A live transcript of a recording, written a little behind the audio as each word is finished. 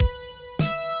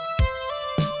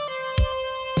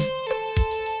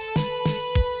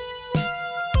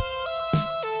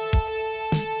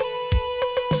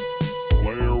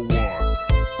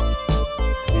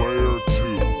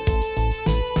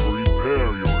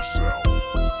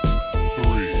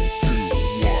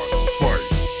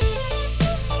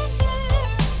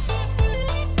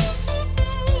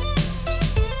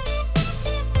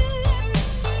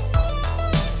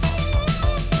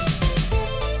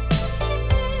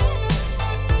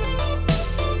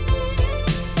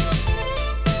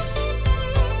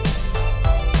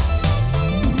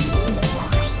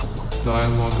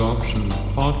Options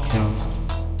Podcast.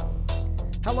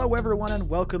 Hello, everyone, and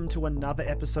welcome to another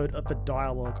episode of the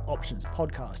Dialogue Options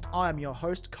Podcast. I am your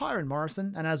host, Kyron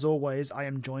Morrison, and as always, I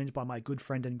am joined by my good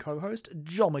friend and co-host,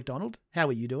 Joel McDonald. How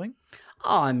are you doing?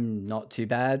 I'm not too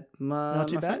bad. Not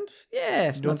too bad? Friend.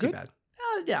 Yeah, doing not too good?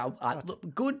 bad.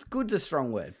 Look, good's a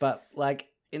strong word, but like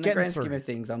in the Getting grand through. scheme of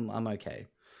things, I'm okay.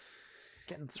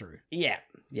 Getting through. Yeah.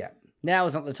 Now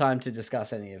is not the time to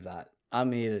discuss any of that.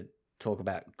 I'm here to talk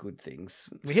about good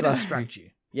things. We're here to distract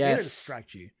you. We're here to Yes.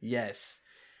 distract you. Yes.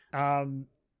 Well,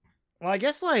 I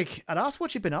guess, I'd ask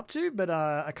what you've been up to, but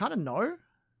I kind of know.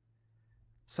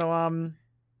 So,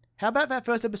 how about that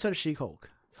first episode of She-Hulk?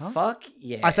 Huh? Fuck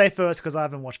yeah. I say first because I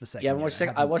haven't watched the second. yeah. I haven't yet.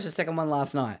 watched I watched the second one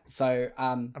last night. So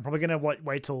I'm probably gonna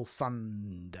wait till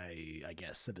Sunday, I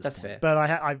guess. At this That's point. fair. But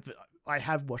I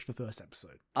have watched the first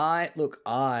episode. I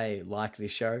like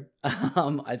this show.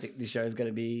 I think this show is going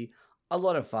to be a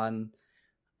lot of fun.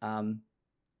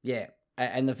 Yeah,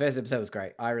 and the first episode was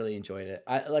great. I really enjoyed it.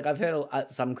 I've heard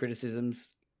some criticisms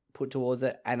put towards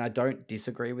it, and I don't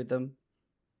disagree with them.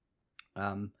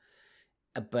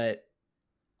 But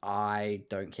I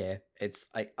don't care. It's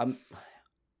like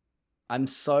I'm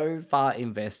so far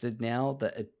invested now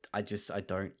that I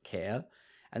don't care,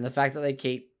 and the fact that they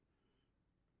keep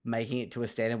making it to a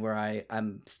standard where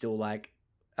I'm still like,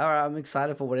 all right, I'm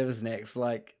excited for whatever's next.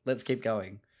 Like, let's keep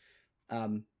going.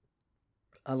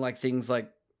 Unlike things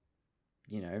like,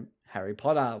 Harry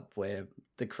Potter, where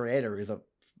the creator is a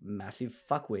massive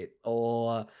fuckwit,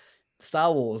 or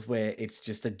Star Wars, where it's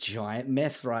just a giant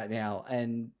mess right now.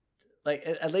 And like,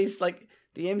 at least like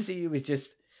the MCU is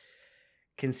just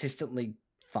consistently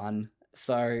fun.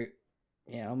 So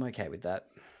yeah, I'm okay with that.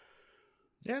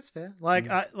 Yeah, it's fair.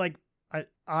 I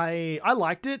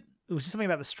liked it. It was just something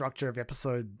about the structure of the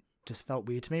episode just felt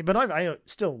weird to me, but I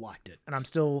still liked it, and I'm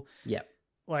still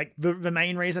like the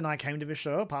main reason I came to the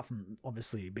show, apart from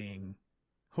obviously being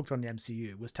hooked on the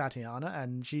MCU, was Tatiana,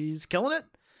 and she's killing it.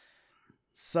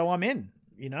 So I'm in.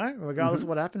 Regardless of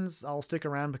what happens, I'll stick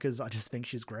around because I just think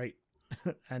she's great,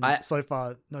 and so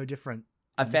far no different.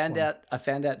 I found out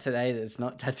today that it's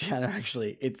not Tatiana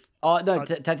actually. It's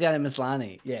Tatiana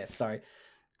Maslany. Yeah, sorry.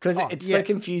 Because it's so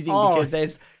confusing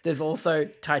because there's also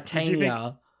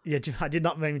Titania. I did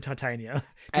not mean Titania.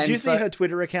 Did you see her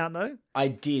Twitter account though? I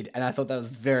did, and I thought that was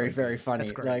very funny.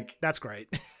 That's great. That's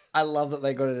great. I love that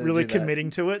they got it. Really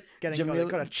committing to it, got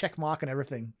a check mark and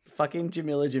everything. Fucking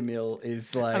Jamila Jamil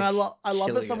is like, and I love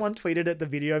that someone tweeted at the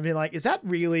video and being like, "Is that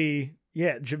really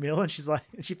Jamila?" And she's like,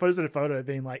 she posted a photo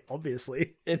being like,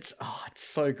 "Obviously." It's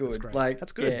so good. That's great. Like,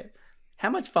 that's good. Yeah.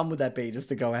 How much fun would that be just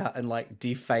to go out and like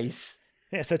deface?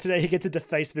 Yeah, so today you get to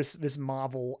deface this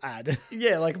Marvel ad.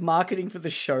 Yeah, like marketing for the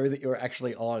show that you're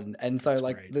actually on. And so That's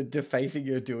great. The defacing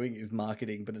you're doing is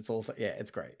marketing, but it's also, it's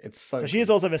great. It's so she is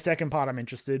also the second part I'm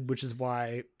interested, which is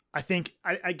why I think,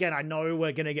 I know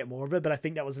we're going to get more of it, but I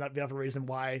think that was the other reason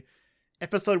why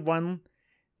episode 1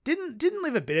 didn't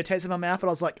leave a bitter taste in my mouth, but I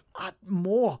was like,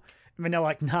 more. I mean, they're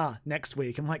like, nah, next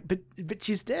week. I'm like, but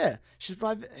she's there. She's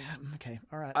right. Okay,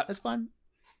 all right, that's fine.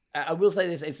 I will say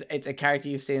this: it's a character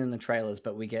you've seen in the trailers,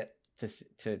 but we get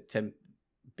to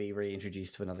be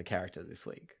reintroduced to another character this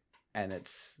week, and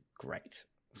it's great.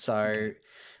 So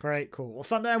great, cool. Well,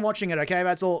 Sunday I'm watching it. Okay,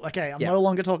 that's all. Okay, I'm no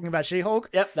longer talking about She-Hulk.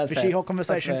 Yep, that's the fair. She-Hulk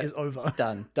conversation is over.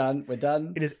 Done. We're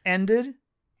done. It is ended.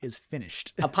 Is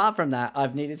finished. Apart from that,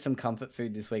 I've needed some comfort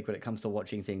food this week when it comes to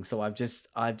watching things. So I've just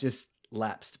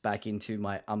lapsed back into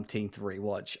my umpteenth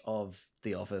rewatch of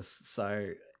The Office. So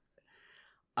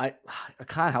I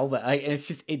can't help it.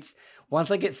 It's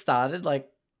once I get started, like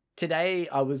today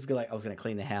I was going to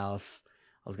clean the house.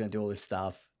 I was going to do all this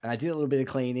stuff, and I did a little bit of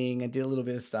cleaning. I did a little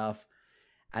bit of stuff,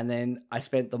 and then I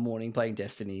spent the morning playing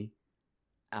Destiny.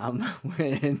 Because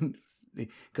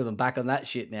I'm back on that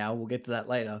shit now. We'll get to that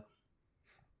later.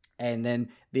 And then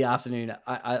the afternoon,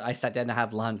 I sat down to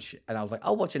have lunch, and I was like,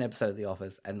 I'll watch an episode of The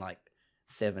Office, and like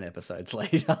 7 episodes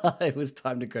later, it was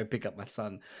time to go pick up my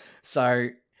son. So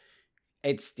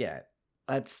that's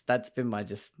been my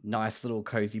just nice little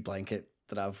cozy blanket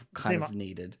that I've kind of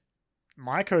needed.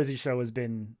 My cozy show it's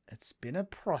been a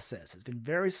process. It's been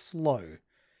very slow.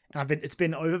 And it's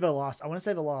been over the last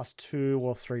 2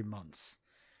 or 3 months,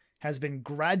 has been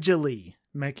gradually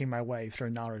making my way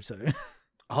through Naruto.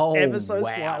 Oh, ever so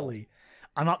slightly.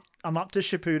 I'm up to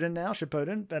Shippuden now, but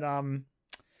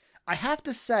I have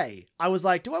to say, I was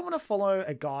like, do I want to follow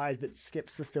a guy that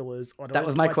skips the fillers? Or that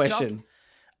was my question.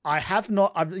 I have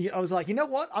not. I was like, you know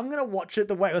what? I'm going to watch it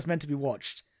the way it was meant to be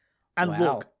watched. And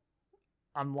look,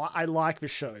 I like the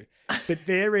show, but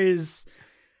there is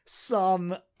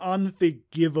some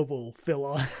unforgivable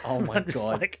filler. Oh my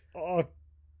God. Like, oh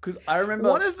Because I remember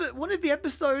one of the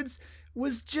episodes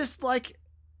was just like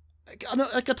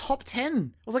a top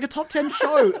 10. It was like a top 10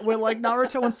 show where like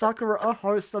Naruto and Sakura are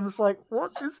hosts. I'm just like,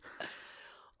 what is?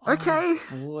 Okay,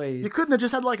 boy, you couldn't have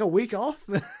just had like a week off.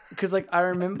 Because like I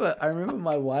remember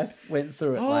my wife went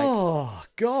through it. Like, oh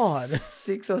God,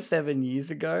 6 or 7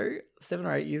 years ago, 7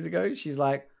 or 8 years ago. She's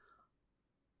like,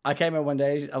 I came in one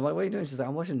day. I'm like, what are you doing? She's like,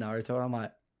 I'm watching Naruto. And I'm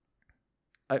like,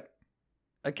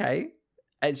 okay.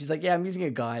 And she's like, yeah, I'm using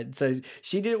a guide. So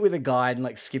she did it with a guide and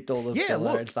like skipped all the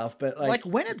filler and stuff. But like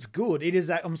when it's good, it is.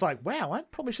 I was like, wow, I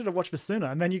probably should have watched this sooner.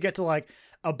 And then you get to like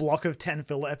a block of 10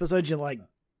 filler episodes. You're like,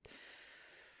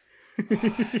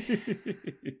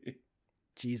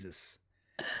 Jesus.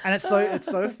 And it's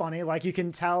so funny. Like you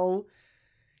can tell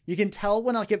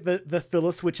when I get the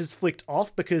filler switch is flicked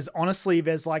off, because honestly,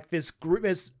 there's like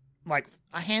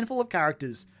a handful of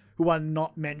characters who are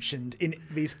not mentioned in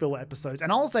these filler episodes.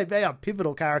 And I'll say they are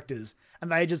pivotal characters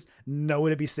and they just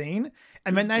nowhere to be seen.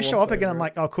 And when they show up again, I'm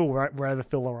like, oh, cool, we're out of the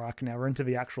filler arc now. We're into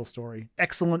the actual story.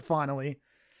 Excellent, finally.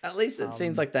 At least it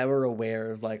seems like they were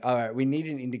aware of like, all right, we need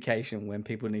an indication when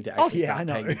people need to actually start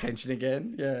paying attention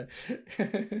again. Yeah.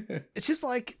 It's just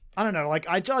like, I don't know, like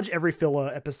I judge every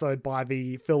filler episode by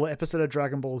the filler episode of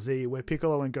Dragon Ball Z where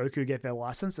Piccolo and Goku get their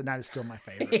license, and that is still my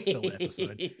favorite filler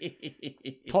episode.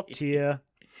 Top tier,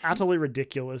 utterly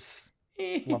ridiculous.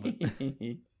 Love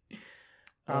it.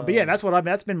 But yeah,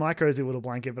 that's been my cozy little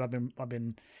blanket, but I've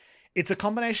been it's a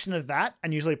combination of that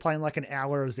and usually playing like an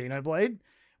hour of Xenoblade,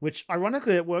 which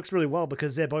ironically it works really well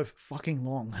because they're both fucking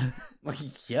long.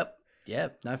 Yep. Yeah.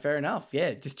 No, fair enough.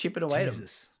 Yeah. Just chipping away at them.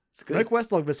 It's good. No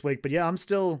quest log this week, but yeah, I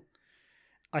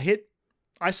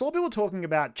saw people talking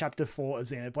about chapter 4 of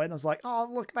Xenoblade and I was like, oh,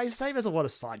 look, they say there's a lot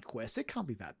of side quests. It can't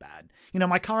be that bad. You know,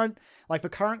 the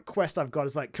current quest I've got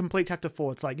is like complete chapter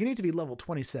 4. It's like, you need to be level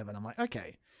 27. I'm like,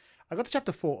 okay, I got to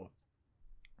chapter 4.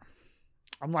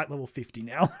 I'm like level 50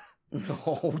 now.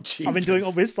 Oh, Jesus. I've been doing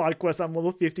all this side quests. I'm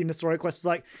level 50 and the story quest is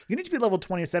like, you need to be level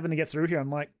 27 to get through here. I'm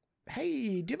like,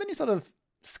 hey, do you have any sort of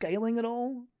scaling at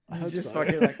all? I hope just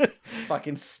so.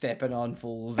 fucking stepping on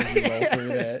fools as you roll through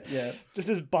that. Yeah. Just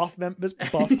this buff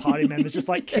party members just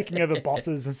like kicking over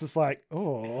bosses. And it's just like,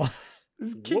 oh.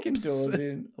 Just kicking doors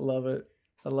in. I love it.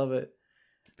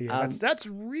 But yeah, that's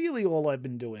really all I've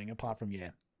been doing apart from,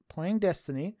 playing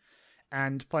Destiny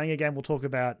and playing a game we'll talk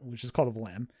about, which is Cult of the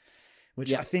Lamb,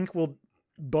 which I think we'll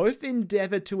both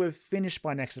endeavor to have finished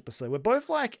by next episode. We're both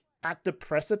like at the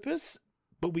precipice,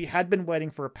 but we had been waiting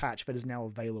for a patch that is now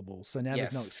available. So now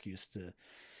there's no excuse to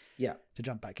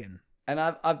jump back in. And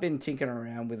I've been tinkering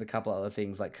around with a couple other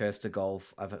things like Curse to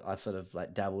Golf. I've sort of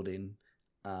like dabbled in.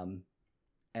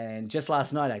 And just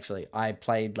last night, actually, I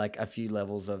played like a few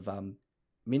levels of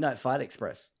Midnight Fight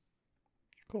Express.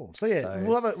 Cool. So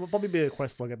we'll probably be a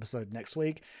quest log episode next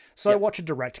week. So watch a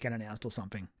direct get announced or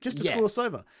something just to screw us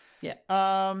over. Yeah.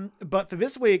 But for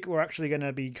this week, we're actually going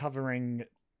to be covering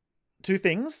two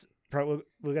things. We're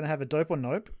going to have a Dope or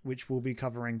Nope, which will be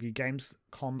covering the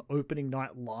Gamescom opening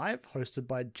night live, hosted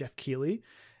by Jeff Keighley,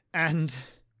 and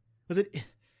he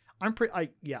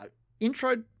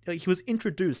was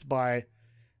introduced by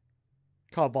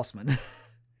Carl Bossman.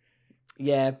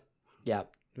 Yeah.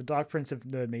 The Dark Prince of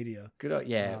Nerd Media. Good,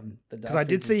 yeah. Because I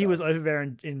did see he was over there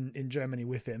in Germany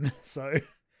with him, so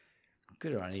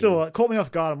good on you. Still caught me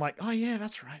off guard. I'm like, oh yeah,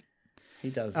 that's right. He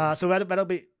does. So that'll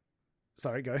be.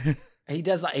 Sorry, go. He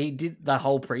does. He did the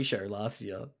whole pre-show last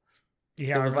year.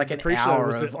 Yeah, it was like an hour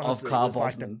of Carl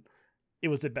Bossman. It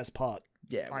was the best part.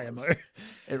 Yeah, IMO.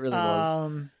 It really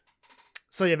was.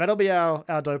 So yeah, that'll be our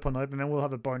Dope or Nope, and then we'll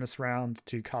have a bonus round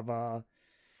to cover,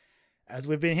 as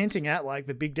we've been hinting at, like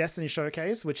the big Destiny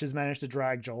showcase, which has managed to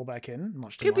drag Joel back in,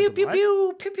 much to my delight.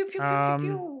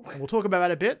 We'll talk about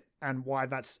that a bit and why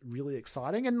that's really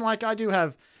exciting. And like, I do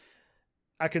have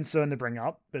a concern to bring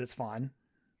up, but it's fine.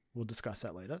 We'll discuss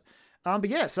that later. But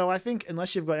yeah, so I think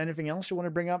unless you've got anything else you want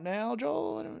to bring up now,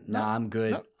 Joel? Nah, I'm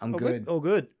good. No? I'm good. All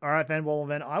good. All right, then. Well,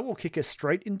 then I will kick us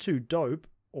straight into Dope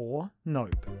or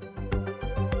Nope.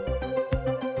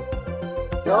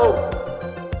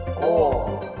 Dope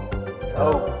or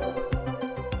Nope.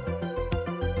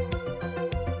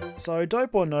 So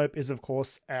Dope or Nope is, of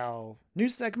course, our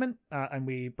news segment, and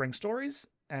we bring stories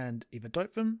and either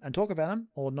dope them and talk about them,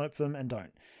 or nope them and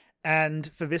don't.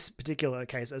 And for this particular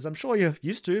case, as I'm sure you're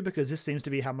used to, because this seems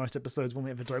to be how most episodes when we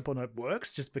have a Dope or Nope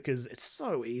works, just because it's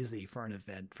so easy for an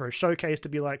event, for a showcase to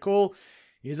be like, cool,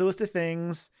 here's a list of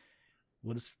things,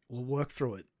 we'll work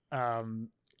through it.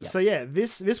 So yeah,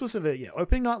 this was for the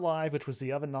opening night live, which was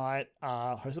the other night,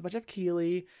 hosted by Jeff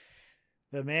Keighley,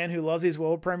 the man who loves his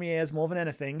world premieres more than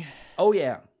anything. Oh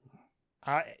yeah.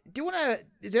 Do you want to?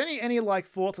 Is there any like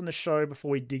thoughts on the show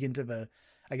before we dig into the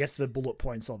bullet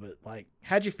points of it? Like,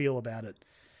 how'd you feel about it?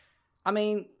 I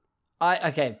mean,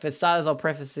 okay. For starters, I'll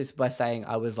preface this by saying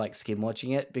I was like skim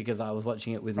watching it because I was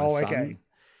watching it with my son. Okay.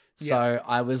 So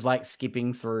I was like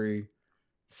skipping through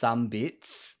some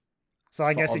bits. So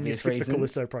I'm guessing you skipped the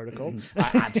Callisto Protocol.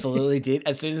 I absolutely did.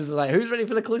 As soon as it was like, who's ready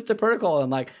for the Callisto Protocol? I'm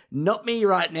like, not me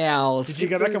right now. Did you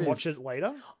go back and watch it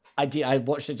later? I did. I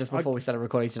watched it just before we started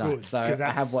recording tonight. Good, so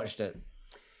I have watched it.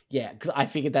 Yeah, because I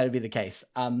figured that would be the case.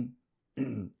 And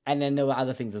then there were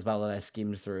other things as well that I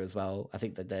skimmed through as well. I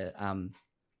think that the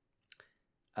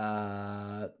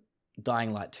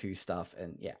Dying Light 2 stuff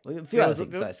and a few other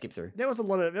things that I skipped through. There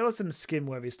was some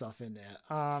skim-worthy stuff in there.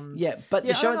 But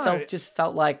the show itself just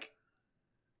felt like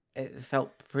it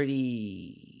felt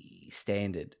pretty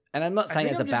standard. And I'm not saying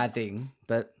it's a bad thing,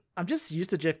 but I'm just used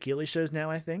to Jeff Keighley shows now,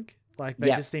 I think. Like, they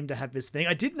just seem to have this thing.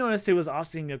 I did notice he was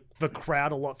asking the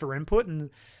crowd a lot for input, and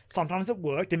sometimes it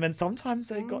worked, and then sometimes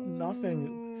they got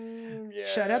nothing. Yeah.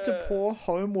 Shout out to poor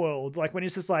Homeworld. Like, when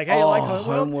he's just like, hey, I like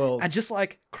Homeworld. And just,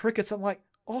 like, crickets, I'm like,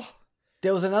 oh.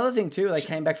 There was another thing, too. They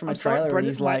came back from a trailer, and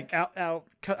he's like... Our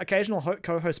occasional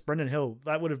co-host, Brendan Hill,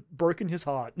 that would have broken his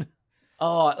heart.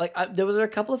 Oh, like, there was a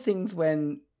couple of things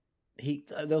when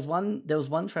there was one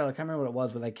trailer, I can't remember what it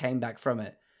was, where they came back from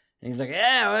it. And he's like,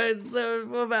 yeah,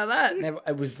 what about that? And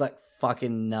it was like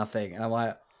fucking nothing. And I'm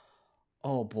like,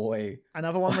 oh boy.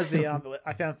 Another one was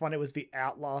I found fun, it was the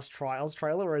Outlast Trials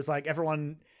trailer, where it's like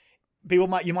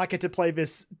you might get to play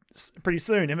this pretty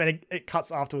soon. And then it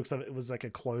cuts afterwards, so it was like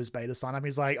a closed beta sign up.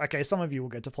 He's like, okay, some of you will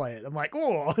get to play it. I'm like,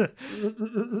 oh.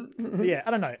 Yeah, I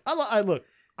don't know. Look,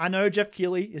 I know Jeff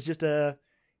Keighley is he's a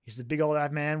big old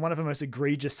ad man. One of the most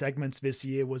egregious segments this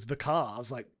year was the car. I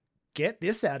was like, get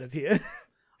this out of here.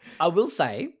 I will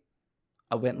say,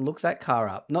 I went and looked that car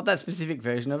up. Not that specific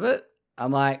version of it.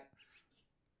 I'm like,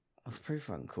 that's pretty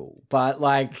fucking cool. But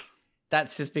like,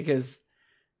 that's just because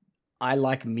I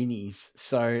like minis.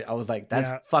 So I was like,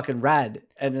 that's fucking rad.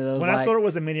 And then when I saw it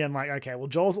was a mini, I'm like, okay, well,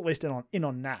 Joel's at least in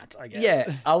on that, I guess.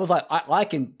 Yeah, I was like, I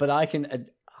can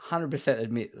 100%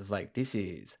 admit, it's like, this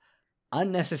is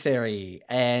unnecessary.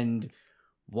 And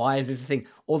why is this a thing?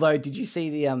 Although, did you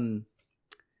see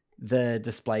the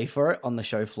display for it on the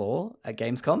show floor at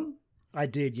Gamescom? I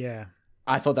did, yeah.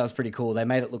 I thought that was pretty cool. They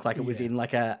made it look like it was in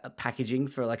like a packaging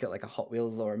for like a Hot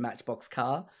Wheels or a Matchbox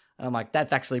car. And I'm like,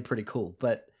 that's actually pretty cool.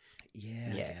 But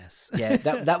I guess. Yeah,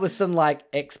 that was some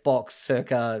like Xbox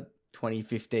circa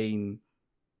 2015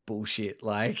 bullshit.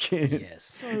 Like,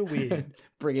 so weird.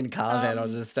 Bringing cars out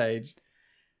onto the stage.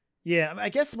 Yeah, I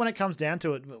guess when it comes down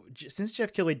to it, since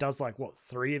Jeff Keighley does like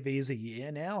 3 of these a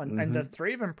year now, and the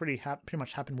 3 of them pretty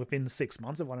much happen within 6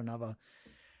 months of one another,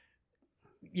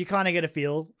 you kind of get a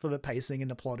feel for the pacing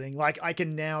and the plotting. Like, I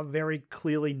can now very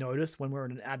clearly notice when we're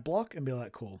in an ad block and be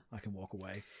like, cool, I can walk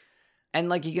away. And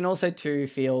like, you can also too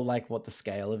feel like what the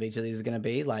scale of each of these is going to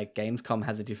be. Like, Gamescom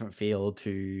has a different feel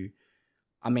to.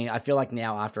 I mean, I feel like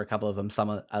now after a couple of them,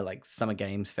 Summer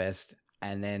Games Fest,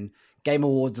 and then Game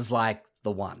Awards is like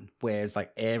the one where it's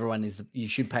like you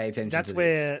should pay attention to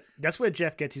this. That's where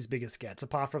Jeff gets his biggest gets,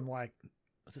 apart from like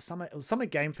it was Summer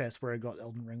Game Fest where it got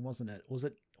Elden Ring, wasn't it? Was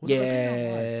it opening live?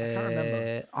 I can't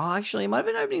remember. Oh, actually, it might have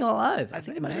been opening live. I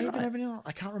think it might have been opening live.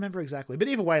 I can't remember exactly. But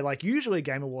either way, like, usually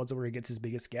Game Awards are where he gets his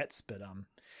biggest gets. But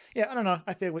I don't know.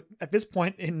 I feel at this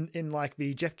point in like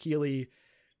the Jeff Keighley,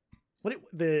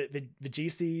 the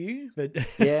GCU,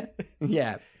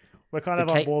 yeah, we're kind of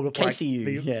on board with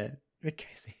KCU, the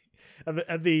KCU.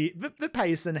 The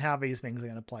pace and how these things are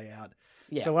going to play out.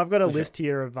 Yeah, so I've got a list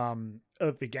here of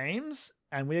the games,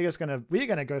 and we're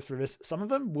gonna go through this. Some of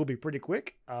them will be pretty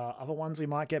quick. Other ones we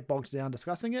might get bogged down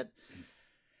discussing it.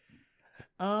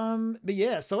 But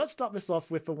yeah, so let's start this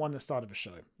off with the one that started the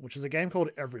show, which is a game called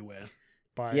Everywhere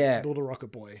by Builder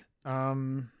Rocket Boy.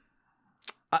 I'm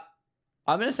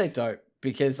gonna say dope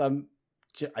because I'm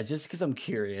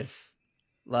curious.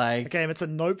 Like, okay, it's a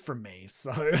nope from me.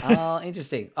 So,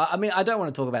 interesting. I mean, I don't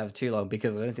want to talk about it for too long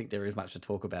because I don't think there is much to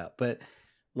talk about. But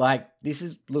like,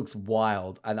 looks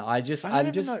wild, and I guess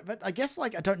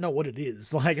like I don't know what it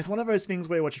is. Like, it's one of those things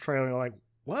where you watch a trailer and you're like,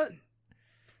 what?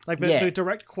 Like the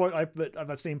direct quote that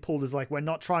I've seen pulled is like, we're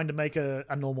not trying to make a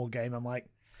normal game. I'm like,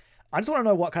 I just want to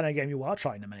know what kind of game you are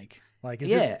trying to make. Like, is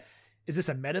this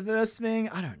a metaverse thing?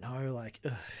 I don't know. Like,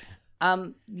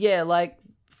 like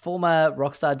former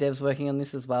Rockstar devs working on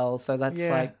this as well, so that's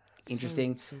like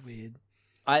interesting. So weird.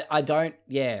 I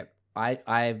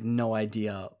have no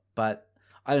idea, but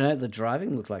I don't know. The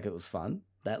driving looked like it was fun.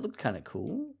 That looked kind of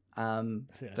cool.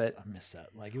 But I missed that.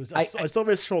 Like it was, I saw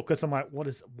this short because I'm like, what?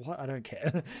 I don't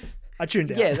care. I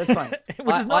tuned out. Yeah, that's fine.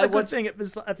 Which is not a good thing. It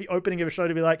was at the opening of a show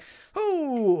to be like,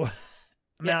 oh.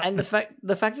 Yeah, and the fact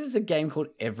that it's a game called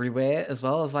Everywhere as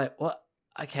well, I was like, what?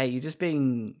 Okay, you're just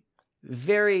being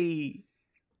very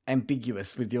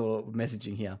ambiguous with your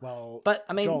messaging here. Well, but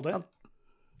I mean, Joel,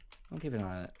 I'll keep an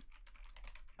eye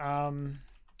on it.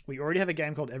 We already have a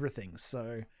game called Everything,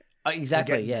 so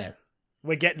exactly,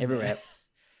 we're getting Everywhere. there.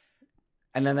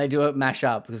 And then they do a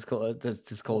mashup.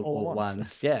 It's called All at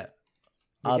Once. Yeah.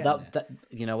 That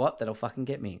you know what? That'll fucking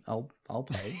get me. I'll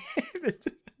pay.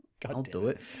 I'll do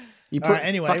it. You put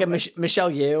anyway, fucking Michelle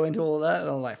Yeoh into all that, and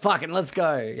I'm like, fucking, let's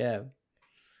go. Yeah.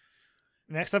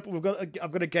 Next up,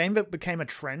 I've got a game that became a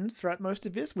trend throughout most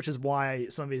of this, which is why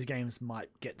some of these games might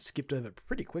get skipped over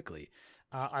pretty quickly.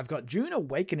 I've got Dune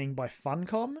Awakening by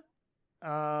Funcom.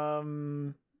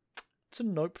 It's a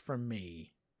nope from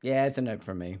me. Yeah, it's a nope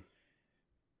from me.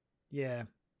 Yeah.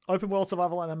 Open world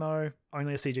survival MMO,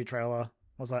 only a CG trailer.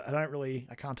 I was like,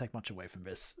 I can't take much away from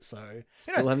this. So,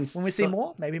 when we see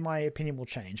more, maybe my opinion will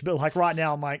change. But like right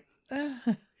now, I'm like,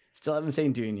 Still haven't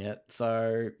seen Dune yet,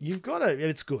 so you've got to.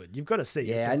 It's good. You've got to see.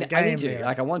 Yeah, it. I need to.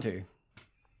 Like, I want to.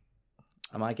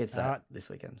 I might get to that this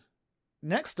weekend.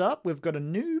 Next up, we've got a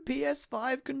new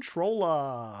PS5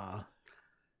 controller.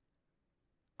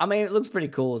 I mean, it looks pretty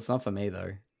cool. It's not for me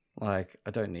though. Like,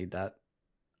 I don't need that.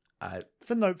 It's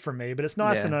a note from me, but it's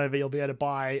nice to know that you'll be able to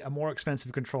buy a more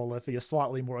expensive controller for your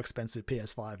slightly more expensive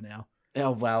PS5 now.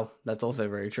 Oh wow, that's also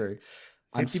very true.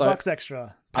 $50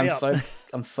 extra.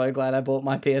 I'm so glad I bought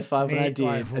my PS5 when I did.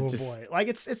 Like, boy, like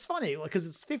it's funny because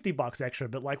it's $50 extra,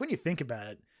 but like when you think about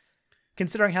it,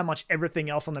 considering how much everything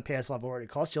else on the PS5 already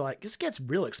costs, you're like, this gets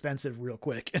real expensive real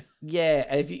quick. Yeah,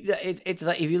 and it's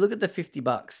like if you look at the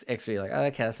 $50 extra, you're like, oh,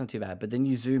 okay, that's not too bad. But then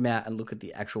you zoom out and look at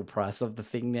the actual price of the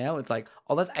thing now, it's like,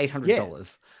 oh, that's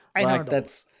 $800. $800. Like,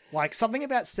 that's like something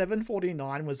about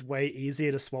 $749 was way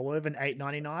easier to swallow than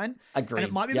 $899. Agreed. And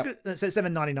it might be because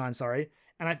 $799, sorry.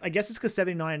 And I guess it's because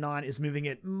 $799 is moving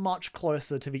it much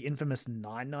closer to the infamous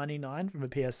 $999 from the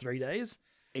PS3 days.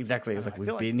 Exactly. It's like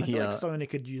we've been here. I feel like Sony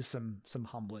could use some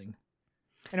humbling.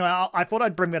 Anyway, I thought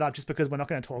I'd bring that up just because we're not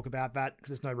going to talk about that because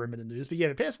there's no room in the news. But yeah,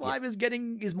 the PS5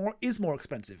 is more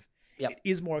expensive. Yep. It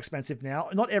is more expensive now.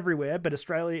 Not everywhere, but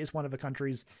Australia is one of the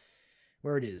countries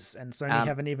where it is. And Sony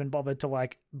haven't even bothered to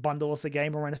like bundle us a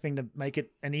game or anything to make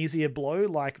it an easier blow.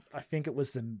 Like I think it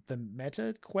was the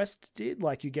Meta Quest did.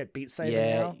 Like you get Beat Saber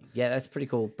now. Yeah, that's pretty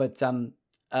cool. But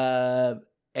Xbox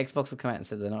will come out and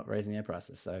said they're not raising their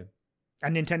prices. So.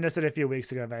 And Nintendo said a few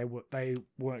weeks ago they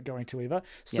weren't going to either.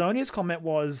 Yep. Sony's comment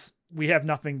was, we have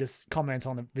nothing to comment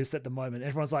on this at the moment.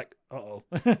 Everyone's like, uh-oh.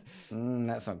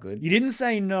 That's not good. You didn't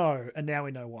say no, and now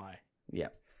we know why. Yeah.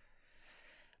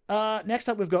 Next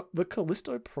up, we've got the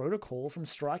Callisto Protocol from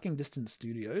Striking Distance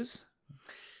Studios.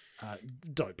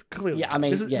 Dope. Clearly. Yeah, I mean,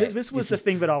 this was the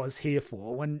thing that I was here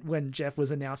for. When Jeff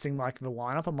was announcing like the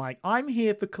lineup, I'm like, I'm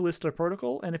here for Callisto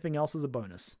Protocol. Anything else is a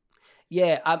bonus.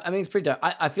 Yeah, I mean, it's pretty dope.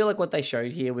 I feel like what they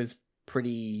showed here was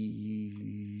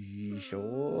pretty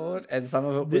short, and some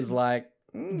of it was like...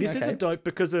 this isn't dope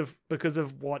because of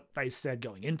what they said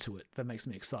going into it. That makes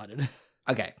me excited.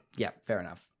 Okay, yeah, fair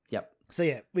enough. Yep. So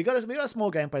yeah, we got a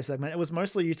small gameplay segment. It was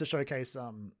mostly used to showcase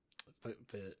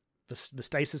the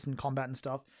stasis and combat and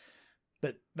stuff.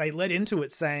 But they led into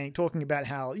it talking about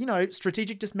how,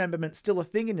 strategic dismemberment's still a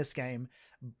thing in this game,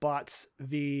 but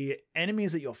the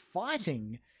enemies that you're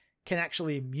fighting can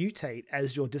actually mutate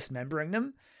as you're dismembering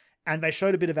them. And they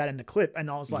showed a bit of that in the clip, and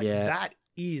I was like, that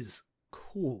is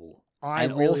cool. I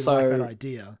really like that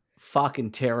idea.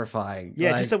 Fucking terrifying.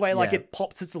 Yeah, just the way it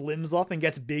pops its limbs off and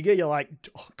gets bigger, you're like,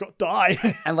 oh god,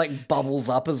 die. And like bubbles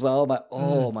up as well, but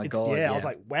my god. Yeah, I was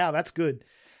like, wow, that's good.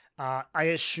 I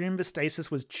assume the stasis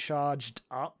was charged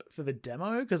up for the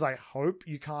demo, because I hope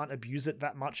you can't abuse it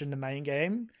that much in the main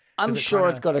game. I'm sure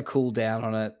it's got a cooldown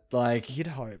on it. Like, you'd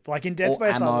hope. Like in Dead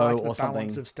Space, I like the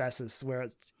balance of stasis where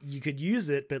you could use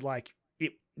it, but like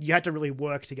you had to really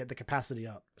work to get the capacity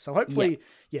up. So hopefully,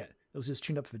 it was just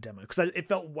tuned up for the demo, because it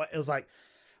was like,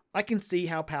 I can see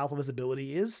how powerful this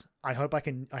ability is. I hope I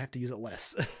have to use it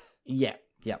less. Yeah.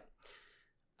 We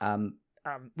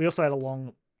also had a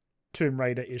long Tomb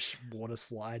Raider-ish water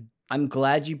slide. I'm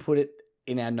glad you put it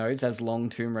in our notes as long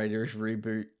Tomb Raider-ish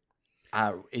reboot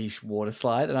ish water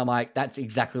slide, and I'm like, that's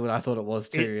exactly what I thought it was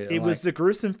too. It was the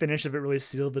gruesome finish of it really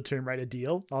sealed the Tomb Raider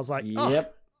deal. I was like,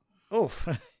 yep. Oh,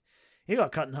 he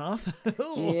got cut in half.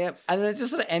 Yep. And then it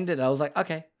just sort of ended. I was like,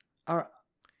 okay, all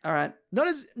right.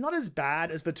 Not as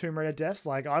bad as the Tomb Raider deaths.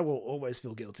 Like, I will always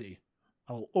feel guilty.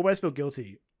 I will always feel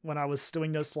guilty when I was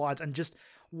doing those slides and just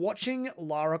watching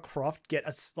Lara Croft get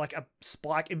a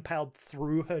spike impaled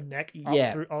through her neck.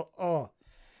 Yeah.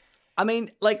 I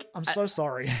mean, like, I'm so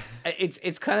sorry.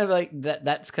 It's kind of like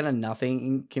that's kind of nothing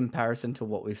in comparison to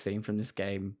what we've seen from this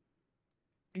game.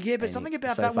 Yeah, but something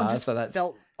about so that far, one just so that's...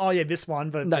 felt. Oh yeah, this one,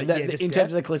 but no, yeah, in terms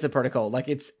of the Callisto Protocol, like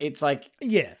it's like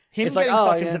him it's getting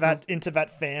like, sucked into that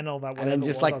fan or that whatever, and then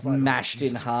just was, like mashed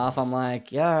in half. Christ. I'm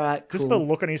like, yeah, all right, cool. Just the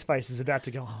look on his face is about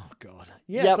to go. Oh god,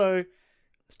 yeah. Yep. So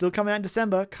still coming out in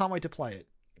December. Can't wait to play it.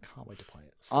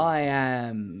 So I excited.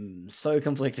 am so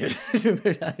conflicted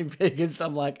because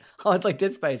I'm like, oh, it's like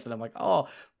Dead Space, and I'm like, oh,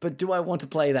 but do I want to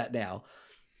play that now?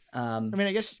 I mean,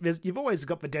 I guess you've always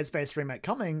got the Dead Space remake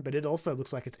coming, but it also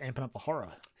looks like it's amping up the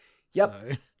horror. Yep.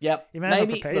 So Yep. you may as well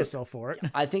prepare yourself for it.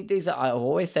 I think I've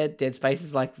always said Dead Space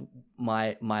is like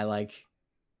my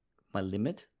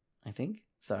limit, I think.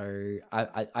 So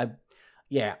I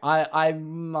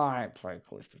might play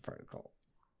Callisto Protocol.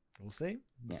 We'll see.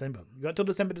 December. You got till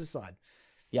December to decide.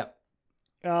 Yep.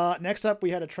 Next up,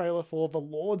 we had a trailer for The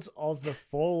Lords of the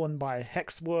Fallen by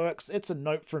Hexworks. It's a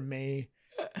note from me.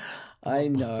 I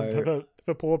know.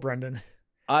 For poor Brendan.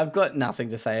 I've got nothing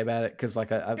to say about it because, like,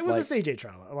 it was a CG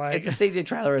trailer. Like, it's a CG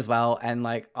trailer as well, and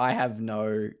like, I have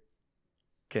no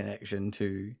connection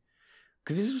to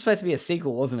because this was supposed to be a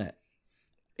sequel, wasn't it?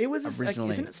 It was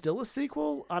originally. Isn't it still a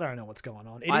sequel? I don't know what's going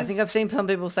on. I think I've seen some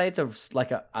people say it's a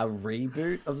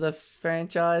reboot of the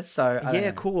franchise. So I don't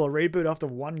know. Cool. A reboot after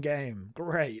one game.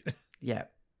 Great. Yeah,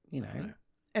 you know.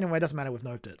 Anyway, it doesn't matter. We've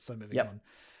noped it, so moving on.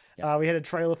 Yep. We had a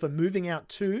trailer for Moving Out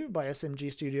 2 by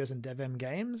SMG Studios and DevM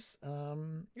Games.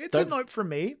 It's a note from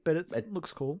me, but it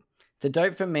looks cool. It's a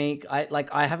dope for me.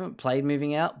 I haven't played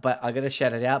Moving Out, but I got to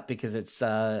shout it out because it's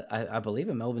I believe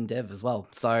a Melbourne dev as well.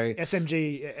 So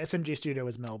SMG Studio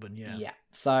is Melbourne, yeah. Yeah.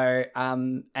 So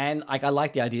and like I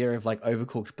like the idea of like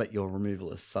Overcooked, but you're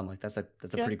removalist. So I'm like that's a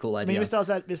pretty cool idea. I mean,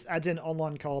 this adds in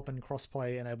online co-op and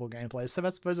crossplay enabled gameplay. So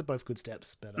those are both good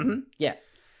steps. But yeah.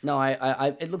 No,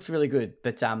 I it looks really good,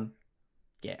 but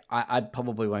yeah, I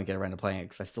probably won't get around to playing it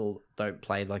because I still don't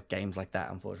play like games like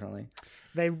that, unfortunately.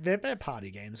 They're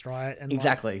party games, right? And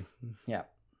exactly. Yeah.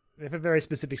 They're for very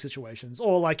specific situations,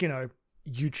 or like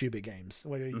YouTuber games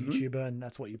where you're a YouTuber and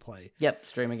that's what you play. Yep,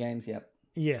 streamer games. Yep.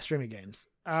 Yeah, streamer games.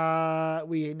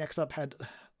 We next up had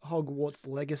Hogwarts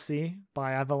Legacy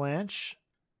by Avalanche.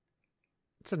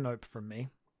 It's a nope from me.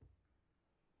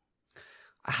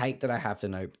 I hate that I have to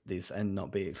know this and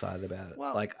not be excited about it.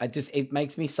 Well, like it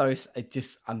makes me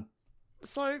I'm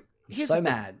so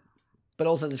mad. But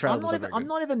also the trailer I'm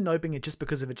not even noping it just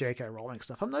because of the J.K. Rowling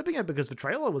stuff. I'm noping it because the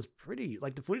trailer was pretty,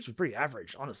 like the footage was pretty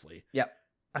average, honestly. Yep.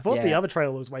 I thought the other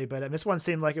trailer was way better. And this one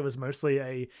seemed like it was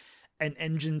mostly an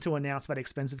engine to announce that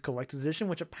expensive collector's edition,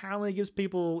 which apparently gives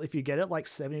people, if you get it, like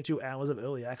 72 hours of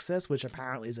early access, which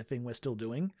apparently is a thing we're still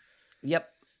doing. Yep.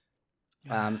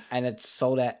 And it's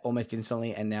sold out almost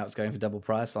instantly, and now it's going for double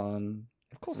price on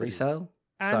resale.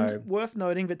 And worth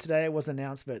noting that today it was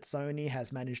announced that Sony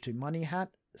has managed to money hat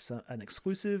an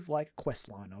exclusive like quest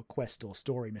line or quest or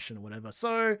story mission or whatever.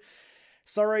 So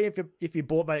sorry if you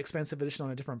bought that expensive edition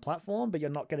on a different platform, but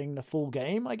you're not getting the full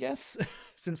game, I guess,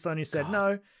 since Sony said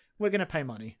no, we're gonna pay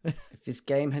money. If this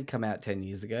game had come out 10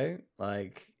 years ago,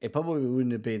 like it probably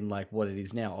wouldn't have been like what it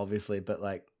is now, obviously, but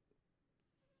like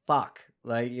fuck.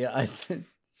 Like, yeah, that's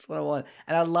what I want.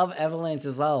 And I love Avalanche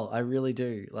as well. I really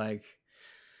do. Like,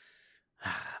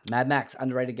 Mad Max,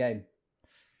 underrated game.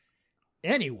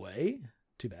 Anyway,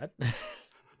 too bad.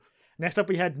 Next up,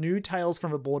 we had new Tales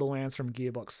from the Borderlands from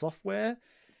Gearbox Software.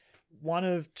 One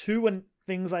of two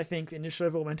things I think initially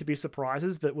were meant to be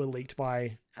surprises, but were leaked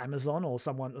by Amazon or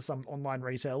some online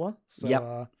retailer. So,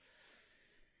 yep.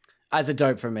 As a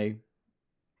dope for me.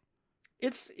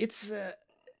 It's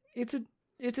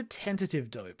a tentative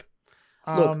dope.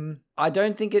 Look, I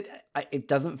don't think it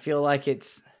doesn't feel like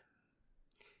it's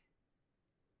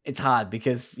hard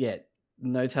because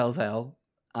no Telltale.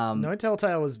 No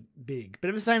Telltale was big, but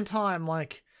at the same time,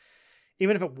 like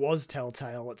even if it was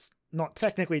Telltale, it's not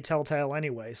technically Telltale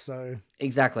anyway. So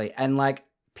exactly, and like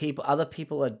other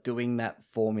people are doing that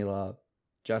formula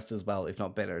just as well, if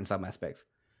not better, in some aspects.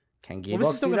 Can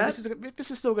Gearbox do that?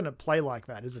 This is still going to play like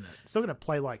that, isn't it? It's still going to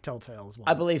play like Telltale as well.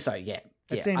 I believe so. Yeah.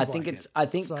 It seems I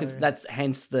think because that's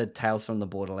hence the Tales from the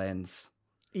Borderlands.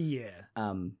 Yeah.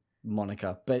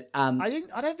 Moniker, but I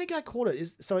don't think I caught it.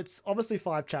 So it's obviously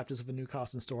 5 chapters of a new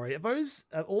cast and story.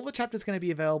 Are all the chapters going to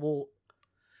be available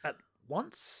at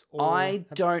once? I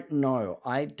don't know.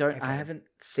 I haven't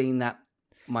seen that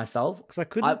myself because I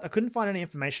couldn't find any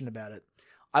information about it.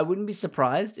 I wouldn't be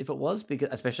surprised if it was, because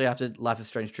especially after Life is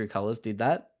Strange True Colors did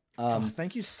that.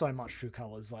 Thank you so much, True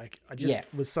Colors. Like I just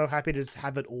was so happy to just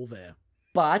have it all there.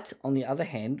 But on the other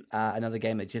hand, another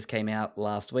game that just came out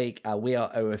last week, We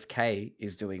Are OFK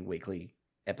is doing weekly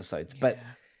episodes. But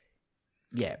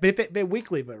yeah. But they're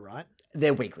weekly though, right?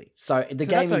 They're weekly. So the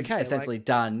game is okay, essentially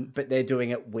done, but they're doing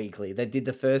it weekly. They did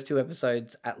the first 2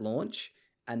 episodes at launch,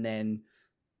 and then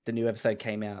the new episode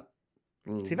came out.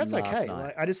 See, that's okay.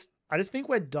 Like, I just think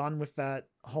we're done with that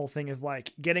whole thing of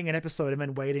like getting an episode and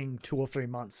then waiting 2 or 3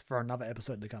 months for another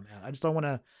episode to come out. I just don't want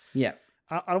to. Yeah.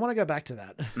 I don't want to go back to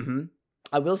that. Mm-hmm.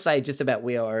 I will say just about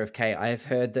We Are OFK, I have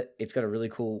heard that it's got a really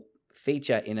cool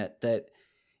feature in it that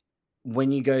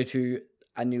when you go to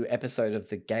a new episode of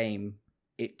the game,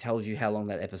 it tells you how long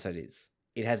that episode is.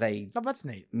 It has a that's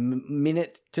neat.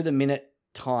 Minute to the minute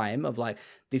time of like,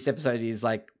 this episode is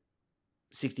like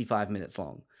 65 minutes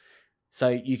long. So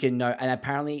you can know, and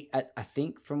apparently, I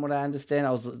think from what I understand,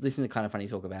 I was listening to Kind of Funny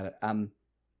talk about it.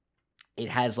 It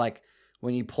has like,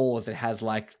 when you pause, it has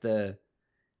like the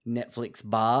Netflix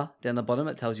bar down the bottom.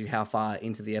 It tells you how far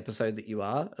into the episode that you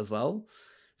are as well.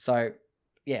 So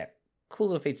yeah, cool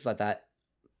little features like that.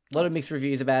 A lot of mixed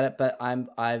reviews about it, but I'm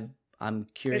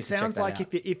curious. It sounds to check like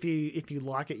that out. if you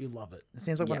like it, you love it. It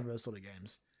seems like one of those sort of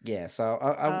games. Yeah, so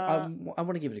I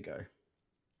want to give it a go.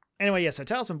 Anyway, yeah. So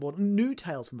new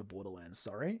Tales from the Borderlands,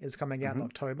 is coming out in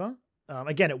October.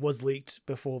 Again, it was leaked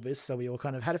before this, so we all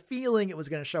kind of had a feeling it was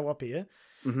going to show up here.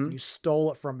 Mm-hmm. You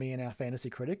stole it from me and our fantasy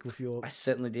critic with your. I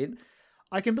certainly did.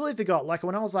 I completely forgot. Like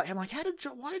when I was like, I'm like,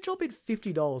 why did you bid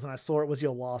 $50? And I saw it was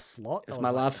your last slot. It's my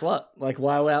last slot. Like,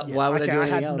 why would I do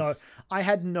anything else? I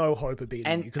had no hope of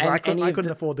beating you because I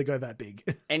couldn't afford to go that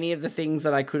big. Any of the things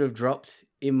that I could have dropped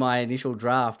in my initial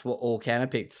draft were all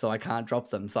counterpicked, so I can't drop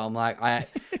them. So I'm like,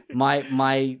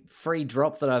 my free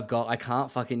drop that I've got, I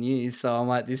can't fucking use. So I'm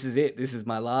like, this is it. This is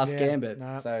my last gambit.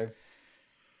 Nah.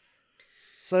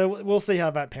 So we'll see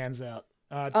how that pans out.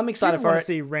 I'm excited for it. To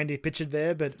see Randy Pitchford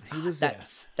there, but he was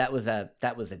that was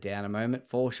a downer moment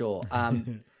for sure.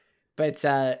 But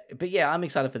yeah, I'm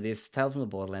excited for this. Tales from the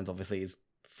Borderlands obviously is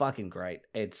fucking great.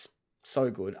 It's so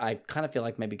good. I kind of feel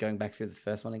like maybe going back through the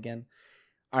first one again.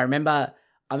 I remember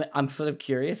I'm sort of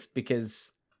curious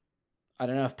because I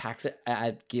don't know if PAX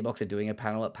at Gearbox are doing a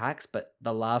panel at PAX, but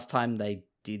the last time they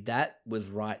did that was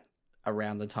right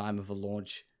around the time of the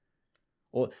launch.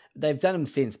 Or they've done them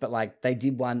since, but like they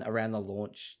did one around the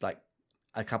launch, like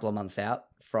a couple of months out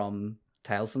from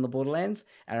Tales from the Borderlands.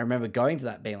 And I remember going to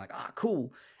that being like,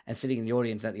 cool. And sitting in the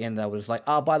audience at the end, I was like,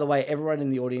 by the way, everyone in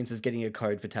the audience is getting a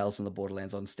code for Tales from the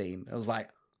Borderlands on Steam. It was like,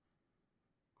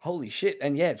 holy shit.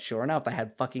 And yeah, sure enough, they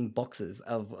had fucking boxes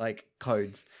of like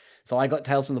codes. So I got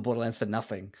Tales from the Borderlands for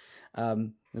nothing.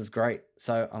 It was great.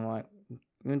 So I'm like, you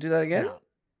want to do that again?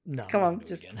 No. Come on.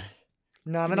 Just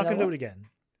no, they're not going to do it again.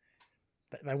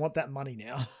 They want that money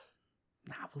now.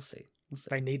 Nah, we'll see.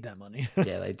 They need that money.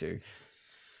 Yeah, they do.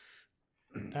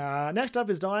 Next up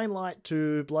is Dying Light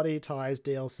 2 Bloody Ties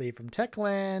DLC from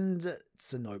Techland.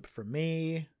 It's a nope from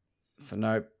me. For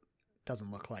nope.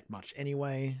 Doesn't look like much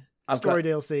anyway. Story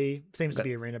DLC seems to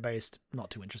be arena based. Not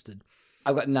too interested.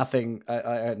 I've got nothing.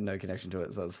 I had no connection to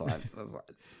it, so it's fine.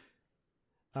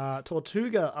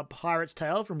 Tortuga, A Pirate's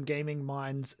Tale from Gaming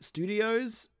Minds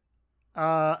Studios.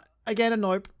 Again, a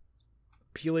nope.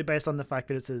 Purely based on the fact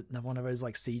that it's one of those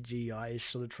like CGI-ish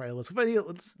sort of trailers.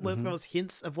 It's those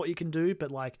hints of what you can do,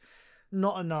 but like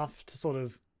not enough to sort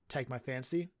of take my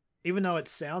fancy. Even though it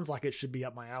sounds like it should be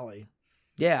up my alley.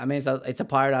 Yeah, I mean it's a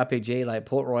pirate RPG. Like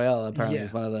Port Royale apparently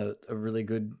is one of a really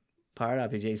good pirate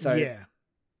RPG. So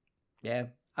yeah.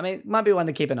 I mean, it might be one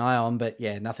to keep an eye on, but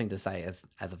yeah, nothing to say as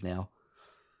of now.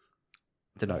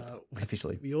 To note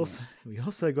officially. We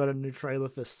also got a new trailer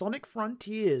for Sonic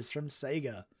Frontiers from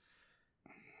Sega.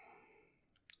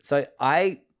 So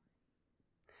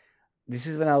this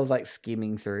is when I was like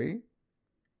skimming through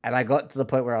and I got to the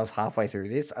point where I was halfway through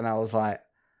this and I was like,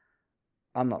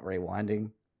 I'm not rewinding.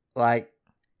 Like,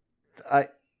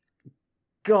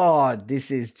 this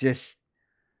is just,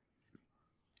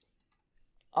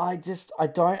 I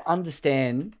don't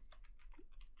understand.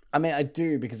 I mean, I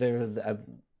do because there is a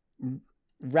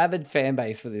rabid fan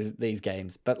base for these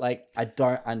games, but like, I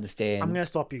don't understand. I'm going to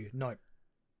stop you. Nope.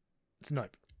 It's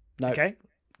nope. Nope. Okay.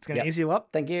 It's going to ease you up.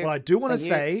 Thank you. What I do want to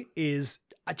say is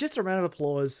just a round of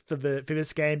applause for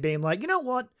this game being like, you know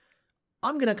what?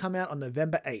 I'm going to come out on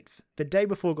November 8th, the day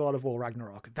before God of War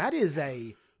Ragnarok. That is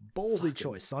a ballsy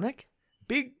choice, Sonic.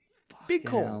 Big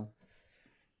call. Hell.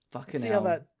 Fucking see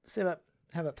hell. See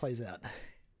how that plays out.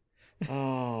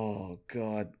 Oh,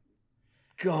 God.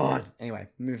 Anyway,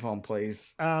 move on,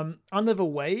 please. Under the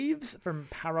Waves from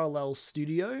Parallel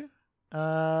Studio.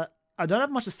 I don't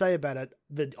have much to say about it.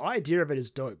 The idea of it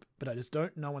is dope, but I just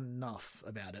don't know enough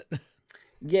about it.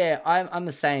 Yeah, I'm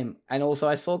the same. And also,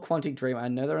 I saw Quantic Dream. I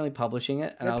know they're only publishing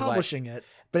it, and They're I was publishing like, it.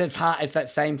 but it's hard. It's that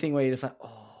same thing where you're just like,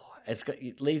 oh,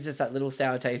 it leaves just that little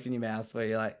sour taste in your mouth where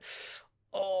you're like,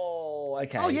 oh,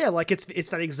 okay. Oh yeah, like it's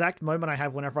that exact moment I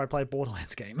have whenever I play a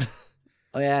Borderlands game.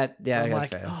 Oh yeah, I'm that's like,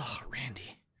 fair. oh,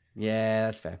 Randy. Yeah,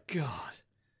 that's fair. God.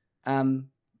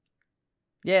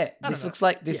 Yeah, I this don't looks know.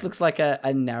 like looks like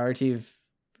a narrative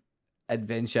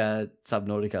adventure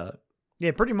Subnautica.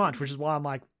 Yeah, pretty much, which is why I'm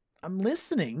like, I'm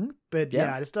listening, but Yeah.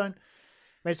 yeah, I just don't.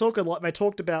 They talk a lot. They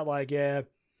talked about like, yeah,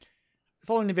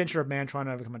 following the adventure of man trying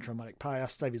to overcome a traumatic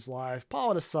past, save his life,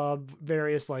 pilot a sub,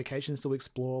 various locations to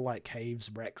explore, like caves,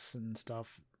 wrecks, and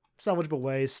stuff, salvageable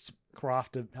waste,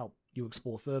 craft to help you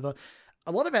explore further.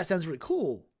 A lot of that sounds really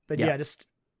cool, but yeah, just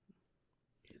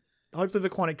hopefully the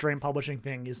Quantic Dream publishing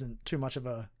thing isn't too much of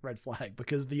a red flag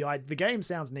because the game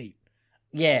sounds neat.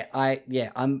 Yeah,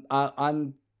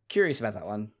 I'm curious about that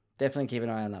one. Definitely keep an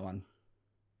eye on that one.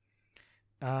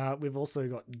 We've also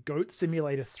got Goat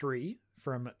Simulator 3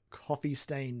 from Coffee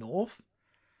Stain North.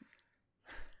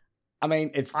 I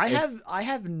mean, I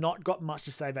have not got much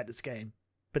to say about this game,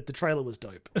 but the trailer was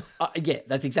dope. Yeah,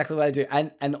 that's exactly what I do.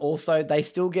 And also they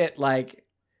still get like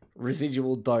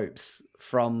residual dopes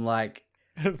from like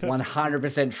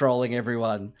 100% trolling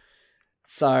everyone.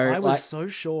 So I was like, so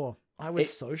sure.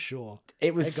 So sure.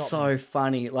 It was got so me.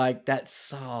 funny. Like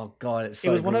that's god, it's so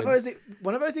It was one good.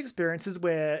 of those experiences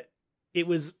where it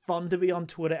was fun to be on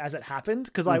Twitter as it happened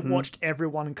because I watched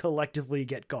everyone collectively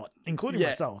get got, including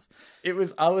myself.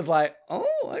 I was like, oh,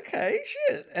 okay,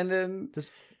 shit. And then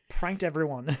Just pranked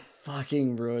everyone.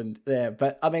 fucking ruined there.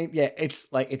 But I mean, yeah,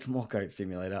 it's more Goat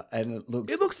Simulator and it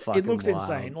looks It looks wild.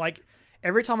 insane. Like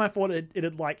every time I thought it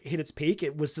had like hit its peak,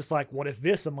 it was just like, what if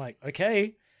this? I'm like,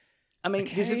 okay. I mean,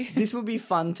 Okay. this would be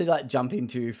fun to like jump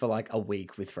into for like a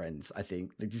week with friends. I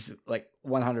think like this, like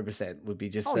 100% would be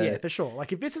just. Oh yeah, for sure.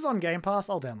 Like if this is on Game Pass,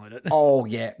 I'll download it. Oh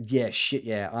yeah, shit,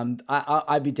 yeah.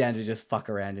 I'd be down to just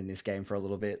fuck around in this game for a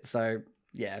little bit. So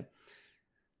yeah.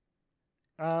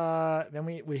 Then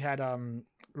we had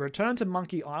Return to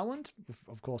Monkey Island, with,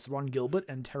 of course, Ron Gilbert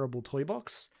and Terrible Toy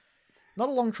Box. Not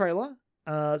a long trailer.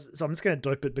 So I'm just gonna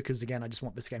dope it because again, I just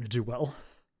want this game to do well.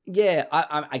 Yeah,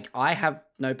 I have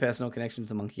no personal connection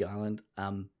to Monkey Island,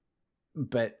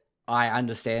 but I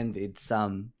understand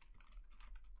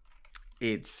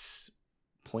its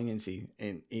poignancy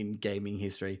in gaming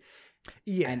history.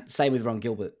 Yeah, And same with Ron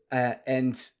Gilbert.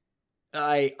 And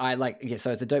I like, yeah,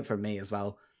 so it's a dope from me as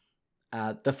well.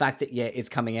 The fact that it's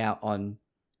coming out on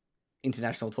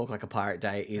International Talk Like a Pirate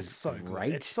Day is it's so great.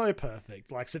 good. It's so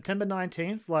perfect. Like September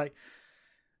 19th, like.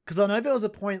 Because I know there was a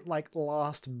point like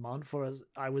last month where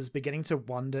I was beginning to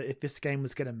wonder if this game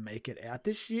was going to make it out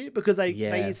this year because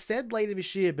they said later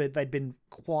this year, but they'd been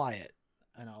quiet,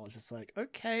 and I was just like,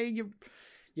 okay, you're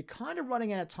kind of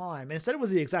running out of time. And instead, it was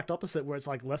the exact opposite, where it's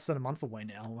like less than a month away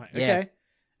now. I'm like, okay,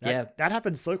 that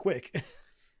happened so quick.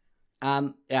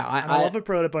 I love a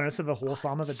proto bonus of a horse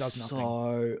armor that does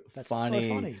nothing. That's funny.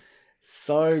 so funny,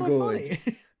 so good.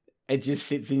 Funny. It just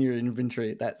sits in your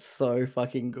inventory. That's so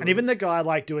fucking good. And even the guy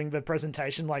like doing the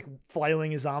presentation, like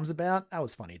flailing his arms about, that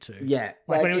was funny too. Yeah,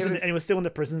 like when he was still in the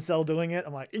prison cell doing it.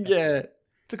 I'm like, yeah,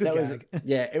 it's a good gag.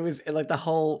 It was like the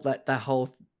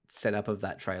whole setup of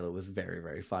that trailer was very,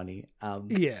 very funny.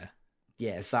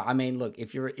 Yeah. So I mean, look,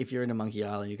 if you're in a Monkey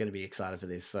Island, you're going to be excited for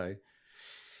this. So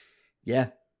yeah.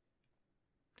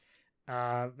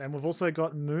 And we've also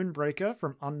got Moonbreaker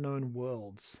from Unknown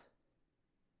Worlds.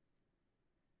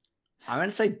 I'm going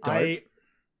to say dope.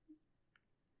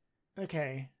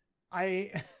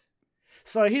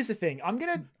 So here's the thing. I'm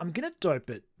gonna dope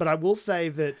it, but I will say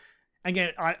that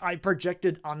again, I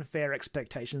projected unfair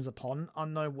expectations upon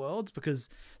Unknown Worlds because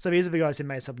these are the guys who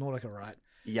made Subnautica, right?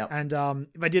 Yep. And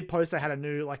they did post they had a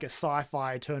new like a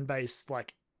sci-fi turn-based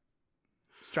like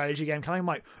strategy game coming. I'm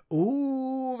like,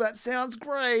 ooh, that sounds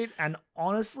great. And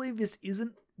honestly, this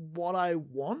isn't what I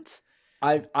want.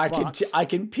 I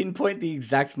can pinpoint the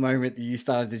exact moment that you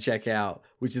started to check out,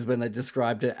 which is when they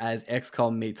described it as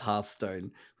XCOM meets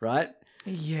Hearthstone, right?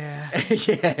 Yeah.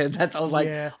 I was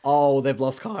like, oh, they've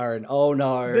lost Kyron. Oh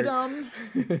no.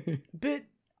 But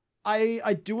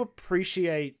I do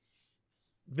appreciate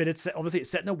that it's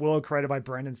set in a world created by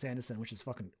Brandon Sanderson, which is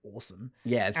fucking awesome.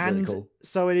 Yeah, it's really cool.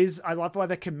 So it is. I love why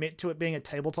they commit to it being a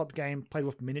tabletop game played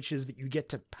with miniatures that you get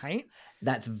to paint.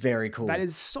 That's very cool. That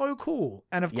is so cool.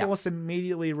 And of course,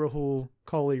 immediately Rahul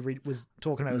Kohli was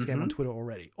talking about this game on Twitter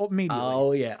already. Immediately.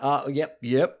 Oh yeah.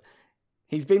 Yep.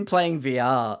 He's been playing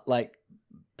VR, like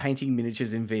painting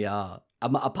miniatures in VR.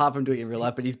 Apart from doing it in real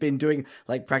life, but he's been doing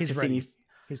like practicing. He's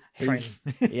training.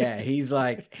 He is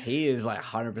like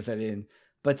 100% in.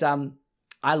 But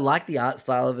I like the art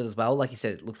style of it as well. Like you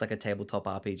said, it looks like a tabletop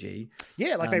RPG.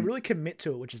 Yeah, like they really commit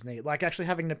to it, which is neat. Like actually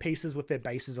having the pieces with their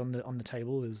bases on the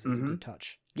table is a good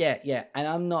touch. Yeah. And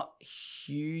I'm not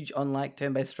huge on like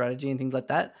turn-based strategy and things like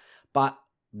that, but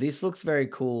this looks very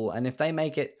cool. And if they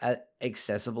make it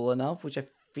accessible enough, which I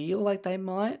feel like they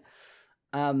might.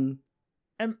 And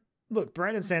look,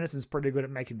 Brandon Sanderson's pretty good at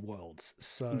making worlds.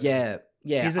 So yeah.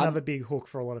 He's another big hook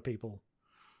for a lot of people.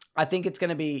 I think it's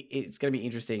gonna be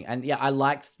interesting, and yeah, I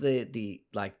liked the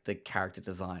character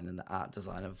design and the art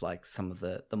design of like some of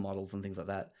the models and things like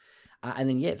that, and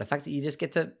then the fact that you just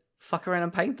get to fuck around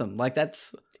and paint them, like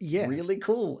that's really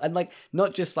cool, and like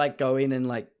not just like go in and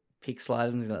like pick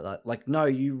sliders and things like that. Like no,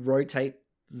 you rotate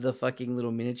the fucking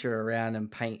little miniature around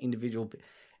and paint individual.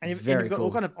 And you've got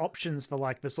all kind of options for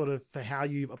like the sort of for how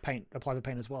you apply the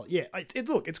paint as well. Yeah,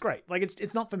 it's great. Like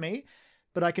it's not for me.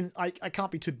 But I can't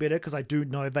be too bitter because I do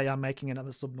know they are making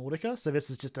another Subnautica. So this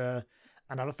is just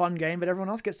another fun game that everyone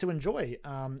else gets to enjoy.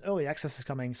 Early access is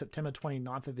coming September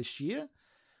 29th of this year.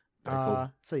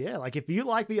 Cool. So yeah, like if you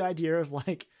like the idea of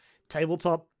like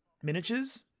tabletop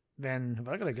miniatures, then if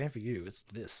I got a game for you, it's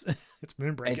this. It's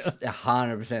Moonbreaker. It's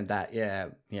 100% that. Yeah.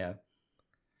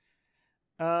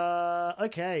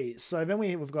 Okay, so then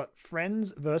we've got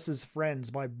Friends vs. Friends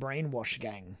by Brainwash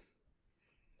Gang.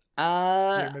 Do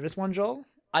you remember this one, Joel?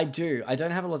 I do. I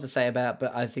don't have a lot to say about it,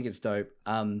 but I think it's dope.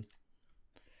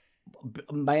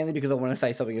 Mainly because I want to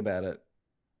say something about it.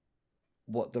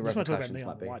 What the repercussions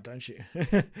might be. White, don't you?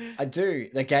 I do.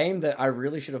 The game that I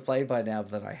really should have played by now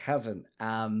that I haven't.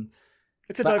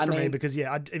 It's a dope for me because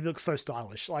it looks so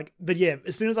stylish. Like, but yeah,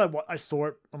 as soon as I saw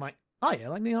it, I'm like, oh yeah,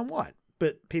 like Neon White,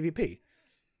 but PvP.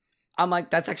 I'm like,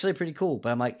 that's actually pretty cool.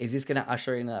 But I'm like, is this going to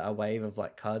usher in a wave of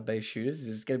like card-based shooters? Is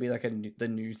this going to be like the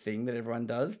new thing that everyone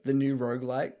does? The new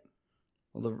roguelite?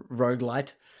 Or the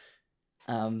roguelite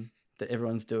that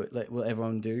everyone's doing? Like, will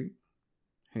everyone do?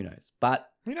 Who knows? But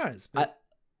who knows? I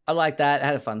like that. It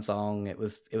had a fun song. It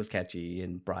was catchy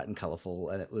and bright and colorful.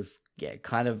 And it was,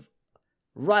 kind of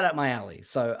right up my alley.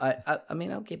 So I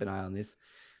mean, I'll keep an eye on this.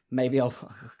 Maybe I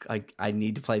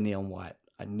need to play Neon White.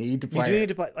 I need to play. You do need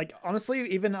to play. Like honestly,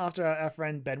 even after our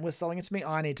friend Ben was selling it to me,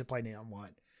 I need to play Neon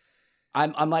White.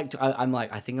 I'm like,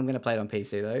 I think I'm gonna play it on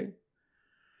PC though.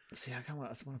 See, I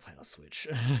want to play it on Switch.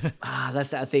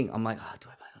 That's that thing. I'm like, do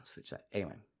I play it on Switch?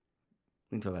 Anyway,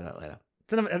 we can talk about that later.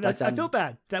 I feel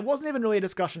bad. That wasn't even really a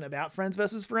discussion about Friends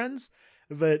versus Friends,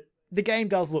 but the game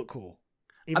does look cool.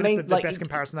 Even if the best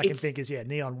comparison I can think is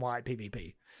Neon White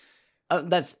PvP.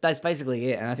 That's basically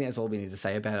it, and I think that's all we need to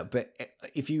say about it. But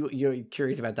if you're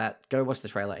curious about that, go watch the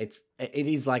trailer. It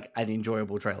is like an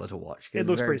enjoyable trailer to watch. It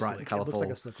looks very bright and colorful. It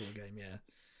looks like a slick little game,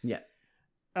 yeah.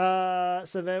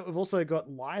 So we've also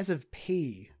got Lies of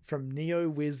P from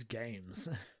NeoWiz Games.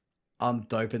 I'm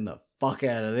doping the fuck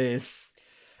out of this.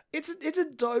 It's a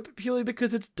dope purely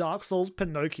because it's Dark Souls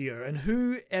Pinocchio, and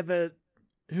whoever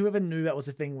knew that was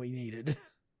a thing we needed.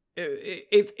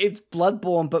 It's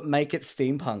Bloodborne, but make it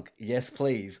steampunk. Yes,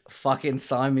 please. Fucking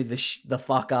sign me the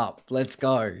fuck up. Let's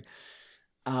go.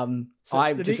 The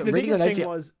biggest thing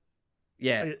was.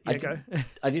 Yeah,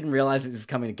 I didn't realize this is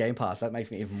coming to Game Pass. That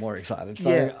makes me even more excited.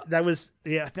 So,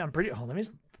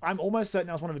 I'm almost certain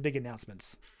that was one of the big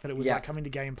announcements that it was like coming to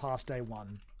Game Pass day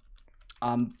one.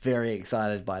 I'm very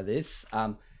excited by this.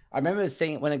 I remember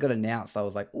seeing it when it got announced. I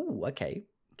was like, "Ooh, okay."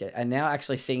 And now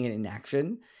actually seeing it in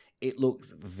action, it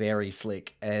looks very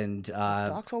slick. And it's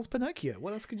Dark Souls Pinocchio.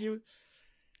 What else could you?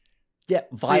 Yeah,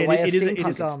 it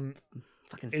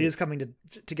is coming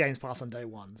to Games Pass on day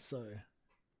one. So,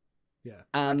 yeah,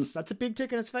 that's a big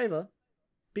tick in its favor.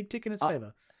 Big tick in its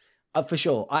favor. For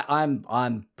sure.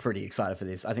 I'm pretty excited for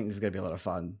this. I think this is going to be a lot of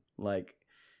fun. Like,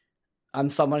 I'm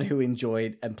someone who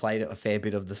enjoyed and played a fair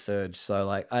bit of the Surge, so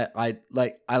like I'm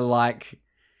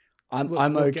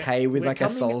okay with like a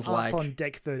Souls like on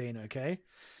deck 13. Okay.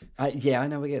 Yeah, I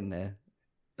know we're getting there.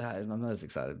 I'm not as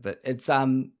excited, but it's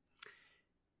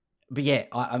but yeah,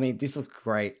 I mean, this looks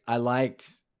great. I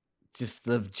liked just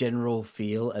the general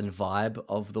feel and vibe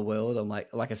of the world. I'm like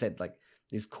I said, like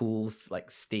this cool like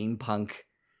steampunk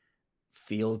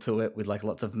feel to it with like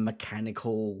lots of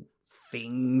mechanical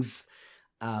things.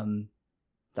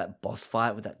 That boss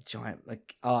fight with that giant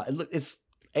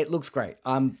it looks great.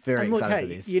 I'm very excited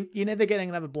for this. You're never getting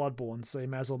another Bloodborne, so you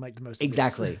may as well make the most of it.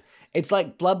 Exactly. It's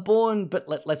like Bloodborne, but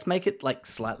let's make it like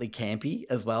slightly campy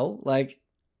as well. Like,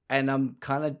 and I'm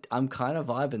kind of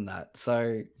vibing that.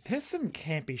 So there's some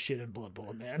campy shit in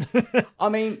Bloodborne, man. I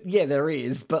mean, yeah, there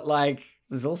is, but like,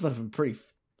 there's also some pretty.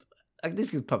 Like,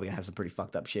 this could probably have some pretty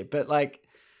fucked up shit, but like,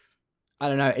 I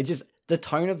don't know. It just the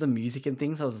tone of the music and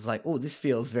things. I was like, oh, this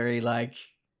feels very like.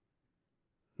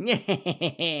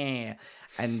 Yeah.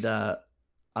 And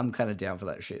I'm kind of down for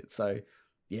that shit. So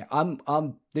yeah, I'm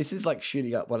this is like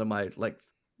shooting up one of my like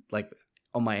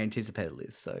on my anticipated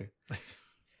list. So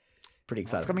pretty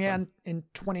excited. It's coming out in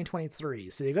 2023,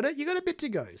 so you got a bit to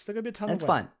go. Still got a bit of time. That's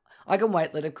fine. I can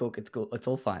wait. Let it cook. It's cool. It's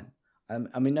all fine.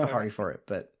 I'm in no hurry for it.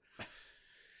 But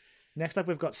next up,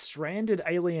 we've got Stranded: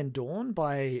 Alien Dawn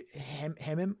by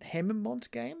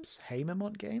Haemimont Games.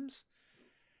 It's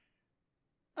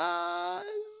a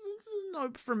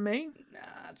nope from me.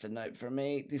 Nah, it's a nope from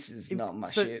me. This is not my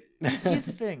shit. Here's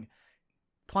the thing: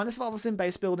 Planet Survival Sim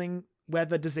base building,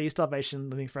 weather, disease, starvation,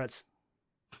 living threats.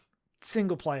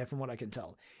 Single player, from what I can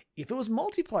tell. If it was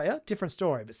multiplayer, different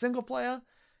story. But single player,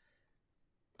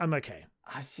 I'm okay.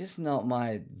 It's just not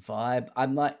my vibe.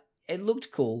 I'm like, it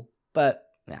looked cool, but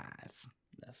nah, that's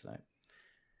no.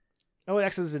 Early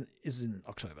access is in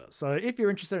October, so if you're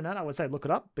interested in that, I would say look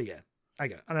it up. But yeah,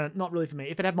 okay, not really for me.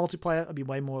 If it had multiplayer, I'd be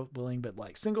way more willing. But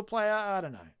like single player, I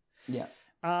don't know. Yeah.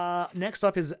 Next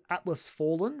up is Atlas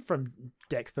Fallen from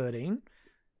Deck 13,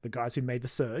 the guys who made The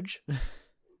Surge.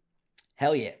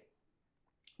 Hell yeah.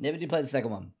 Never did play the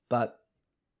second one, but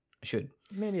I should.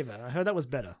 Me neither. I heard that was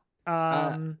better.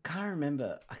 Can't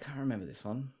remember this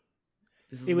one.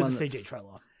 It was a CG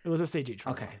trailer. It was a CG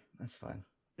trailer. Okay, that's fine.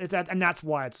 And that's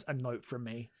why it's a note from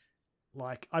me.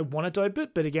 Like, I want to dope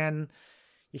it, but again,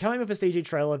 you come in with a CG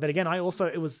trailer. But again, I know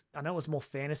it was more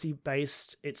fantasy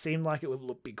based. It seemed like it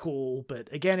would be cool,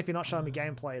 but again, if you're not showing me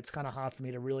gameplay, it's kind of hard for me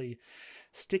to really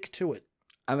stick to it.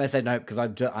 I'm gonna say no because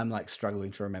I'm like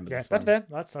struggling to remember. Yeah, this that's one. fair.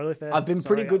 That's totally fair. I've been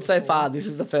pretty good so far. This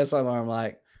is the first one where I'm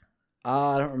like,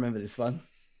 I don't remember this one.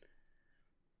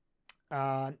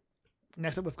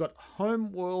 Next up, we've got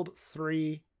Homeworld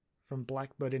 3 from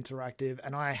Blackbird Interactive,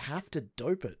 and I have to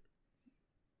dope it.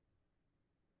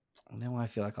 Now I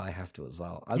feel like I have to as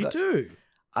well. You do.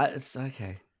 It's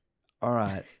okay. All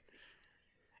right.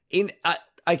 In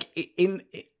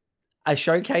a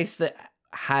showcase that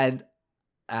had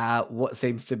what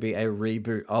seems to be a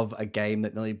reboot of a game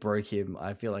that nearly broke him,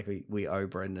 I feel like we owe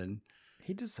Brendan.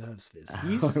 He deserves this.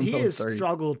 He has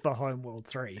struggled for Homeworld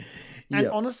 3. And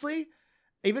honestly,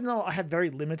 even though I had very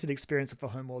limited experience with the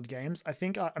Homeworld games, I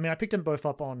think, I picked them both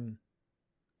up on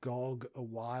GOG a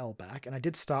while back, and I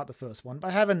did start the first one, but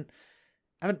I haven't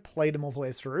played them all the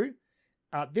way through.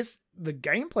 The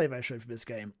gameplay they showed for this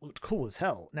game looked cool as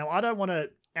hell. Now, I don't want to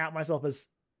out myself as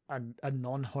a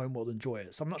non-Homeworld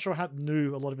enjoyer, so I'm not sure how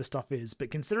new a lot of this stuff is,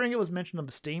 but considering it was mentioned on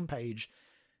the Steam page,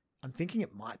 I'm thinking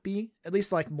it might be, at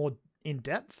least like more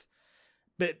in-depth.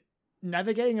 But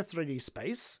navigating a 3D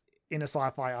space in a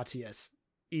sci-fi RTS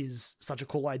is such a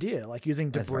cool idea, like using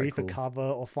debris for cover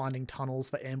or finding tunnels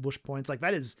for ambush points. Like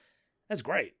that's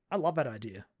great. I love that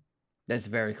idea. That's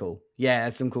very cool. Yeah,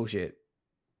 that's some cool shit.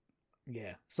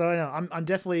 Yeah. So I'm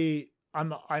definitely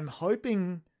I'm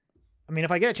hoping. I mean,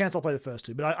 if I get a chance, I'll play the first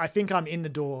two, but I think I'm in the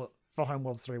door for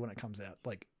Homeworld 3 when it comes out.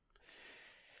 Like,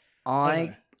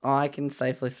 I can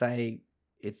safely say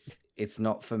it's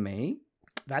not for me.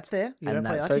 That's fair. You and don't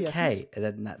that's play RTSs. okay.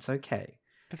 And that's okay.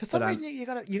 But for some reason, you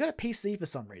got a PC for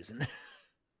some reason.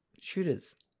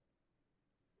 Shooters.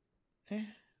 Yeah.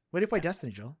 Where do you play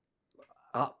Destiny, Joel?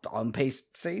 On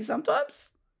PC sometimes.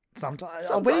 Sometimes. Hey,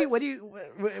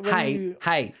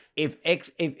 if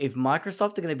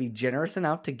Microsoft are going to be generous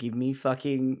enough to give me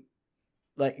fucking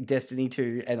like Destiny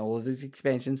 2 and all of its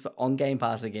expansions for on Game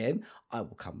Pass again, I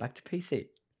will come back to PC.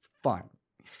 It's fine.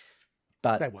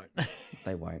 But they won't.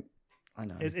 They won't. I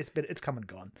know. It's come and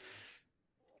gone.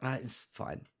 It's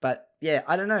fine. But yeah,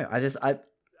 I don't know.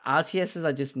 RTSs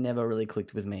I just never really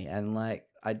clicked with me, and like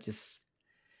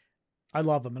I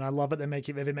love them, and I love it. They've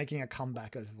been making a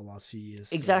comeback over the last few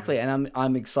years. Exactly, so. And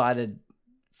I'm excited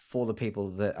for the people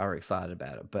that are excited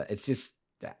about it, but it's just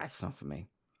that's not for me.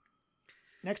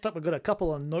 Next up, we've got a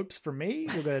couple of nopes from me.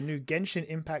 We've got a new Genshin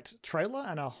Impact trailer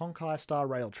and a Honkai Star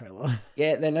Rail trailer.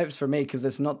 Yeah, they're nopes for me because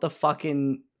it's not the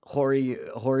fucking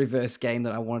Horiverse game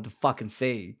that I wanted to fucking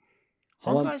see.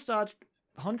 Honkai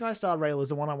Star Rail is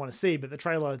the one I want to see, but the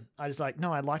trailer, I just like,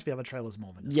 no, I'd like to be other trailers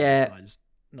more than this one, so I just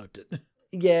noped it.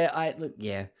 Yeah,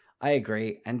 I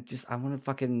agree. And just, I want to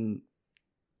fucking,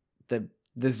 the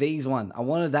Z's one. I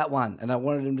wanted that one. And I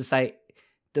wanted him to say,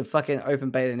 the fucking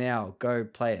open beta now, go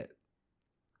play it.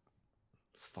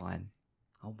 It's fine.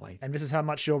 I'll wait. And this is how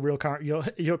much your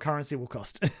currency will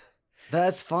cost.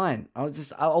 That's fine.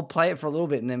 I'll play it for a little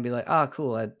bit and then be like,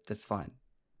 cool, that's fine.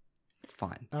 It's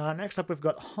fine. Next up, we've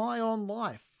got High on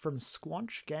Life from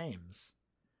Squanch Games.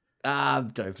 I'm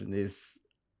doping this.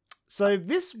 So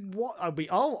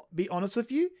I'll be honest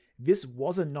with you, this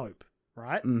was a nope,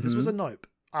 right? Mm-hmm. This was a nope.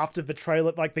 after the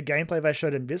trailer, like the gameplay they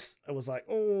showed in this, it was like,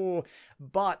 oh,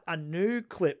 but a new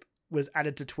clip was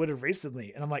added to Twitter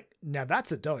recently, and I'm like, now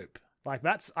that's a dope. Like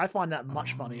I find that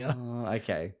much funnier.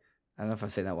 Okay, I don't know if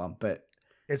I've seen that one, but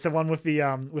it's the one with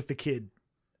the kid.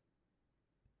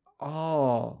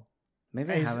 Oh,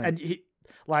 maybe I haven't. And he,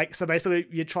 like, so basically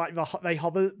they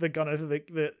hover the gun over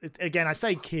the again, I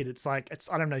say kid, it's like,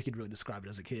 I don't know if you could really describe it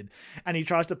as a kid. And he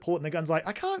tries to pull it and the gun's like,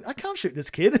 I can't shoot this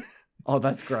kid. Oh,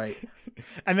 that's great.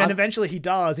 And then eventually he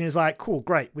does, and he's like, cool,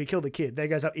 great, we killed the kid. There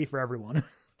goes up E for everyone.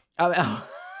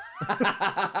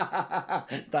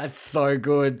 That's so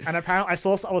good. And apparently I was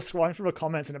scrolling through the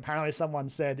comments, and apparently someone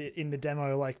said in the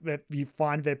demo, like, that you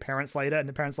find their parents later, and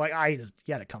the parents like,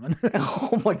 he had it coming.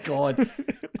 Oh my God.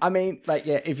 I mean, like,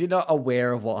 yeah, if you're not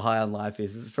aware of what High on Life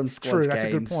is, it's from Squanch Games. That's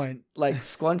a good point. Like,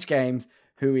 Squanch Games,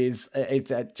 who is,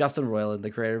 it's Justin Roiland,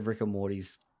 the creator of Rick and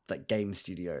Morty's like game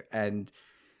studio. And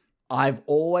I've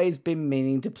always been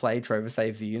meaning to play Trover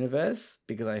Saves the Universe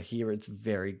because I hear it's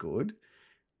very good,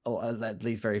 or at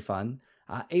least very fun.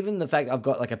 Even the fact I've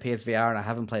got like a PSVR and I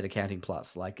haven't played Accounting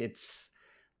Plus, like it's,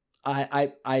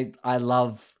 I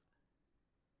love.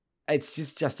 It's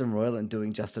just Justin Roiland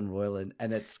doing Justin Roiland,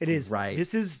 and it is great.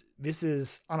 This is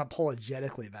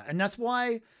unapologetically that, and that's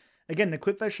why, again, the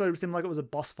clip they showed seemed like it was a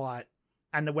boss fight,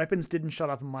 and the weapons didn't shut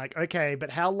up. I'm like, okay,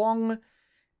 but how long?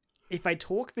 If they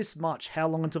talk this much, how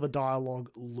long until the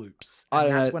dialogue loops? And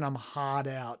that's when I'm hard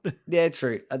out. Yeah,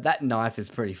 true. That knife is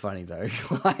pretty funny though.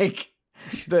 Like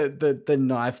the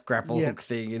knife grapple hook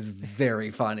thing is very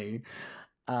funny.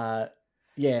 I'm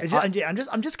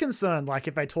just concerned. Like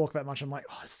if they talk that much, I'm like,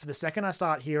 so the second I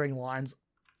start hearing lines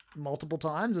multiple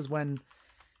times is when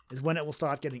it will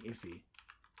start getting iffy.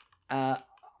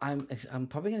 I'm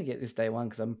probably gonna get this day one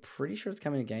because I'm pretty sure it's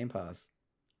coming to Game Pass.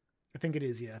 I think it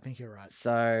is. Yeah, I think you're right.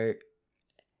 So,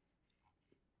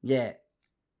 yeah.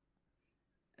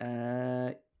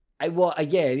 It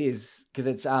is because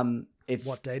it's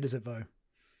what date is it though?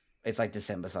 It's like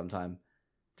December sometime,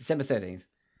 December 13th.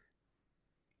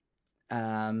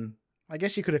 I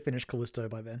guess you could have finished Callisto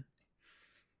by then.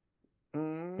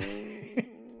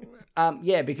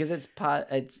 Yeah, because it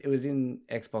was in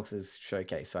Xbox's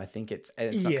showcase, so I think it's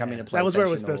not coming to PlayStation. That was where it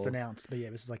was first announced, but yeah,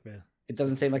 this is like the. It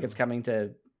doesn't seem like it's coming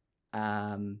to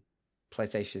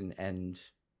PlayStation and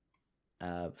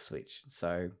Switch.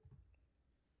 So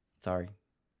sorry.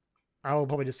 I will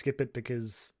probably just skip it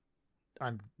because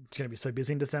I'm going to be so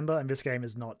busy in December, and this game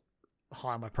is not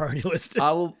high on my priority list.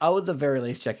 I will at the very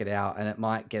least check it out, and it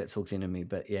might get its hooks into me.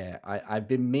 But yeah, I've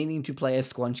been meaning to play a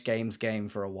Squanch Games game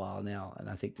for a while now, and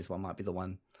I think this one might be the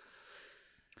one.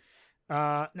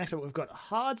 Next up, we've got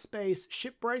Hard Space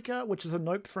Shipbreaker, which is a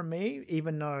nope from me,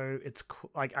 even though it's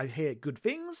like I hear good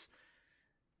things.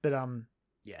 But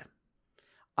yeah,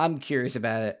 I'm curious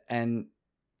about it, and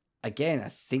again, I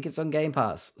think it's on Game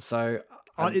Pass. So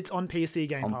it's on PC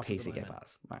Game Pass. On PC Game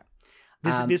Pass, right?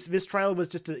 This trailer was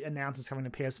just announced as coming to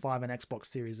PS5 and Xbox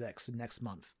Series X next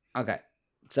month. Okay,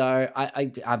 so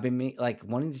I've been like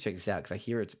wanting to check this out because I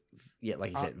hear it's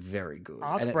like you said, very good.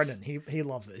 Ask Brendan, he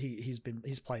loves it. He's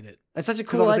played it. It's such a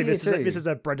cool idea this is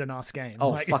a Brendan-ass game.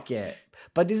 Oh fuck yeah!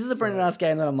 But this is a Brendan-ass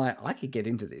game that I'm like, I could get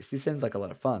into this. This sounds like a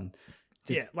lot of fun.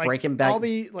 Just breaking back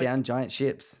down giant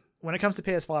ships. When it comes to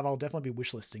PS5, I'll definitely be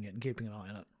wishlisting it and keeping an eye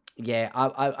on it. Yeah,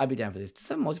 I'd be down for this. Does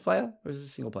it have multiplayer or is it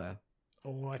single player?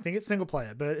 Oh, I think it's single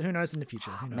player, but who knows in the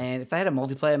future? Man, if they had a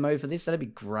multiplayer mode for this, that'd be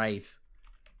great.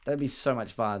 That'd be so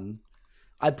much fun.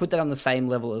 I'd put that on the same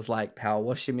level as like Power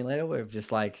Wash Simulator, where it's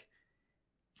just like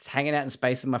just hanging out in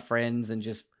space with my friends and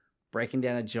just breaking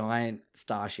down a giant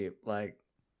starship, like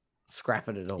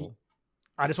scrapping it all.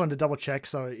 I just wanted to double check,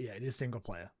 so yeah, it is single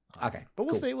player. Okay, but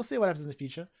we'll see. We'll see what happens in the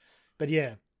future. But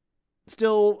yeah,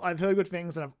 still, I've heard good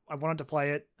things, and I've wanted to play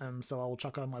it. So I will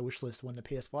chuck it on my wish list when the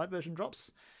PS5 version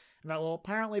drops, and that will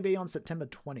apparently be on September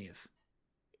 20th.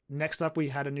 Next up, we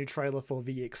had a new trailer for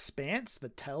The Expanse, the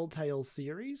Telltale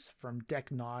series from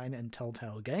Deck 9 and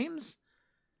Telltale Games.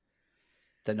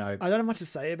 The nope. I don't have much to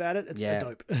say about it. It's a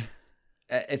dope.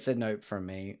 It's a nope from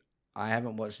me. I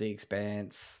haven't watched The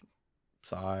Expanse,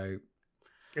 so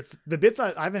it's the bits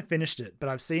I haven't finished it, but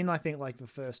I've seen I think like the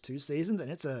first 2 seasons,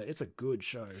 and it's a good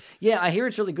show. Yeah, I hear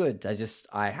it's really good.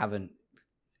 I haven't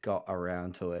got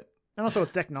around to it. And also,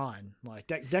 it's Deck 9. Like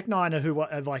Deck 9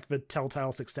 are like the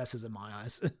Telltale successors in my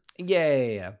eyes.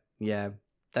 Yeah.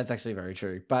 That's actually very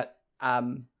true. But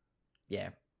yeah,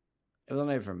 it was a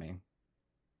nope from me.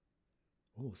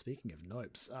 Oh, speaking of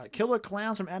nopes, Killer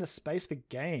Clowns from Outer Space for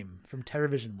Game from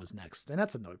TerraVision was next, and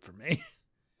that's a nope from me.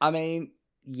 I mean,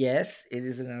 yes, it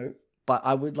is a nope, but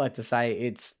I would like to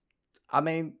say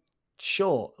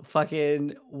sure,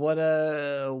 fucking what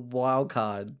a wild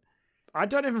card. I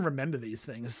don't even remember these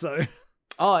things, so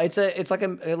Oh, it's like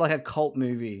a cult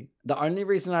movie. The only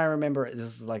reason I remember it, this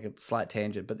is like a slight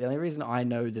tangent, but the only reason I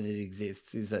know that it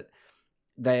exists is that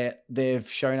they've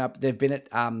shown up. They've been at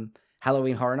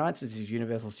Halloween Horror Nights, which is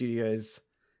Universal Studios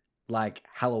like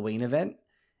Halloween event,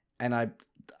 and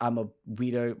I'm a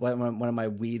weirdo. One of my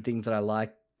weird things that I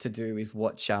like to do is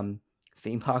watch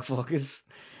theme park vloggers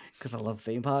because I love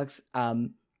theme parks.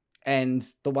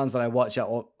 And the ones that I watch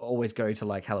always go to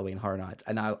like Halloween Horror Nights,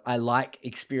 and I like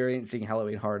experiencing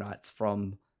Halloween Horror Nights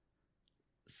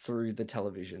through the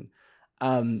television.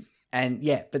 And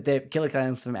yeah, but the Killer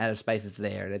Clowns from Outer Space is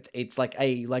there, and it's like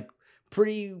a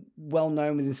pretty well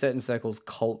known within certain circles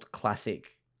cult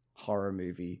classic horror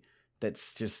movie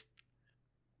that's just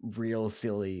real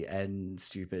silly and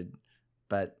stupid.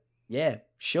 But yeah,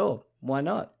 sure, why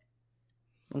not?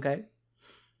 Okay.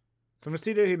 So I'm a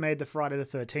studio who made the Friday the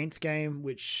 13th game,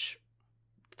 which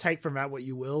take from that what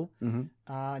you will. Mm-hmm.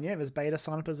 And yeah, there's beta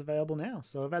sign-up is available now.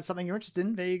 So if that's something you're interested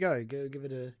in, there you go. Go give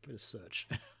it a search.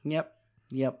 Yep.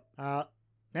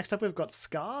 Next up, we've got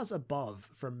Scars Above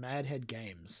from Madhead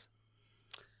Games.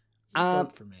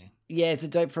 Dope for me. Yeah, it's a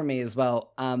dope for me as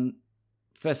well.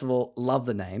 First of all, love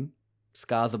the name.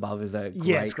 Scars Above is a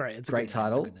great, it's great. It's a great good name.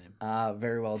 title. It's a good name.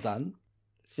 Very well done.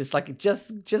 It's just like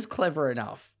just clever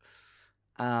enough.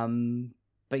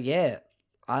 But yeah,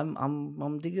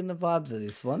 I'm digging the vibes of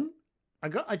this one.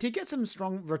 I did get some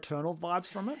strong Returnal vibes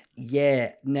from it.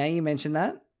 Yeah, now you mention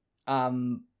that,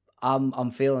 I'm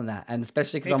feeling that, and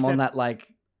especially because I'm on that like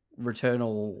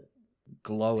Returnal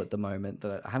glow at the moment.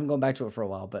 That I haven't gone back to it for a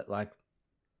while, but like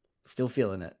still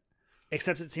feeling it.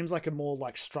 Except it seems like a more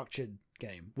like structured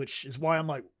game, which is why I'm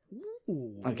like,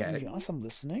 ooh, okay, yes, I'm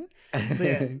listening. So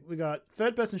yeah, we got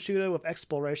third-person shooter with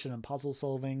exploration and puzzle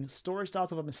solving. Story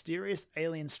starts with a mysterious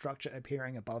alien structure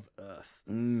appearing above Earth.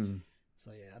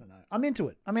 So yeah, I don't know. I'm into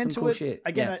it. I'm into it. Shit.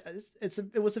 Again, yeah.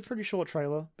 It was a pretty short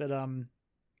trailer, but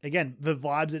again, the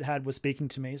vibes it had were speaking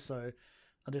to me, so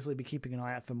I'll definitely be keeping an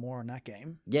eye out for more on that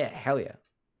game. Yeah, hell yeah.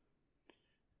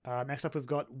 Next up, we've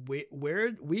got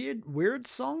Weird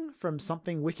Song from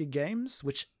Something Wicked Games,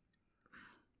 which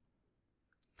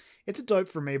it's a dope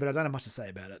for me, but I don't have much to say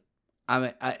about it. I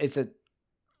mean, it's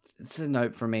a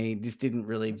note for me. This didn't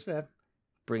really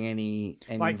bring any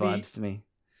like vibes to me.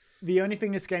 The only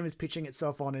thing this game is pitching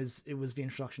itself on is it was the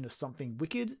introduction of Something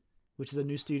Wicked, which is a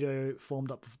new studio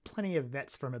formed up with plenty of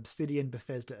vets from Obsidian,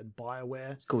 Bethesda, and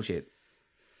BioWare. It's cool shit.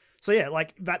 So yeah,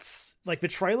 like that's like the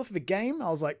trailer for the game.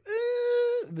 I was like,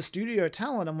 the studio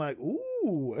talent. I'm like,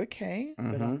 ooh, okay.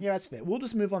 Mm-hmm. But yeah, that's fair. We'll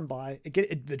just move on by.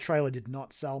 The trailer did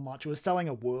not sell much. It was selling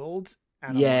a world,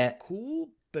 and I'm like, cool,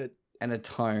 but and a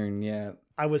tone. Yeah,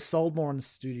 I was sold more on the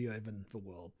studio than the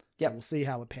world. Yeah, so we'll see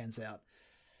how it pans out.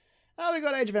 We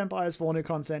got Age of Empires 4 new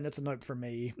content. That's a note from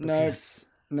me.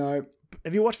 No.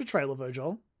 Have you watched the trailer,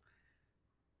 Virgil?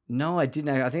 No, I didn't.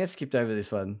 I think I skipped over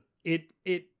this one. It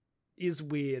is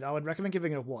weird. I would recommend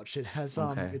giving it a watch. It has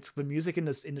it's the music in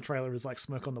the trailer is like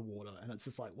Smoke on the Water, and it's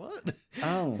just like, what?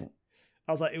 Oh.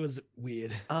 I was like, it was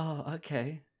weird. Oh,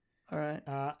 okay. All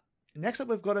right. Next up,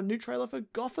 we've got a new trailer for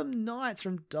Gotham Knights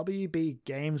from WB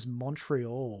Games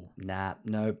Montreal. Nah,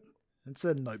 nope. It's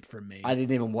a nope from me. I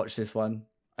didn't even watch this one.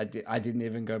 I didn't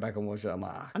even go back and watch it. I'm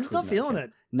like, I'm just not feeling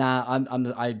it. Nah,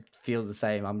 I feel the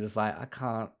same. I'm just like,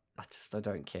 I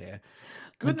don't care.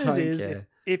 Good news is,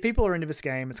 if people are into this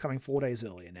game, it's coming 4 days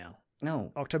earlier now.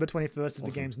 No. October 21st is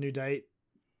the game's new date.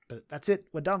 But that's it.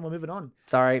 We're done. We're moving on.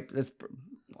 Sorry.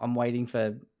 I'm waiting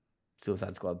for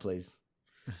Suicide Squad, please.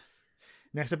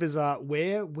 Next up is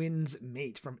Where Winds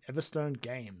Meet from Everstone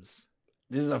Games.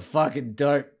 This is a fucking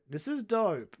dope. This is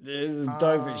dope. This is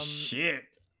dope as shit.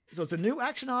 So it's a new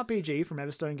action RPG from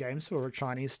Everstone Games, who are a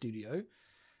Chinese studio.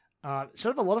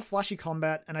 Showed a lot of flashy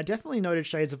combat, and I definitely noted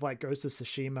shades of like Ghost of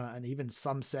Tsushima and even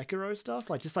some Sekiro stuff,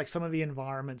 like just like some of the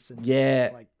environments and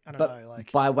like I don't know,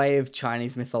 like by way of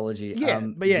Chinese mythology.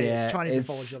 It's Chinese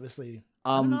mythology, obviously.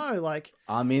 I don't know, like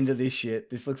I'm into this shit.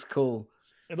 This looks cool.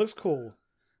 It looks cool.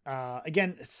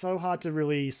 Again, it's so hard to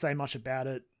really say much about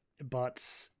it,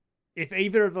 but if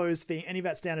either of those things, any of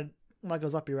that sounded like it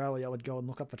was up your alley, I would go and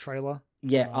look up the trailer.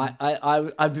 Yeah, I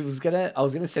was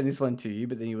gonna send this one to you,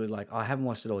 but then you were like, oh, I haven't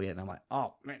watched it all yet, and I'm like,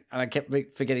 oh man, and I kept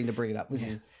forgetting to bring it up with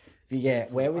you. But yeah,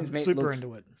 Where Winds Meet super looks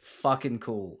into it. Fucking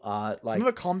cool. Like some of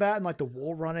the combat and like the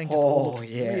wall running just all looked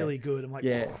really good. I'm like,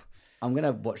 I'm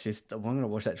gonna watch this. I'm gonna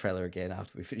watch that trailer again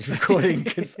after we finish recording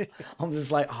because I'm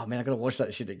just like, oh man, I gotta watch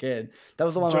that shit again. That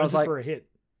was the one where I was like, for a hit.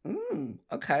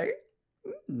 Okay.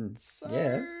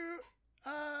 So,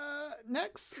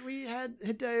 next we had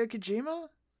Hideo Kojima.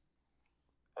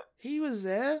 He was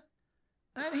there.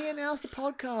 And he announced a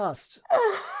podcast.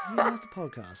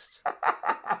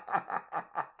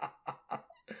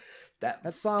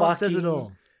 That silence says it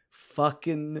all.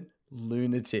 Fucking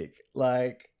lunatic.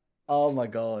 Like, oh my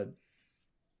god.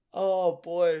 Oh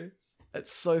boy.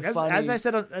 That's so funny. As I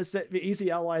said, the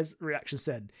Easy Allies reaction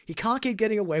said, he can't keep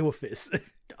getting away with this.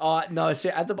 Oh no! See,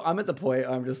 I'm at the point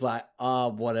I'm just like,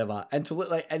 whatever. Until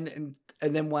like, and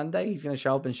then one day he's gonna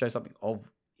show up and show something of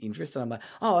interest, and I'm like,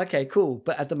 oh, okay, cool.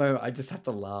 But at the moment, I just have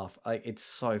to laugh. Like, it's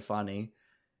so funny.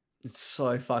 It's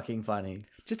so fucking funny.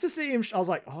 Just to see him, I was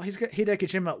like, oh, he's got Hideo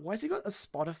Kojima. Why has he got a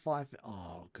Spotify?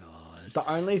 Oh god. The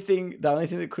only thing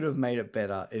that could have made it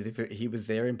better is if he was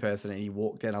there in person and he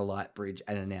walked down a light bridge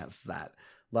and announced that.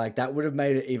 Like, that would have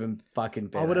made it even fucking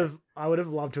better. I would have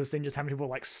loved to have seen just how many people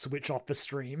like switch off the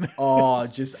stream. Oh,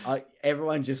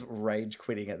 everyone just rage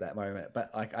quitting at that moment.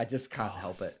 But like, I just can't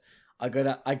help it. I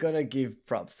gotta give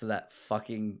props to that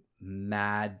fucking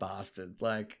mad bastard.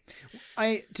 Like,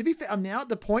 to be fair, I'm now at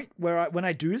the point where when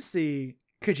I do see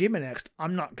Kojima next,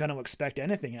 I'm not going to expect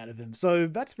anything out of him. So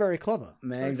that's very clever.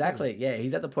 Man, exactly. Clever. Yeah,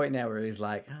 he's at the point now where he's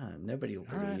like, nobody will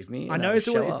believe me. I know.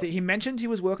 He mentioned he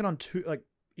was working on two, like,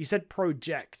 you said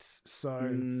projects. So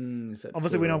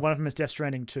obviously we know one of them is Death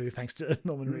Stranding 2, thanks to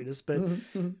Norman Reedus. But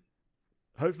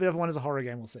hopefully the other one is a horror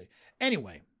game. We'll see.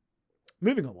 Anyway,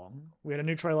 moving along, we had a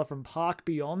new trailer from Park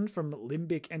Beyond from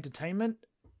Limbic Entertainment.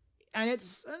 And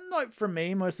it's a note from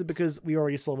me, mostly because we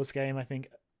already saw this game, I think,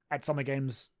 at Summer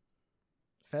Games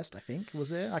Fest, I think, was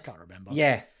there? I can't remember.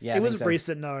 Yeah. It was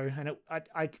recent, and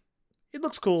it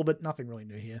looks cool, but nothing really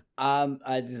new here.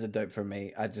 This is a dope from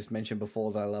me. I just mentioned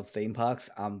before that I love theme parks.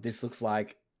 This looks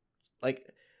like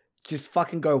just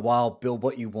fucking go wild, build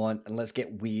what you want, and let's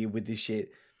get weird with this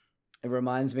shit. It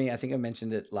reminds me, I think I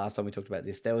mentioned it last time we talked about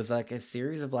this. There was like a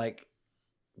series of like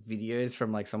videos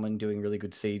from like someone doing really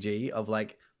good CG of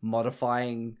like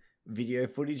modifying video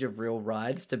footage of real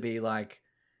rides to be like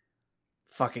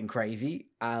fucking crazy.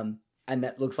 And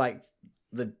that looks like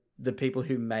the people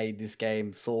who made this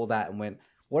game saw that and went,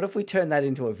 what if we turn that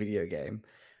into a video game?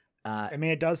 I mean,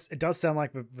 it does sound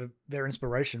like their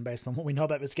inspiration based on what we know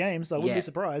about this game, so I wouldn't be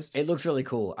surprised. It looks really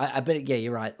cool. I bet,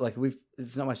 you're right. Like,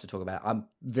 there's not much to talk about. I'm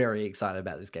very excited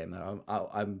about this game, though.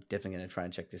 I'm definitely going to try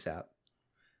and check this out.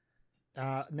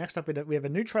 Next up, we have a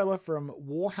new trailer from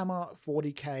Warhammer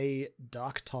 40k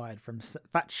Darktide from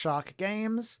Fat Shark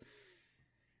Games.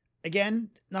 Again,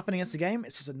 nothing against the game.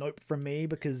 It's just a note from me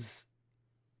because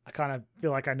I kind of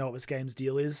feel like I know what this game's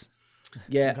deal is.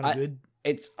 Yeah, kind of good.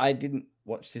 I didn't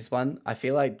watch this one. I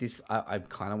feel like this. I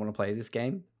kind of want to play this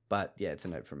game, but yeah, it's a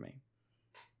note from me.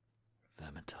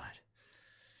 Vermintide.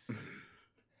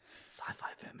 Sci-fi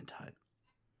Vermintide.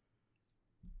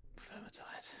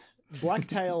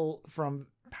 Blacktail from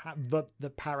the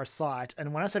Parasite,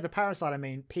 and when I say the Parasite, I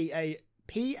mean Parasight.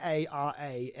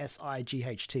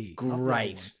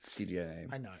 Great studio name.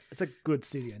 I know, it's a good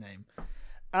studio name.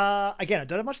 Again, I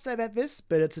don't have much to say about this,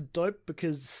 but it's a dope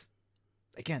because,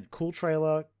 again, cool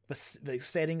trailer. The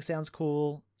setting sounds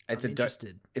cool. I'm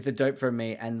interested. It's a dope for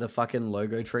me, and the fucking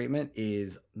logo treatment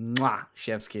is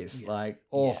chef's kiss.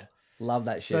 Yeah. Love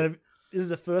that shit. So this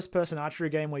is a first-person archery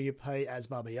game where you play as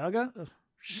Baba Yaga.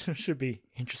 Should be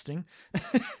interesting.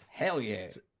 Hell yeah!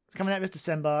 It's coming out this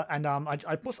December, and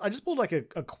I just pulled like a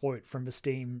quote from the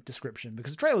Steam description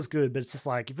because the trailer's good, but it's just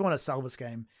like if you want to sell this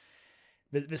game.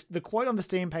 The quote on the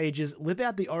Steam page is, live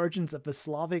out the origins of the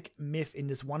Slavic myth in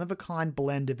this one-of-a-kind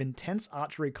blend of intense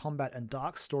archery combat and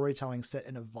dark storytelling set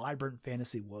in a vibrant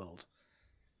fantasy world.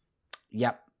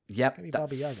 Yep.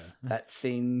 Baba Yaga. That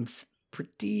seems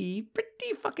pretty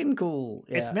fucking cool.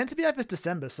 Yeah. It's meant to be out this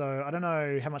December, so I don't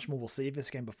know how much more we'll see of this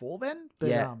game before then.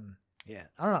 But I don't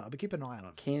know. I'll be keeping an eye on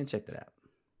it. Keen to check that out.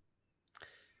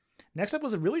 Next up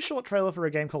was a really short trailer for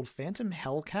a game called Phantom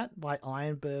Hellcat by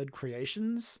Ironbird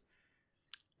Creations.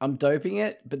 I'm doping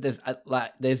it, but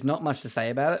there's not much to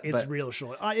say about it. It's real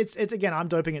short. It's again, I'm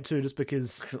doping it too, just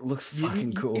because it looks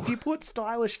fucking cool. If you put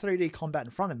stylish 3D combat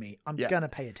in front of me, I'm gonna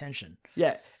pay attention.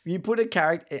 Yeah, you put a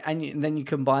character, and then you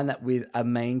combine that with a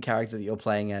main character that you're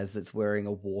playing as that's wearing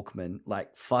a Walkman.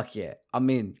 Like, fuck yeah, I'm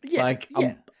in. Yeah,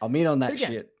 I'm in on that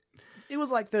shit. It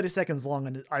was like 30 seconds long,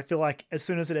 and I feel like as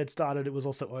soon as it had started, it was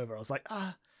also over. I was like,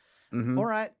 all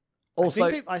right.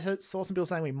 Also, I saw some people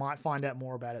saying we might find out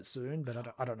more about it soon, but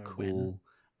I don't know when.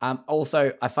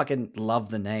 Also, I fucking love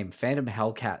the name Phantom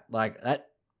Hellcat. Like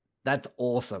that's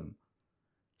awesome.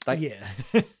 Like, yeah.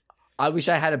 I wish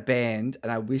I had a band, and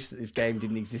I wish that this game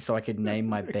didn't exist so I could name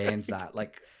my band that.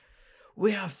 Like,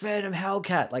 we are Phantom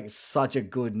Hellcat. Like, it's such a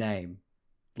good name.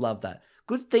 Love that.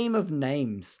 Good theme of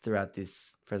names throughout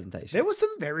this presentation. There were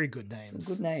some very good names.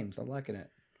 Some good names. I'm liking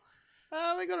it.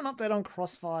 We got an update on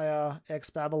Crossfire X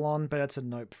Babylon, but that's a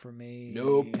nope for me.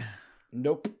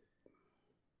 Nope.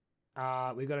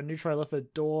 We got a new trailer for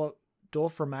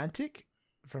Dorf Romantic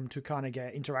from Tucana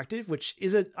Interactive, which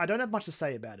I don't have much to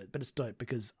say about it, but it's dope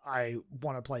because I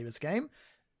want to play this game,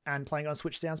 and playing on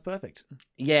Switch sounds perfect.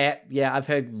 Yeah, I've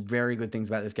heard very good things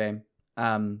about this game.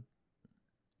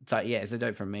 So yeah, it's a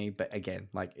dope from me. But again,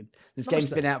 like this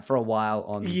game's been out for a while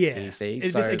on PC.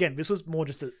 This was more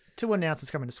just to announce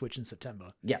it's coming to Switch in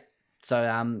September. Yeah.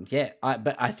 So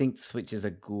but I think Switch is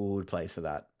a good place for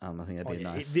that. I think that'd be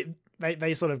nice.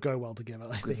 They sort of go well together.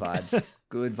 I think. Vibes.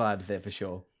 Good vibes there for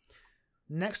sure.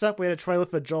 Next up, we had a trailer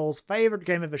for Joel's favorite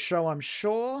game of the show, I'm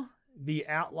sure. The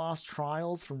Outlast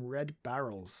Trials from Red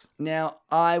Barrels. Now,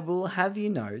 I will have you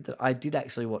know that I did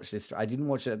actually watch this. I didn't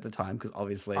watch it at the time because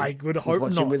obviously I would hope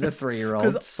watching not. with a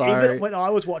 3-year-old. So even when I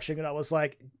was watching it, I was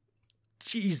like,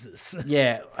 Jesus.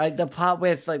 Yeah, the part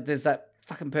where it's like there's that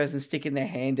fucking person sticking their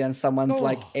hand down someone's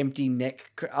like empty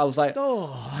neck. I was like,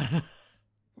 all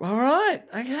right,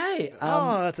 okay.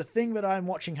 That's a thing that I'm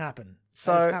watching happen.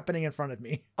 So it's happening in front of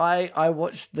me. I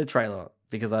watched the trailer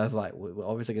because I was like, we're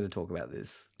obviously going to talk about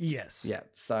this. Yes. Yeah.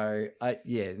 So no,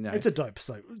 it's a dope.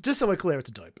 So just so we're clear, it's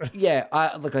a dope. Yeah.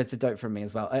 Look, it's a dope from me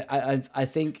as well. I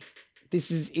think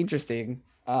this is interesting.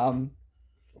 How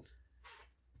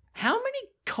many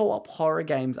co-op horror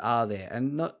games are there?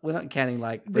 And we're not counting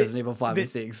like Resident Evil 5 and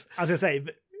 6. I was gonna say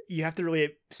you have to really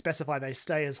specify they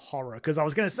stay as horror because I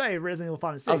was gonna say Resident Evil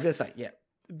 5 and 6. I was gonna say yeah.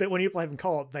 But when you play them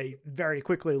co-op, they very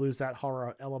quickly lose that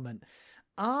horror element.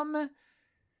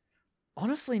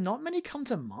 Honestly, not many come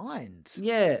to mind.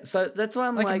 Yeah, so that's why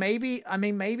I'm like maybe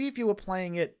if you were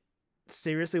playing it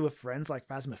seriously with friends, like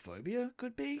Phasmophobia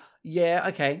could be. Yeah,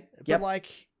 okay. But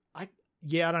I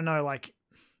don't know. Like,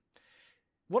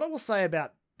 what I will say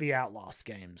about the Outlast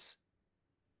games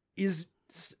is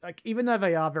like, even though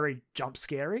they are very jump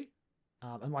scary,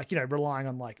 and like, relying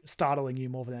on like startling you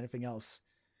more than anything else,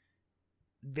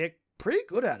 they're pretty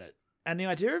good at it. And the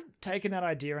idea of taking that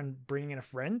idea and bringing in a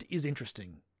friend is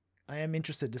interesting. I am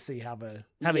interested to see how the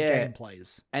game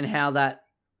plays and how that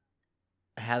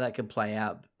could play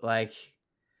out. Like,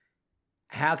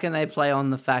 how can they play on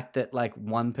the fact that like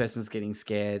one person's getting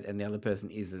scared and the other person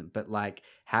isn't? But like,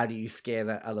 how do you scare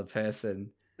that other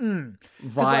person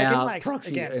via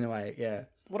proxy in a way? Yeah.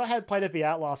 What I had played of the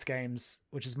Outlast games,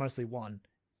 which is mostly one,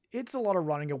 it's a lot of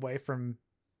running away from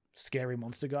scary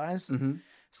monster guys. Mm-hmm.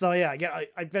 So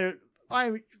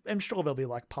I am sure there'll be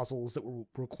like puzzles that will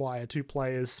require two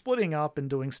players splitting up and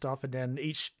doing stuff, and then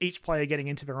each player getting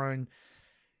into their own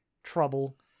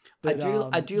trouble. But,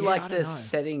 I do like the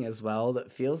setting as well.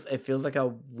 It feels like a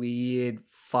weird,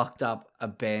 fucked up,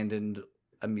 abandoned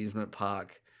amusement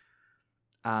park.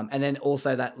 And then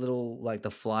also that little like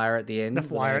the flyer at the end. The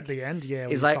flyer at the end, yeah,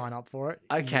 we like, sign up for it.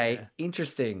 Okay,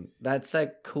 interesting. That's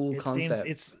a cool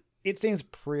concept. It seems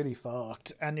pretty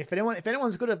fucked. And if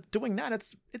anyone's good at doing that,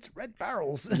 it's Red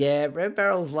Barrels. Yeah, Red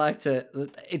Barrels like to.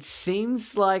 It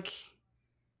seems like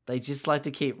they just like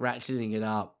to keep ratcheting it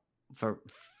up for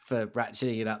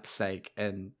ratcheting it up's sake,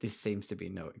 and this seems to be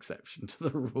no exception to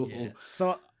the rule. Yeah.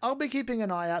 So I'll be keeping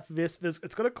an eye out for this.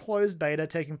 It's got a closed beta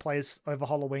taking place over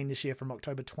Halloween this year from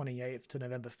October 28th to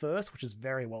November 1st, which is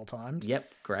very well timed.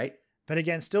 Yep, great. But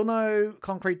again, still no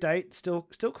concrete date. Still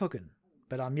cooking.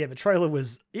 But the trailer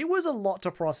was a lot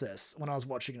to process when I was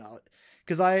watching it,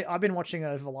 because I've been watching it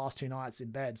over the last 2 nights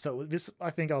in bed. So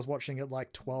I think I was watching it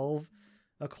like 12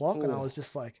 o'clock, and I was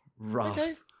just like, rough.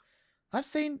 Okay, I've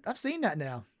seen that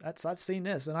now. I've seen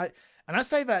this, and I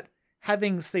say that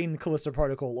having seen Callisto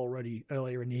Protocol already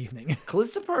earlier in the evening.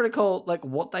 Callisto Protocol, like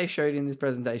what they showed in this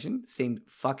presentation, seemed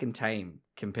fucking tame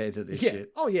compared to this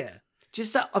shit. Oh yeah,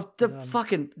 just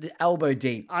the elbow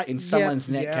deep in someone's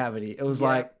neck cavity. It was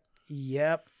like.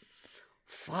 Yep.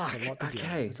 Fuck.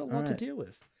 It's a lot to deal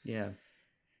with. Yeah.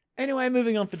 Anyway,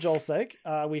 moving on for Joel's sake,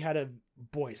 we had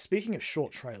speaking of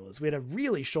short trailers, we had a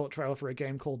really short trailer for a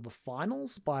game called The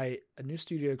Finals by a new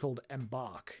studio called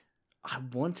Embark. I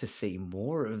want to see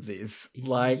more of this.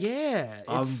 Like, yeah.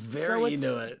 I'm very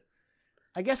into it.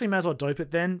 I guess we might as well dope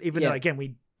it then, even though,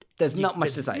 again, there's not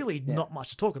much to say. Really not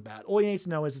much to talk about. All you need to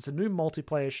know is it's a new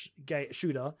multiplayer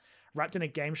shooter wrapped in a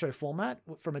game show format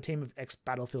from a team of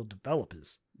ex-Battlefield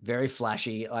developers. Very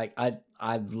flashy. Like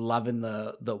I'm loving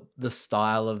the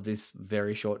style of this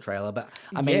very short trailer. But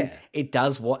I mean, it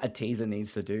does what a teaser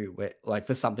needs to do. Where, like,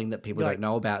 for something that people don't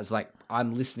know about, it's like,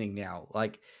 I'm listening now.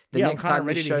 Like the next time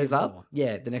this shows up,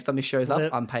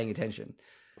 I'm paying attention.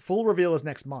 full reveal is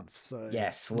next month, so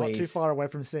sweet. not too far away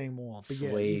from seeing more. But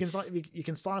sweet. You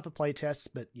can sign up for play tests,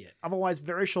 but otherwise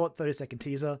very short 30-second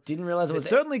teaser. Didn't realize it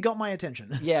certainly got my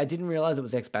attention. Yeah, I didn't realize it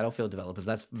was ex-Battlefield developers.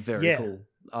 That's very cool.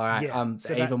 All right, I'm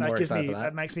even more excited for that.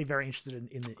 That makes me very interested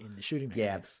in the shooting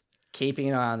mechanics. Keeping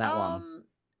an eye on that one.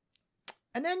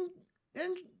 And then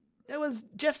there was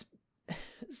Jeff's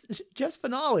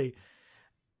finale,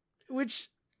 which,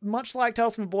 much like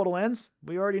Tales from the Borderlands,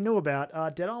 we already knew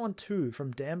about. Dead Island 2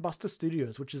 from Dambuster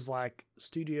Studios, which is like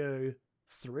Studio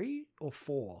 3 or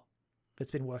 4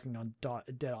 that's been working on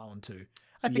Dead Island 2.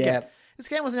 I forget. This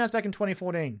game was announced back in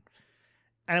 2014.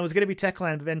 And it was going to be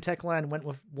Techland, but then Techland went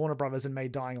with Warner Brothers and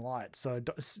made Dying Light. So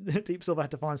Deep Silver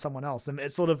had to find someone else. And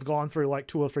it's sort of gone through like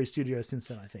 2 or 3 studios since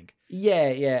then, I think. Yeah.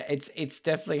 It's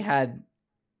definitely had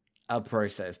a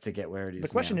process to get where it is. The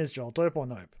question is, Joel, dope or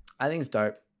nope? I think it's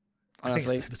dope.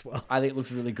 Honestly, I think it's dope as well. I think it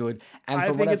looks really good. And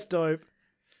I think it's dope.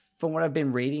 From what I've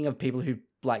been reading of people who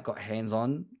like got hands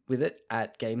on with it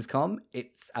at Gamescom,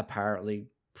 it's apparently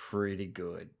pretty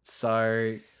good.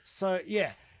 So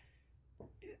yeah.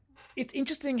 It's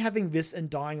interesting having this and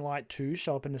Dying Light 2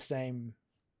 show up in the same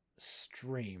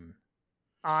stream.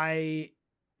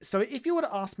 So if you were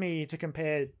to ask me to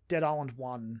compare Dead Island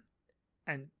 1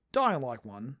 and Dying Light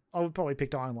 1, I would probably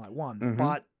pick Dying Light 1. Mm-hmm.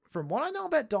 But from what I know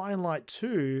about Dying Light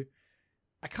 2,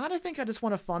 I kind of think I just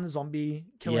want a fun zombie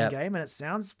killing game, and it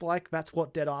sounds like that's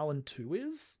what Dead Island 2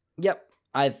 is. Yep,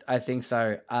 I think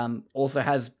so. Also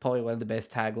has probably one of the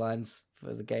best taglines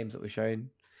for the games that were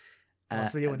shown.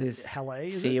 See you in Hell A.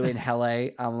 See you in Hell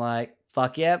A. I'm like,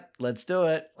 fuck yep, let's do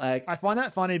it. Like, I find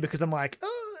that funny because I'm like,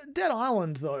 Dead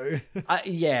Island though. I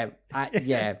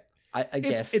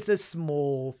guess it's a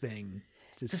small thing.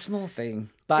 It's a small thing,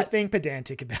 but it's being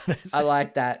pedantic about it. I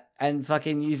like that, and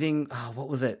fucking using what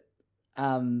was it?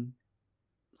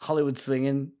 Hollywood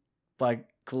Swinging by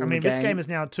Cool. This game is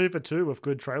now 2 for 2 with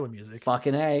good trailer music.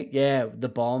 Fucking A, yeah, the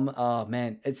bomb. Oh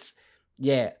man, this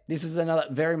was another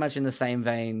very much in the same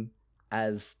vein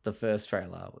as the first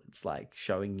trailer. It's like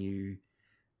showing you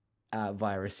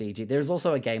via a CG. There's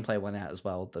also a gameplay one out as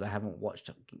well that I haven't watched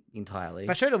entirely.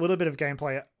 They showed a little bit of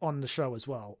gameplay on the show as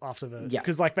well after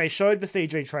because like they showed the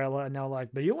CG trailer and they were like,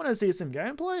 but you want to see some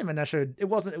gameplay? I mean, they showed it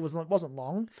wasn't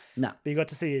long. No, but you got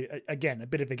to see again a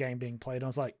bit of the game being played. And I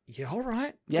was like, yeah, all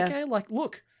right, okay, like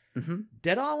look,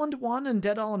 Dead Island 1 and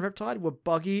Dead Island Riptide were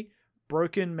buggy,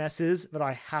 broken messes that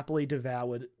I happily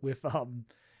devoured with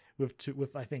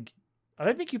I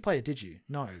don't think you played it, did you?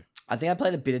 No. I think I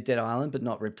played a bit of Dead Island, but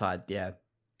not Riptide, yeah.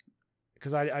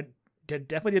 Because I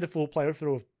definitely did a full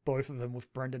playthrough of both of them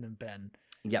with Brendan and Ben.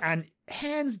 Yep. And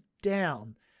hands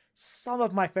down, some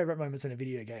of my favorite moments in a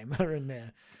video game are in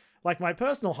there. Like, my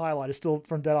personal highlight is still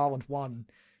from Dead Island 1,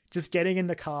 just getting in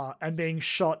the car and being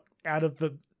shot out of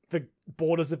the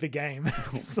borders of the game.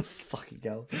 Fucking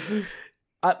hell.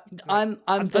 I'm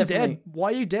definitely dead. Why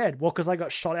are you dead? Well, because I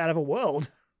got shot out of a world.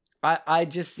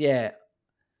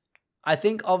 I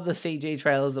think of the CG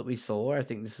trailers that we saw, I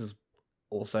think this was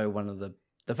also one of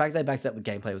the fact they backed up with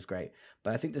gameplay was great,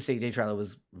 but I think the CG trailer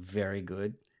was very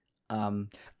good. Some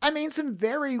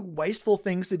very wasteful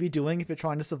things to be doing if you're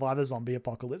trying to survive a zombie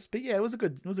apocalypse, but yeah, it was a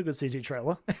good CG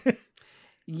trailer.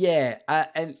 Yeah,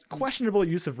 and questionable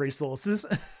use of resources.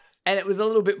 And it was a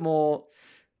little bit more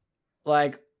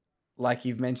like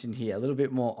you've mentioned here, a little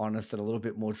bit more honest and a little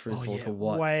bit more truthful to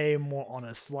what. Way more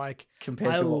honest. Like,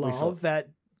 compared to what we saw.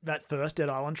 That first Dead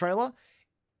Island trailer.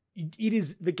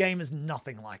 The game is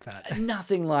nothing like that.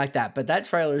 Nothing like that, but that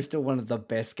trailer is still one of the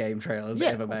best game trailers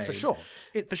ever made. For sure.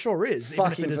 It for sure is.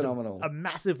 Fucking even if it phenomenal. Is a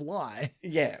massive lie.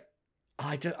 Yeah.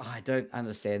 I don't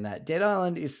understand that. Dead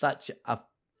Island is such a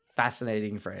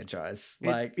fascinating franchise.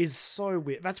 It is so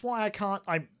weird. That's why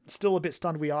I'm still a bit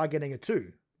stunned we are getting a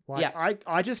 2.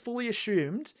 I just fully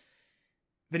assumed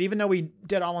that even though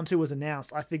Dead Island 2 was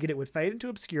announced, I figured it would fade into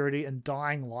obscurity and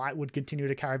Dying Light would continue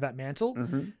to carry that mantle.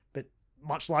 Mm-hmm. But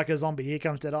much like a zombie, here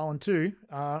comes Dead Island 2,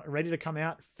 ready to come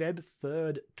out Feb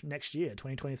 3rd next year,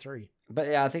 2023. But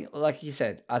yeah, I think, like you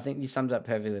said, I think you summed it up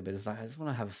perfectly, but it's like, I just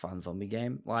want to have a fun zombie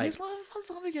game. I just want to have a fun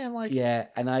zombie game. Yeah,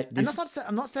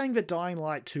 I'm not saying that Dying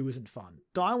Light 2 isn't fun.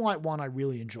 Dying Light 1 I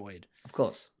really enjoyed. Of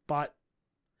course. But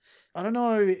I don't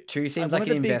know. 2 seems like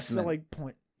an investment. Selling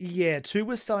point. Yeah, 2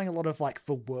 was selling a lot of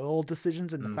the world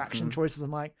decisions and the faction choices. I'm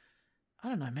like, I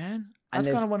don't know, man. I just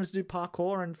kind of wanted to do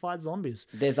parkour and fight zombies.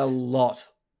 There's a lot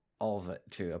of it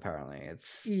too, apparently.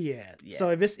 It's yeah. So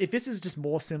if this is just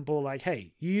more simple, like,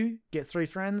 hey, you get 3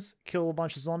 friends, kill a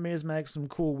bunch of zombies, make some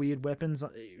cool weird weapons,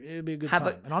 it'd be a good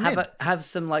time. Have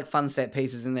some fun set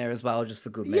pieces in there as well, just for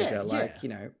good measure.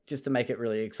 Just to make it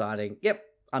really exciting. Yep,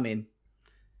 I'm in.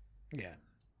 Yeah.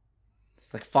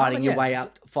 Like fighting your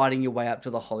way up to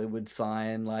the Hollywood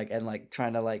sign, and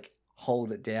trying to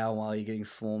hold it down while you're getting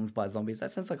swarmed by zombies.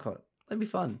 That sounds like that'd be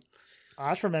fun.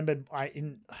 I just remembered I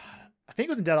think it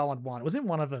was in Dead Island 1. It was in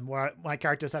one of them where my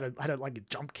characters had a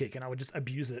jump kick and I would just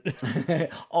abuse it.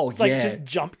 Oh, it's just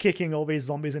jump kicking all these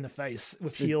zombies in the face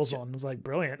with heels on. It was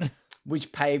brilliant.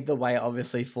 Which paved the way,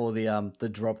 obviously, for the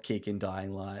drop kick in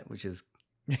Dying Light, which is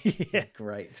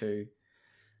great too.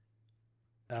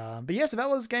 But yeah, so that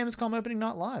was Gamescom opening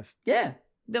night live. Yeah,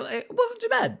 it wasn't too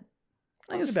bad.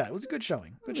 It wasn't too bad. It was a good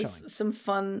showing. Some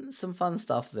fun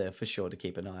stuff there for sure to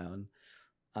keep an eye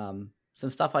on. Some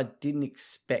stuff I didn't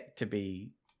expect to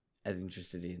be as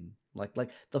interested in, like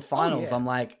the finals. I'm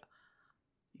like,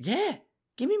 yeah,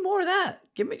 give me more of that.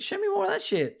 Show me more of that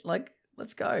shit.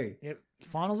 Let's go. Yep.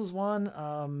 Finals is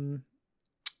one.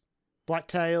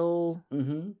 Blacktail.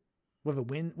 Mm-hmm. Where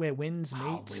wins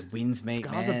meet. Where wins meet,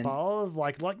 Scars man. Above.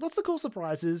 Like lots of cool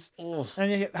surprises. Oh.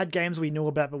 And you had games we knew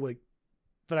about,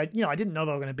 but I didn't know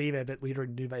they were going to be there, but we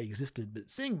already knew they existed. But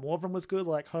seeing more of them was good,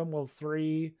 like Homeworld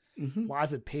 3,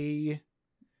 Liza P.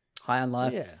 High on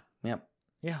Life. So, yeah. Yep.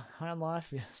 Yeah, High on Life.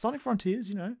 Yeah. Sonic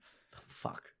Frontiers, Oh,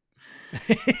 fuck.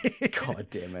 God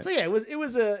damn it. So yeah, it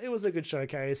was a good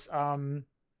showcase.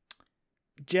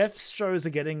 Jeff's shows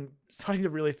are starting to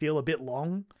really feel a bit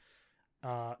long.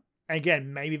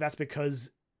 Again, maybe that's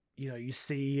because you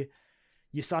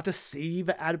start to see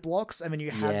the ad blocks, and then you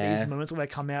have these moments where they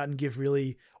come out and give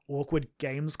really awkward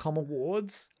Gamescom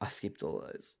awards. I skipped all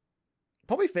those.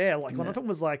 Probably fair. One of them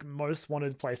was most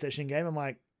wanted PlayStation game. I'm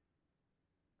like,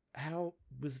 how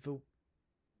was the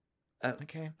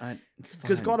okay?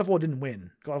 Because God of War didn't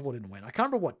win. I can't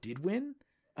remember what did win,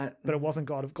 but it wasn't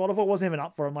God of War wasn't even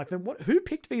up for it. I'm like, then what? Who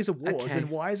picked these awards, and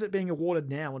why is it being awarded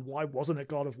now, and why wasn't it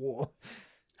God of War?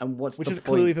 And which is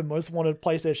clearly the most wanted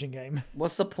PlayStation game.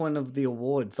 What's the point of the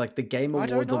awards? The Game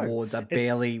Awards are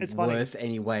barely worth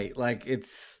any weight.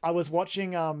 I was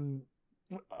watching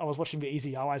the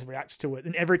Easy Allies react to it,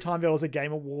 and every time there was a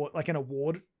game award, an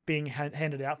award being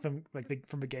handed out from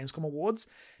the Gamescom Awards,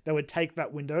 they would take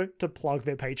that window to plug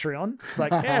their Patreon. It's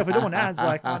if we're doing ads,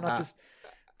 why not just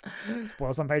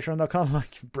spoil some Patreon.com?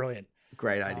 Brilliant,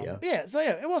 great idea.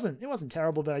 It wasn't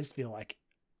terrible, but I just feel like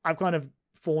I've kind of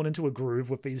fallen into a groove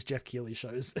with these Jeff Keighley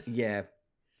shows. Yeah,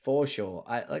 for sure.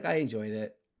 I enjoyed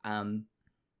it.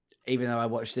 Even though I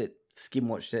skim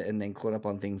watched it, and then caught up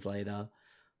on things later.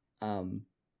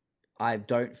 I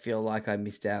don't feel like I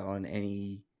missed out on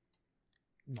any.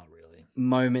 Not really.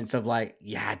 Moments of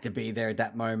you had to be there at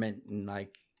that moment, and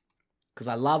because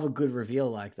I love a good reveal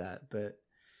like that, but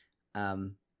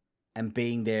and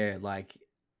being there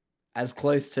as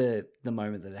close to the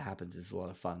moment that it happens is a lot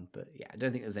of fun. But yeah, I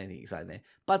don't think there's anything exciting there,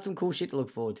 but some cool shit to look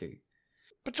forward to.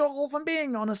 But Joel, if I'm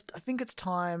being honest, I think it's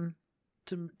time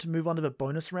to move on to the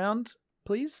bonus round,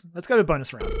 please. Let's go to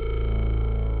bonus round.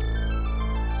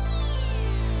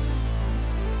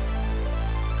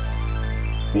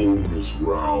 Bonus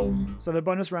round. So the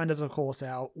bonus round is, of course,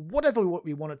 our whatever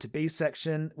we want it to be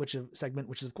segment, which is,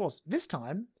 of course, this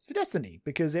time for Destiny,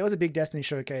 because there was a big Destiny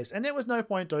showcase, and there was no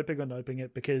point doping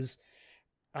it, because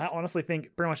I honestly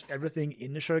think pretty much everything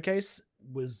in the showcase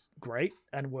was great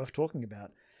and worth talking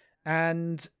about.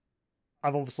 And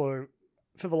I've also,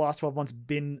 for the last 12 months,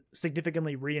 been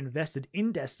significantly reinvested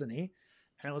in Destiny,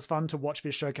 and it was fun to watch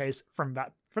this showcase from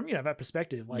that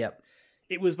perspective. Yep.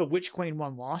 It was the Witch Queen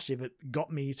one last year that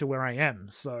got me to where I am.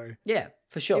 So yeah,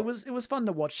 for sure. It was fun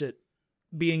to watch it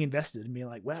being invested and being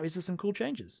like, wow, these are some cool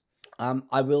changes.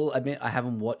 I will admit I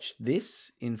haven't watched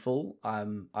this in full.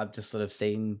 I've just sort of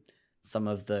seen some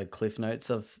of the cliff notes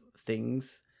of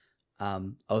things. I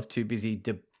was too busy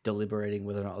deliberating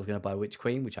whether or not I was going to buy Witch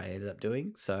Queen, which I ended up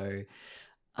doing. So,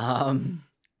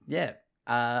 yeah.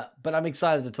 But I'm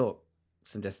excited to talk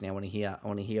some Destiny. I want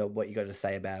to hear what you got to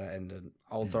say about it, and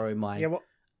I'll throw my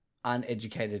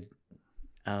uneducated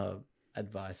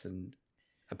advice and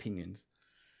opinions.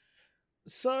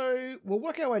 So we'll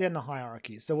work our way down the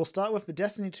hierarchy. So we'll start with the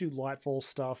Destiny 2 Lightfall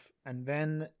stuff, and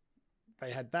then they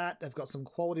had that. They've got some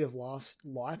quality of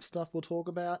life stuff we'll talk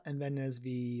about, and then there's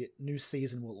the new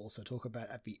season we'll also talk about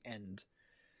at the end.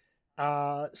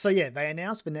 So yeah, they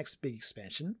announced the next big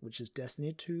expansion, which is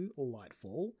Destiny 2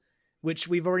 Lightfall, which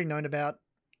we've already known about.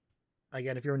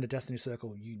 Again, if you're in the Destiny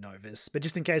circle, you know this. But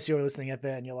just in case you're listening out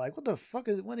there and you're like, what the fuck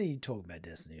when are you talking about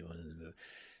Destiny?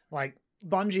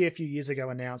 Bungie a few years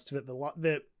ago announced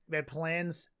that their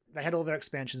plans, they had all their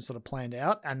expansions sort of planned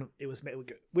out, and it was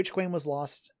Witch Queen was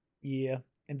last year,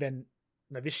 and then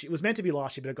this year, it was meant to be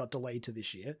last year, but it got delayed to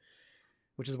this year,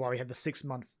 which is why we have the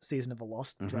 6-month Season of the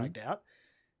Lost dragged out.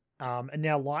 And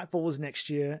now Lightfall is next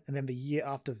year, and then the year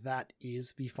after that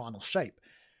is the Final Shape.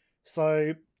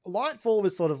 So Lightfall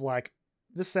was sort of like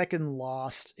the second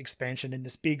last expansion in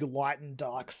this big light and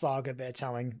dark saga they're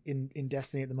telling in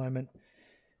Destiny at the moment.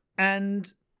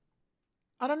 And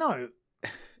I don't know,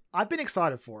 I've been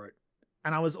excited for it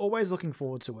and I was always looking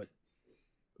forward to it.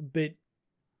 But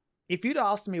if you'd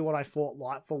asked me what I thought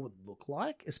Lightfall would look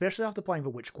like, especially after playing the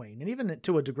Witch Queen, and even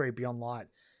to a degree Beyond Light,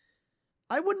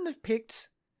 I wouldn't have picked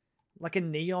like a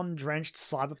neon-drenched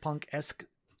cyberpunk-esque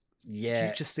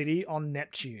future city on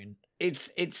Neptune.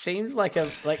 It seems like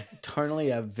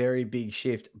tonally a very big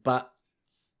shift, but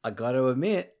I got to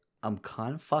admit, I'm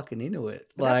kind of fucking into it.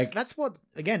 That's what,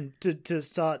 again, to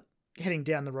start heading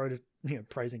down the road of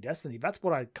praising Destiny. That's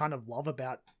what I kind of love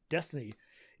about Destiny.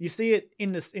 You see it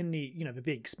in the the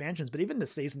big expansions, but even the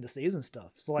season to season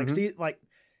stuff. So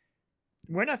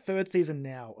we're in our third season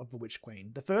now of the Witch Queen.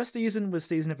 The first season was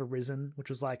Season of Arisen, which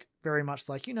was like very much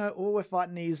like, we're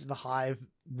fighting the Hive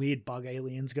weird bug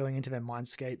aliens going into their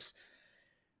mindscapes.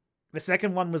 The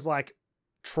second one was like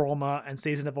Trauma and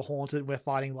Season of the Haunted. We're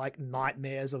fighting like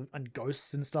nightmares and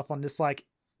ghosts and stuff on this like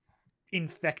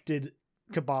infected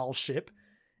Cabal ship.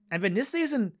 And then this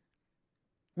season,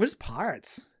 we're just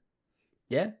pirates.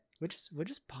 Yeah. We're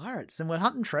just pirates and we're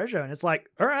hunting treasure. And it's like,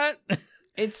 all right.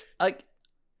 It's like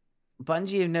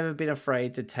Bungie have never been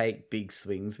afraid to take big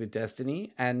swings with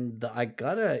Destiny. And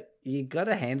you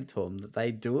gotta hand it to them that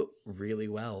they do it really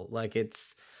well. Like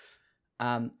it's,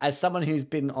 as someone who's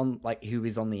been who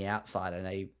is on the outside and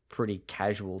a pretty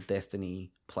casual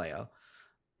Destiny player,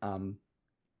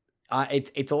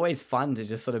 it's always fun to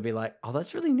just sort of be like, oh,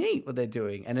 that's really neat what they're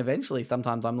doing. And eventually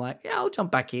sometimes I'm like, yeah, I'll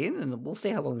jump back in and we'll see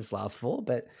how long this lasts for.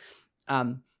 But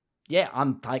I'm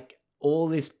like, all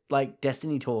this like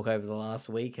Destiny talk over the last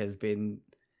week has been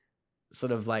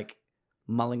sort of like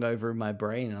mulling over in my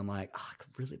brain. And I'm like, I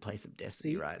could really play some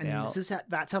Destiny now.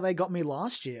 That's how they got me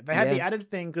last year. They had the added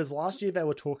thing because last year they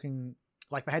were talking,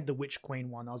 like they had the Witch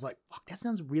Queen one. I was like, fuck, that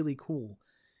sounds really cool.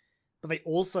 But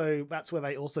that's where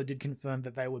they also did confirm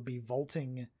that they would be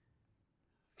vaulting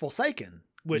Forsaken,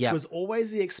 which was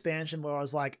always the expansion where I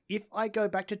was like, if I go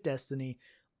back to Destiny,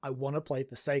 I want to play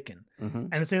Forsaken. Mm-hmm.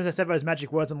 And as soon as I said those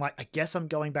magic words, I'm like, I guess I'm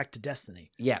going back to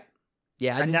Destiny. Yeah.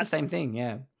 Yeah, I did the same thing,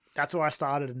 yeah. That's where I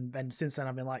started, and since then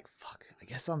I've been like, fuck, I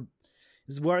guess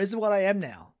this is what I am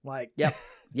now. Like, yep.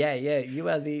 Yeah, you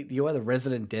are the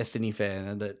resident Destiny fan,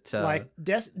 and that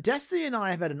Destiny and I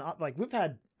have had we've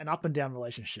had an up and down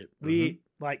relationship. We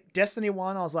like Destiny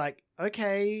 1, I was like,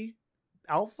 okay,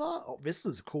 alpha, oh, this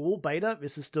is cool. Beta,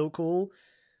 this is still cool.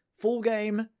 Full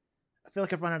game, I feel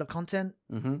like I've run out of content.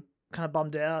 Mm-hmm. Kind of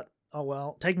bummed out. Oh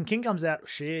well. Taken King comes out.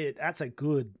 Shit, that's a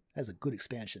good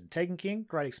expansion. Taken King,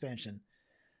 great expansion.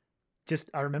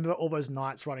 Just I remember all those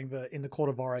nights running in the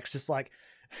Court of Oryx, just like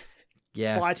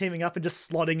fire teaming up and just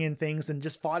slotting in things and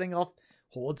just fighting off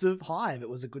hordes of Hive. It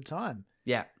was a good time.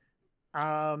 Yeah.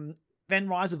 Then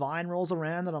Rise of Iron rolls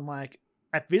around and I'm like,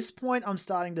 at this point, I'm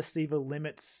starting to see the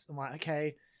limits. I'm like,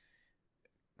 okay,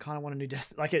 kind of want a new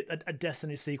a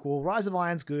Destiny sequel. Rise of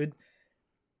Iron's good.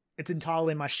 It's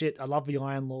entirely my shit. I love the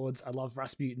Iron Lords. I love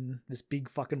Rasputin, this big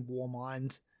fucking war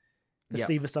mind. The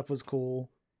Siva stuff was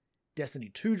cool.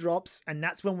 Destiny 2 drops, and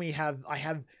that's when I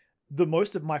have the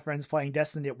most of my friends playing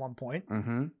Destiny at one point.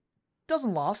 Mm-hmm.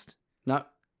 Doesn't last. No.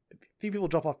 A few people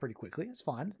drop off pretty quickly. It's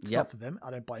fine. It's not for them.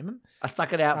 I don't blame them. I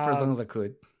stuck it out for as long as I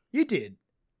could. You did.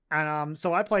 And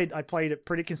so I played it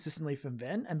pretty consistently from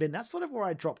then, and then that's sort of where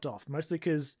I dropped off, mostly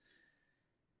because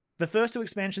the first two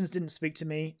expansions didn't speak to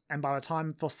me, and by the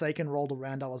time Forsaken rolled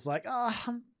around, I was like,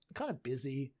 I'm kind of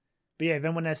busy. But yeah,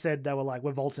 then when they said they were like,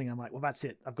 we're vaulting, I'm like, well, that's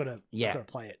it. I've got to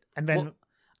play it. And then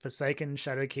Forsaken,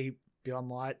 Shadowkeep, Beyond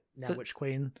Light, now Witch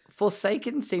Queen.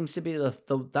 Forsaken seems to be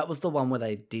that was the one where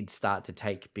they did start to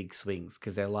take big swings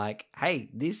because they're like, hey,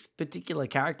 this particular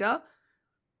character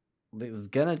is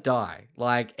gonna die.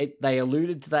 Like they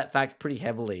alluded to that fact pretty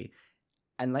heavily,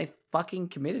 and they fucking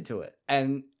committed to it,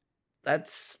 and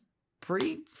that's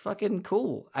pretty fucking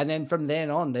cool. And then from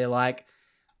then on, they're like,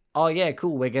 oh yeah,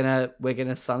 cool. We're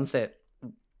gonna sunset.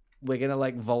 We're gonna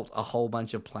like vault a whole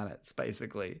bunch of planets,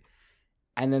 basically.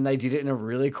 And then they did it in a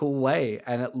really cool way,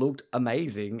 and it looked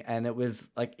amazing. And it was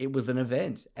an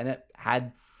event, and it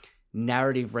had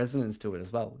narrative resonance to it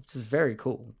as well, which is very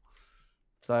cool.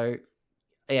 So,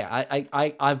 yeah,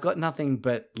 I've got nothing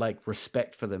but like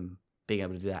respect for them being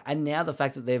able to do that. And now the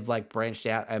fact that they've like branched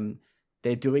out and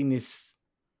they're doing this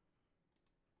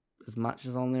as much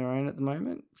as on their own at the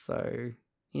moment. So,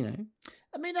 you know,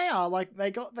 I mean, they are like they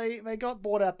got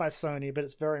bought out by Sony, but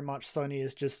it's very much Sony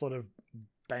is just sort of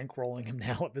bankrolling him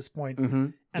now at this point. Mm-hmm.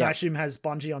 And I assume has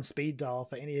Bungie on speed dial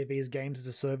for any of these games as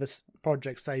a service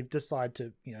projects they decide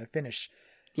to, finish.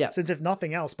 Yeah. Since if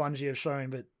nothing else, Bungie has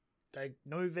shown that they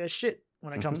know their shit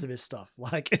when it comes to this stuff.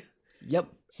 Like, Yep.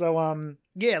 so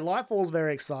yeah, Lightfall's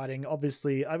very exciting.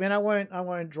 Obviously, I mean, I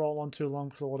won't draw on too long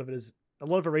because a lot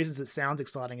of the reasons it sounds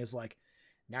exciting is like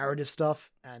narrative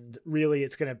stuff, and really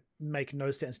it's going to make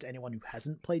no sense to anyone who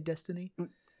hasn't played Destiny.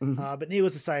 But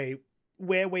needless to say,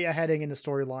 where we are heading in the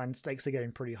storyline, stakes are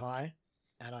getting pretty high,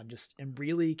 and I just am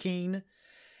really keen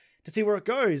to see where it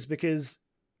goes, because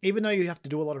even though you have to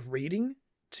do a lot of reading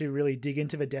to really dig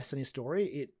into the Destiny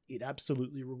story, it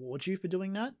absolutely rewards you for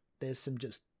doing that. There's some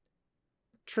just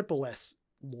triple S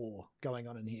lore going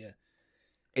on in here.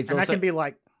 That can be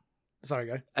like, sorry,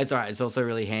 go. It's alright. It's also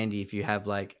really handy if you have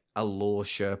like a lore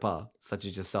Sherpa such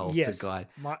as yourself to guide.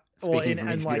 Speaking from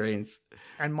experience.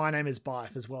 And my name is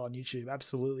Bife as well on YouTube.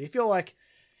 Absolutely. If you're like,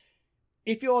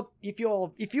 if you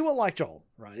were like Joel,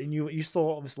 right, and you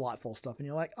saw all this Lightfall stuff, and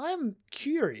you're like, I'm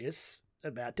curious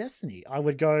about Destiny, I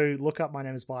would go look up My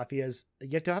Name is Bife.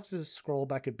 You have to scroll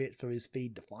back a bit for his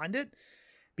feed to find it.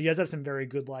 But he does have some very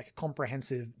good, like,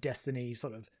 comprehensive Destiny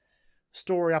sort of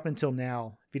story up until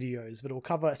now videos, but it'll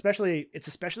cover, it's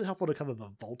especially helpful to cover the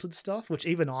vaulted stuff, which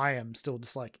even I am still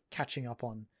just like catching up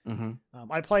on.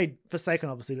 I played Forsaken,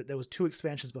 obviously, but there was 2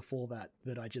 expansions before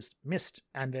that I just missed,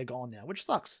 and they're gone now, which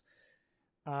sucks.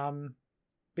 But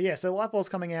yeah, so Lightfall's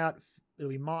coming out.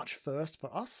 It'll be March 1st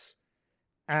for us,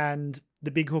 and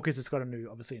the big hook is it's got a new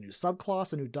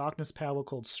subclass, a new darkness power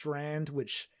called Strand,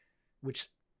 which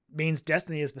means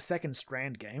Destiny is the second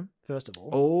Strand game, first of all.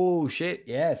 Oh shit,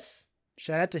 yes.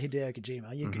 Shout out to Hideo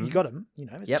Kojima. You got him.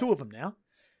 There's 2 of them now.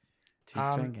 2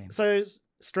 Strand games. So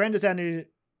Strand is our new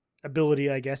ability,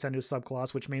 I guess, our new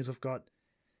subclass, which means we've got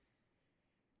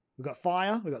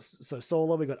fire, we've got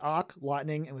solar, we've got arc,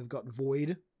 lightning, and we've got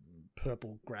void,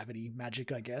 purple gravity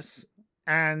magic, I guess.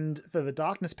 And for the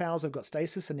darkness powers, we've got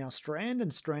stasis and now Strand,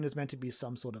 and Strand is meant to be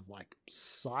some sort of like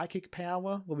psychic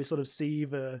power where we sort of see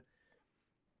the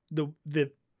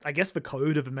I guess the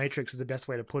code of the Matrix is the best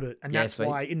way to put it. And that's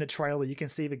why in the trailer you can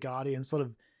see the Guardian sort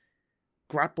of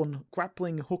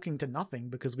grappling, hooking to nothing,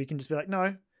 because we can just be like,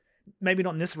 no, maybe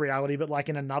not in this reality, but like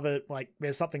in another, like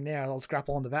there's something there, I'll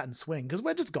grapple onto that and swing, because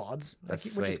we're just gods. We're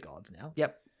just gods now.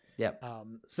 Yep.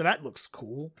 So that looks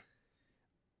cool.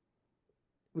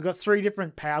 We've got 3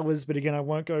 different powers, but again, I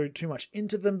won't go too much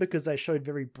into them because they showed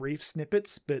very brief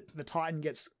snippets, but the Titan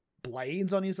gets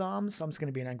blades on his arms, so I'm just going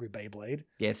to be an angry Beyblade.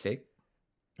 Yeah, sick.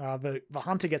 The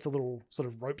Hunter gets a little sort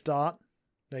of rope dart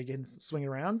they can swing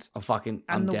around.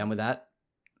 I'm down with that.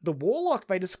 The Warlock,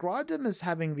 they described him as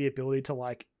having the ability to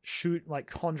like shoot, like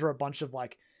conjure a bunch of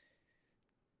like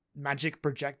magic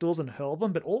projectiles and hurl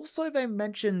them, but also they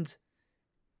mentioned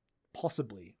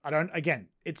possibly,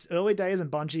 it's early days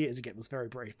and Bungie, was very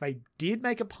brief. They did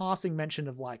make a passing mention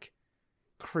of like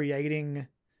creating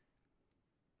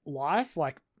life,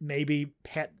 like maybe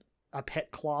a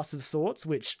pet class of sorts,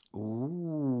 which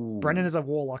Brendan is a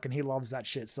Warlock and he loves that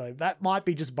shit. So that might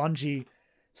be just Bungie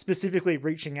specifically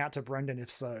reaching out to Brendan,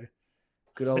 if so.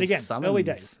 Good old, but again, summons. Early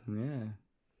days.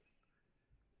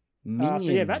 Yeah.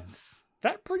 So yeah,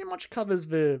 that pretty much covers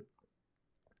the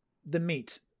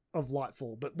meat of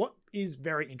Lightfall. But what is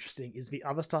very interesting is the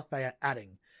other stuff they are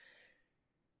adding.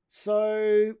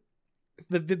 So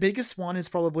the biggest one is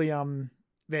probably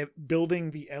they're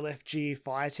building the LFG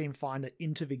Fireteam Finder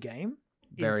into the game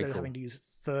instead of having to use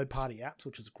third-party apps,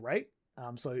 which is great.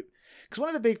 Because one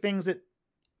of the big things that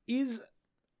is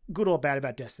good or bad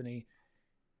about Destiny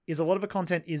is a lot of the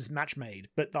content is match-made,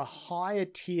 but the higher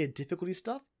tier difficulty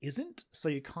stuff isn't. So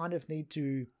you kind of need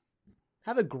to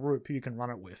have a group who you can run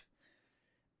it with.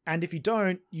 And if you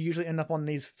don't, you usually end up on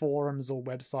these forums or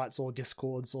websites or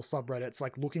Discords or subreddits,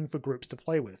 like looking for groups to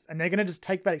play with. And they're going to just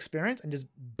take that experience and just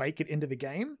bake it into the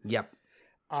game. Yep.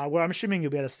 Where I'm assuming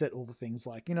you'll be able to set all the things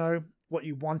like, what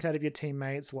you want out of your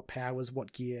teammates, what powers,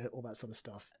 what gear, all that sort of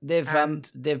stuff. There's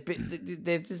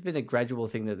just been a gradual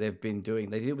thing that they've been doing.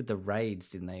 They did it with the raids,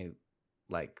 didn't they?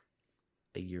 Like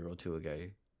a year or 2 ago.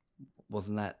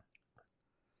 Wasn't that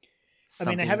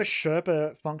something? They have a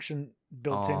Sherpa function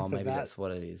built in for maybe that. That's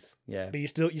what it is. Yeah. But you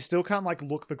still can't like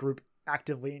look for group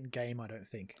actively in game, I don't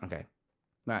think. Okay.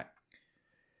 Right.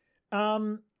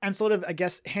 And sort of, I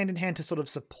guess, hand in hand to sort of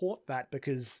support that,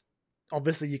 because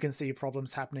obviously you can see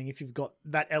problems happening if you've got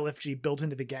that LFG built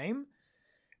into the game.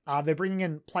 They're bringing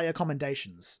in player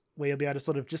commendations, where you'll be able to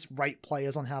sort of just rate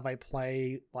players on how they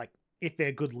play, like if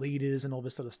they're good leaders and all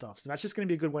this sort of stuff. So that's just going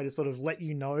to be a good way to sort of let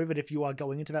you know that if you are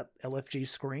going into that LFG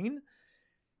screen,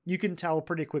 you can tell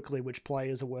pretty quickly which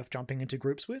players are worth jumping into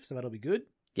groups with, so that'll be good.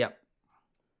 Yep.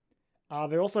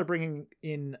 They're also bringing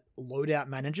in loadout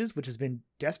managers, which has been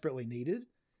desperately needed.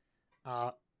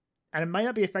 And it may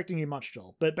not be affecting you much,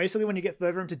 Joel, but basically when you get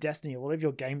further into Destiny, a lot of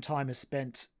your game time is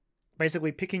spent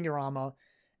basically picking your armor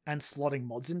and slotting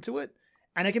mods into it.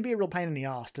 And it can be a real pain in the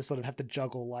ass to sort of have to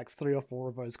juggle like 3 or 4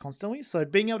 of those constantly. So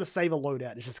being able to save a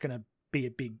loadout is just going to be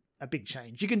a big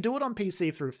change. You can do it on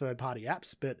PC through third-party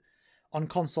apps, but on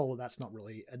console, that's not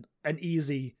really an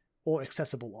easy or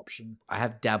accessible option. I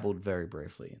have dabbled very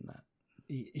briefly in that.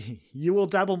 You will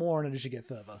dabble more in it as you get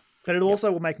further, but it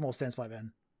also will make more sense by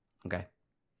then. Okay.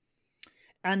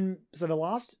 And so the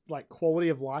last like quality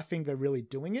of life thing they're really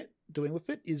doing with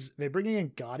it is they're bringing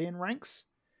in Guardian ranks,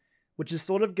 which is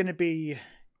sort of going to be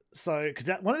so because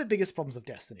one of the biggest problems of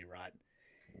Destiny, right,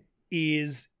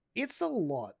 is it's a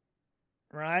lot,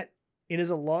 right? It is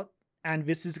a lot, and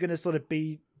this is going to sort of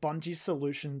be Bungie's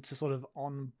solution to sort of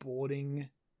onboarding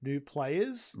new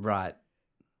players. Right.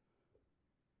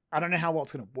 I don't know how well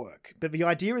it's going to work, but the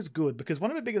idea is good because one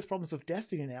of the biggest problems with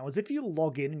Destiny now is if you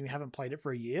log in and you haven't played it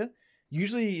for a year,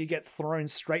 usually you get thrown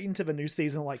straight into the new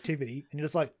seasonal activity and you're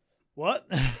just like, what?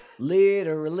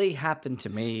 Literally happened to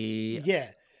me. Yeah.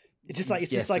 It's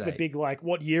just like the big, like,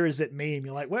 what year is it meme?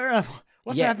 You're like, where am I?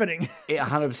 What's happening? It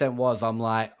 100% was. I'm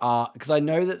like, because I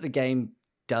know that the game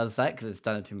does that because it's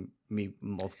done it to me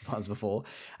multiple times before.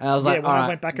 And I was like, when I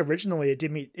went back originally, it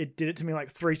did it to me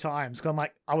like 3 times. Cause I'm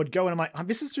like, I would go and I'm like, oh,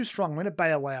 this is too strong. I'm going to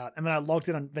bail out. And then I logged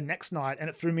in on the next night and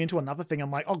it threw me into another thing.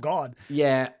 I'm like, oh God.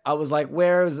 Yeah. I was like,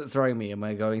 where is it throwing me? Am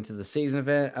I going to the season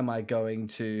event? Am I going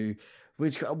to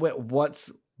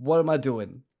what am I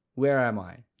doing? Where am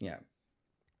I? Yeah.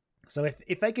 So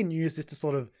if they can use this to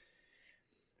sort of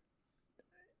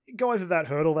go over that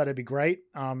hurdle, that'd be great.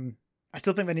 I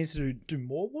still think they need to do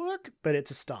more work, but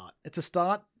it's a start. It's a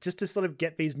start just to sort of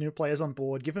get these new players on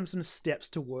board, give them some steps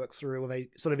to work through where they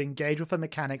sort of engage with the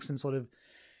mechanics and sort of,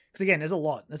 because again, there's a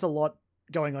lot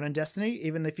going on in Destiny.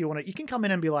 Even if you want to, you can come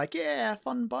in and be like, yeah,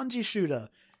 fun Bungie shooter.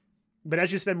 But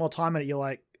as you spend more time in it, you're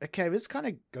like, okay, this kind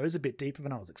of goes a bit deeper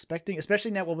than I was expecting,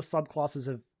 especially now all the subclasses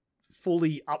have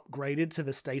fully upgraded to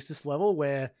the stasis level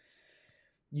where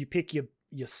you pick your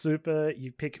super,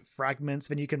 you pick fragments,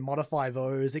 then you can modify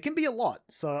those. It can be a lot.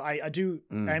 So I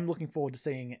am looking forward to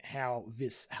seeing how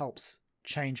this helps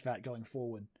change that going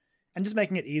forward. And just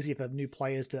making it easier for new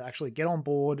players to actually get on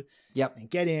board and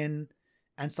get in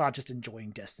and start just enjoying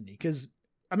Destiny. Because,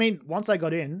 I mean, once I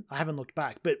got in, I haven't looked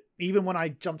back. But even when I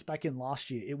jumped back in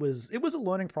last year, it was a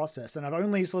learning process. And I've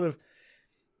only sort of,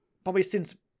 probably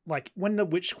since, like, when the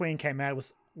Witch Queen came out,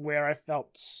 was where I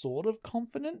felt sort of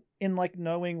confident in like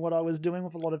knowing what I was doing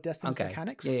with a lot of Destiny's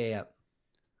mechanics.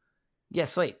 Yeah,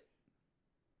 sweet.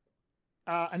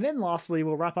 And then lastly,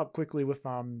 we'll wrap up quickly with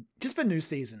just the new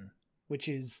season, which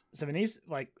is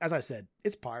like as I said,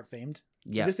 it's pirate themed.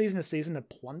 So this season is season of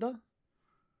plunder,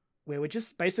 where we're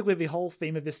just basically the whole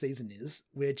theme of this season is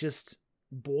we're just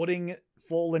boarding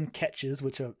fallen catches,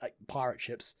 which are like pirate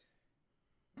ships,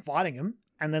 fighting them,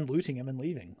 and then looting them and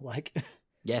leaving. Like,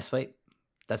 yeah, sweet.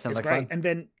 That sounds like great. fun. And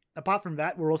then apart from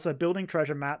that, we're also building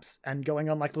treasure maps and going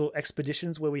on like little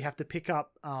expeditions where we have to pick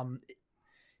up,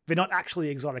 they're not actually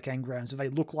exotic engrams, but they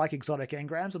look like exotic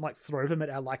engrams and like throw them at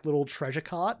our like little treasure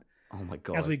cart. Oh my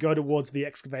God. As we go towards the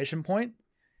excavation point.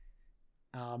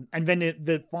 And then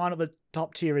the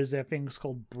top tier is there things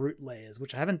called brute layers,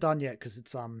 which I haven't done yet because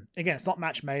it's, again, it's not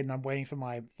match made and I'm waiting for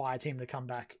my fire team to come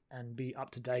back and be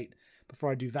up to date before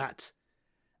I do that.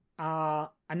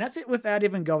 And that's it without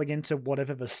even going into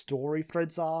whatever the story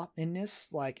threads are in this.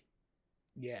 Like,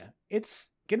 yeah,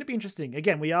 it's going to be interesting.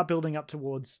 Again, we are building up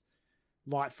towards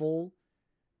Lightfall,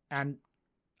 and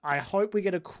I hope we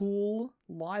get a cool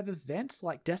live event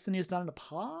like Destiny has done in the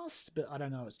past, but I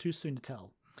don't know. It's too soon to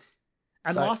tell.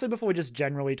 And lastly, before we just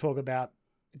generally talk about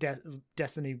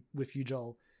Destiny with you,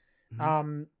 Joel,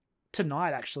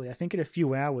 tonight, actually, I think in a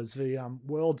few hours, the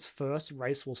world's first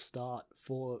race will start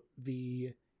for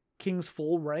the King's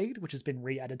Fall raid, which has been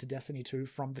re-added to Destiny 2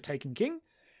 from the Taken King.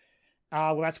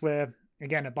 Well, that's where,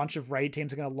 again, a bunch of raid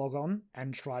teams are going to log on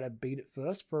and try to beat it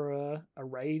first for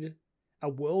a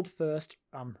world first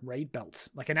raid belt,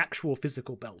 like an actual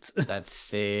physical belt. That's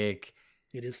sick.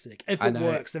 It is sick. If it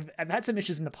works. I've had some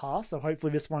issues in the past, so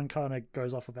hopefully this one kind of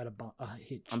goes off without a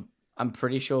hitch. I'm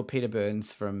pretty sure Peter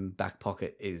Burns from Back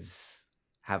Pocket is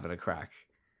having a crack.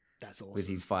 That's awesome. With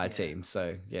his fire team,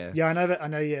 so yeah. Yeah, I know that. I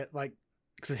know, yeah, like,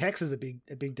 because Hex is a big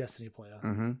Destiny player.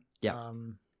 Mm-hmm. Yeah.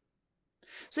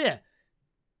 So yeah,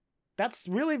 that's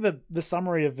really the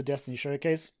summary of the Destiny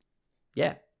showcase.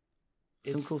 Yeah.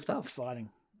 Some cool stuff. Exciting.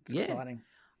 It's exciting.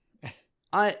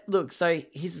 So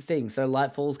here's the thing. So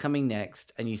Lightfall's coming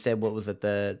next, and you said what was it,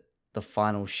 the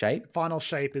final shape? Final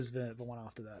shape is the one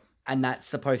after that. And that's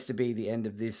supposed to be the end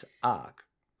of this arc.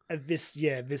 This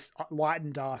light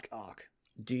and dark arc.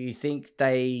 Do you think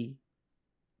they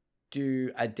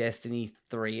do a Destiny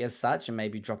 3 as such and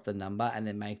maybe drop the number and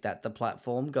then make that the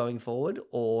platform going forward?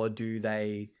 Or do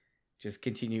they just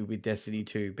continue with Destiny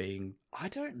 2 being... I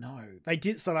don't know. They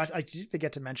did, so I did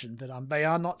forget to mention that they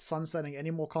are not sunsetting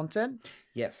any more content.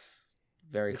 Yes.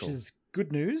 Very cool. Which is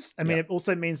good news. I mean, it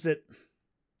also means that,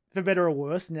 for better or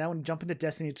worse, now when you jump into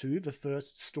Destiny 2, the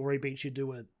first story beat you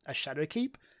do a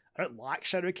Shadowkeep. I don't like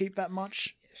Shadowkeep that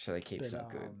much. Shadowkeep's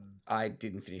not good. I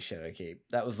didn't finish Shadowkeep.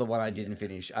 That was the one I didn't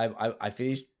finish. I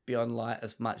finished Beyond Light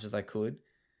as much as I could.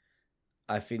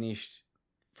 I finished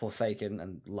Forsaken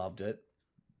and loved it.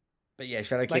 But yeah,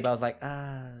 Shadowkeep, I was like,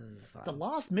 it's fine. The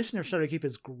last mission of Shadowkeep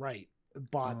is great,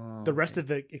 but the rest of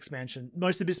the expansion,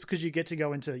 most of it's because you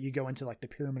go into like the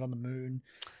Pyramid on the Moon,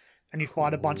 and you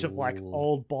fight a bunch of like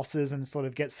old bosses and sort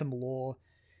of get some lore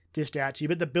dished out to you.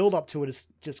 But the build up to it is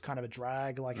just kind of a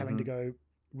drag, like having to go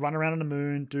run around on the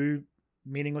moon, do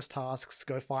meaningless tasks,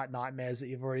 go fight nightmares that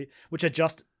you've already, which are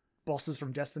just bosses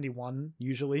from Destiny 1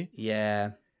 usually.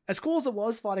 Yeah. As cool as it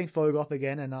was fighting Fogoth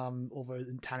again and all the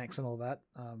Taniks and all that,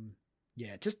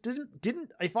 yeah, just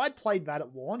didn't. If I'd played that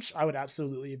at launch, I would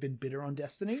absolutely have been bitter on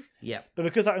Destiny. Yeah. But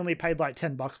because I only paid like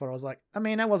 $10 for it, I was like, I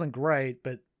mean, that wasn't great,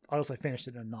 but I also finished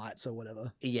it in a night, so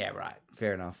whatever. Yeah, right.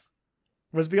 Fair enough.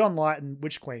 Whereas Beyond Light and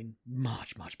Witch Queen,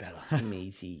 much, much better.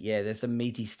 Meaty. Yeah, there's some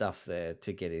meaty stuff there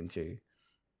to get into.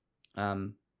 I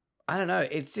don't know.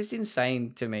 It's just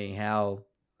insane to me how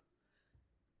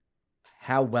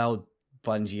well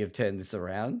Bungie have turned this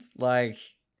around. Like,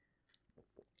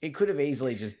 it could have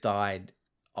easily just died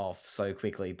off so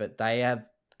quickly, but they have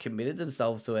committed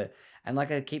themselves to it. And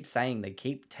like I keep saying, they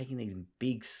keep taking these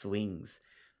big swings.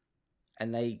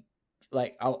 And they,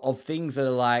 like, of things that are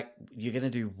like, you're going to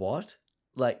do what?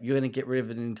 Like, you're going to get rid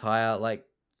of an entire, like,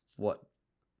 what,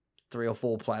 3 or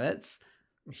 4 planets?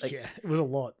 Like, yeah, it was a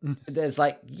lot. There's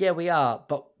like, yeah, we are,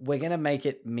 but we're going to make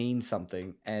it mean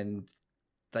something. And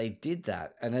they did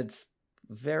that. And it's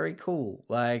very cool.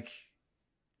 Like,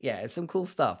 yeah, it's some cool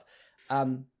stuff.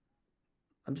 I'm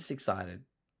just excited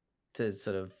to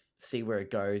sort of see where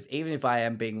it goes, even if I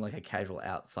am being like a casual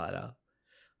outsider.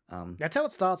 That's how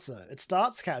it starts, though. It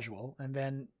starts casual, and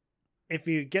then if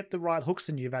you get the right hooks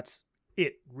in you, that's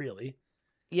it, really.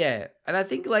 Yeah, and I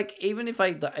think like even if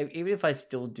I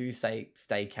still do stay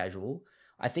casual,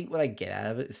 I think what I get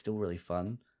out of it is still really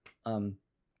fun.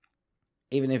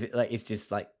 Even if it's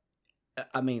just like,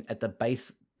 I mean, at the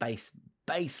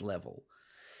base level,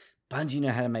 Bungie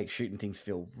know how to make shooting things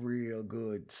feel real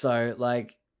good. So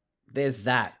like, there's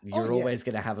that. You're always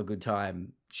going to have a good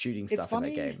time shooting stuff in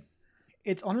that game.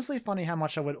 It's honestly funny how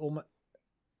much I would almost...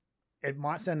 It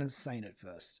might sound insane at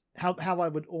first. How I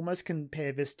would almost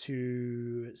compare this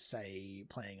to, say,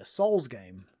 playing a Souls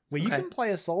game. Where you can play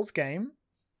a Souls game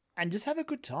and just have a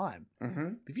good time. Mm-hmm.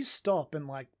 If you stop and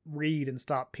like read and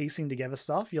start piecing together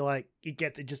stuff, you're like, it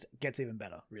just gets even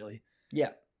better, really.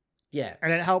 Yeah. Yeah.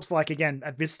 And it helps, like, again,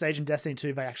 at this stage in Destiny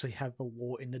 2, they actually have the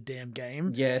lore in the damn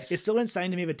game. Yes. It's still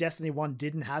insane to me that Destiny 1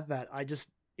 didn't have that.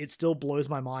 It still blows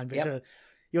my mind. But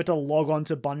you have to log on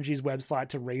to Bungie's website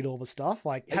to read all the stuff.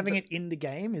 Like, having it in the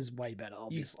game is way better,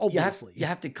 obviously. You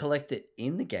have to collect it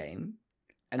in the game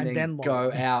and then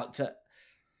go out to...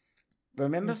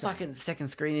 Remember fucking second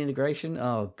screen integration?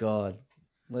 Oh, God.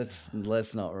 Let's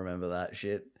not remember that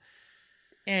shit.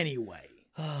 Anyway.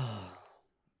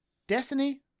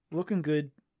 Destiny, looking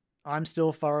good. I'm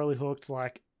still thoroughly hooked.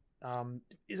 Like,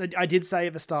 I did say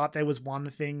at the start there was one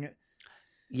thing...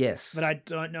 Yes. But I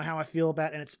don't know how I feel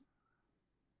about it, and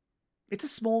it's a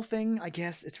small thing, I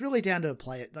guess. It's really down to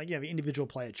the individual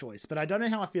player choice. But I don't know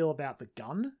how I feel about the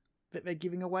gun that they're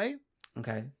giving away.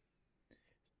 Okay.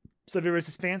 So there is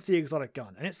this fancy exotic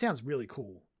gun, and it sounds really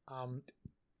cool.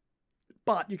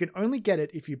 But you can only get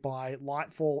it if you buy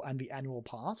Lightfall and the annual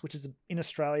pass, which is in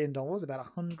Australian dollars about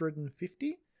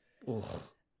 150. Ugh.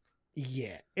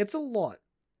 Yeah, it's a lot.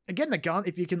 Again, the gun,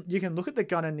 if you can look at the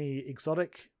gun in the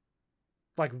exotic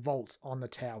like vaults on the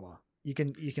tower. You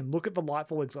can look at the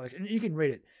Lightfall exotic and you can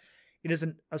read it. It's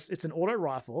an auto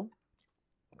rifle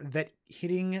that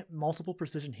hitting multiple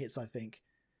precision hits, I think.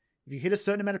 If you hit a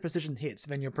certain amount of precision hits,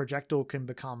 then your projectile can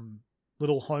become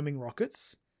little homing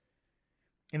rockets.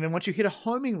 And then once you hit a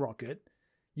homing rocket,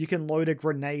 you can load a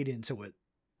grenade into it.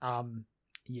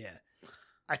 Yeah.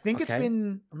 I think it's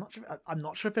been... I'm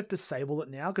not sure if they've disabled it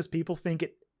now because people think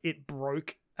it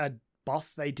broke a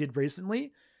buff they did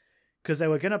recently. Because they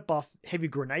were going to buff heavy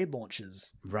grenade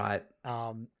launchers. Right.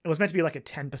 It was meant to be like a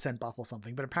 10% buff or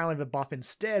something, but apparently the buff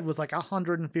instead was like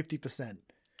 150%.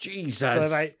 Jesus.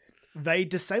 So they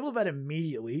disabled that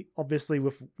immediately, obviously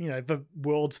with, the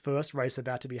world's first race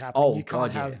about to be happening. Oh, you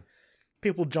can't have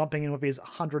people jumping in with his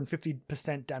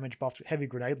 150% damage buffed heavy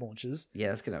grenade launchers. Yeah,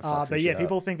 that's gonna fuck but yeah,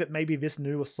 people up. think that maybe this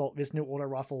new auto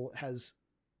rifle has,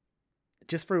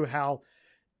 just through how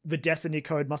the Destiny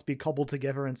code must be cobbled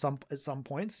together at some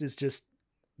points, is just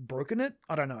broken it.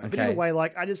 I don't know. But either way,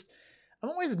 like I'm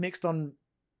always mixed on.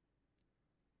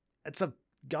 It's a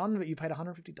gun that you paid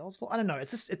 $150 for. I don't know.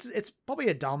 It's probably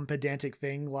a dumb pedantic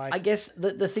thing. Like, I guess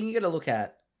the thing you got to look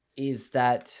at is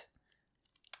that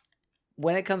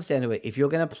when it comes down to it, if you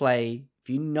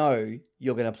know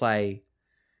you're going to play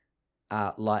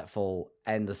Lightfall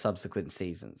and the subsequent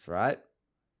seasons, right?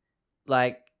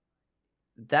 Like,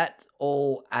 that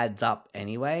all adds up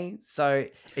anyway. So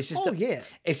it's just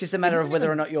it's just a matter of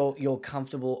whether or not you're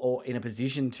comfortable or in a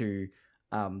position to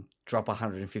drop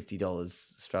 $150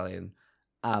 Australian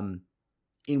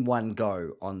in one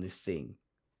go on this thing.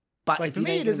 But like, if for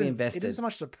me, it isn't invested, it isn't so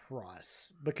much the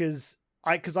price, because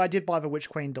I did buy the Witch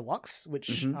Queen Deluxe,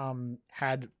 which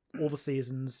had all the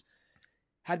seasons,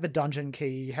 had the dungeon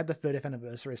key, had the 30th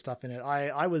anniversary stuff in it.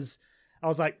 I was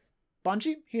like,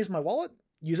 Bungie, here's my wallet,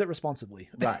 use it responsibly.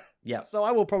 Right. Yeah. So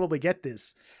I will probably get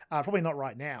this. Probably not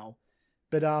right now,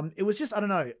 but it was just, I don't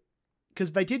know,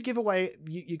 because they did give away,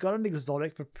 you got an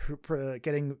exotic for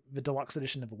getting the deluxe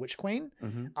edition of the Witch Queen,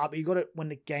 but you got it when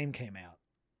the game came out.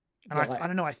 And I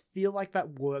don't know, I feel like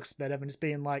that works better than just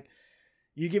being like,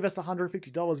 you give us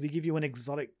 $150, we give you an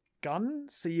exotic gun,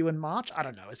 see you in March. I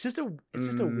don't know. It's just a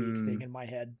weird thing in my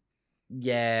head.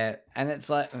 Yeah, and it's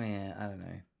like, yeah, I don't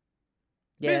know.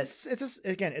 Yeah, it's just,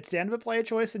 again, it's down to the player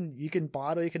choice, and you can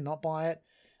buy it or you can not buy it.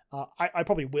 I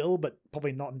probably will, but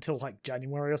probably not until like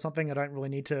January or something. I don't really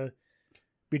need to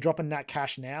be dropping that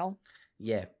cash now.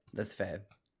 Yeah, that's fair.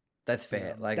 That's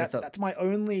fair. Like, that's my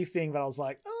only thing that I was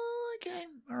like, oh, okay,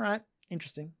 all right,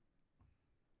 interesting.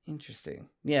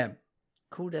 Yeah,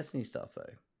 cool Destiny stuff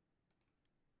though.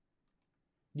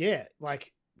 Yeah,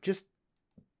 like, just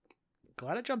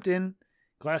glad I jumped in,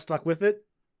 glad I stuck with it,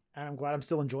 and I'm glad I'm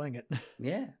still enjoying it.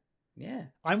 Yeah.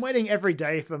 I'm waiting every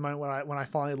day for the moment when I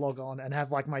finally log on and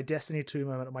have like my Destiny 2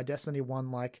 moment or my Destiny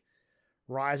 1 like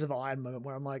Rise of Iron moment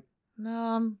where I'm like,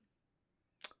 no,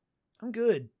 I'm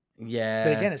good. Yeah.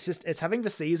 But again, it's having the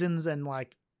seasons, and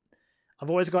like I'm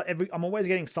always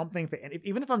getting something for,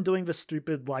 even if I'm doing the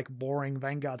stupid like boring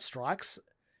Vanguard strikes,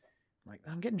 like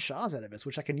I'm getting shards out of this,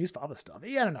 which I can use for other stuff.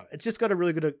 Yeah, I don't know. It's just got a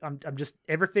really good. I'm just,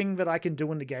 everything that I can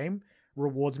do in the game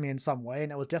rewards me in some way,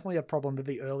 and that was definitely a problem that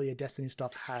the earlier Destiny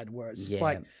stuff had, where it's just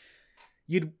like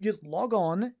you'd log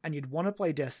on and you'd want to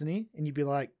play Destiny, and you'd be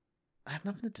like, I have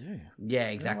nothing to do. Yeah,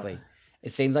 exactly.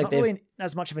 It seems like not really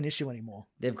as much of an issue anymore.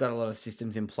 They've got a lot of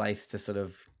systems in place to sort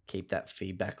of keep that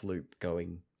feedback loop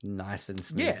going nice and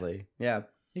smoothly. Yeah.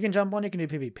 You can jump on, you can do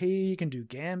PvP, you can do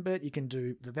Gambit, you can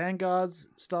do the Vanguards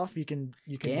stuff, you can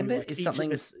Gambit do like is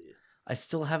something I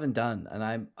still haven't done,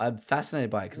 and I'm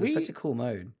fascinated by it because it's such a cool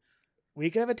mode.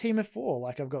 We could have a team of 4.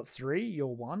 Like, I've got 3, you're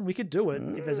 1. We could do it.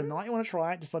 If there's a night you want to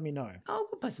try it, just let me know. I'll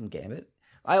go play some Gambit.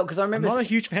 Because I remember I'm not a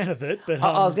huge fan of it, but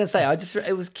I was gonna say I'm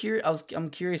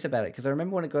curious about it because I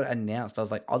remember when it got announced, I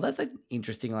was like, oh, that's an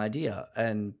interesting idea,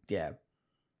 and yeah,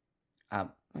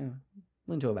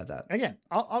 we'll talk about that again.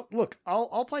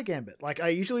 I'll play Gambit like I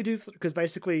usually do, because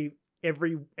basically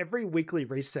every weekly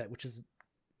reset, which is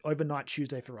overnight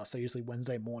Tuesday for us, so usually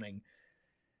Wednesday morning.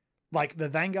 Like the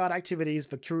Vanguard activities,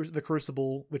 the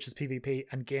Crucible, which is PvP,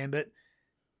 and Gambit,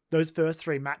 those first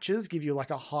 3 matches give you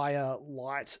like a higher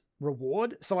light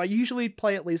reward. So I usually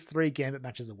play at least 3 Gambit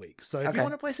matches a week. So if you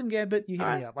want to play some Gambit, you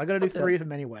hit me up. I got to do 3 of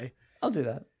them anyway. I'll do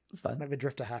that. It's fine. Make the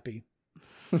Drifter happy.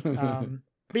 But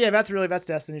yeah, that's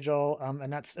Destiny, Joel.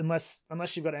 And that's unless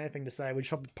you've got anything to say, we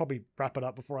should probably wrap it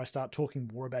up before I start talking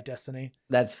more about Destiny.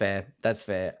 That's fair.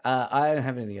 I don't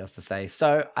have anything else to say.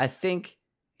 So I think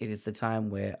it is the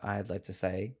time where we'd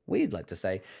like to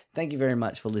say, thank you very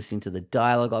much for listening to the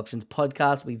Dialogue Options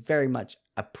podcast. We very much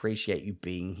appreciate you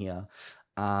being here.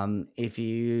 If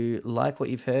you like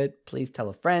what you've heard, please tell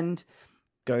a friend.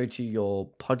 Go to your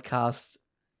podcast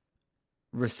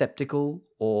receptacle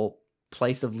or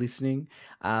place of listening.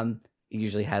 It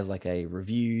usually has like a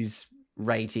reviews,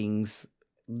 ratings,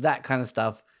 that kind of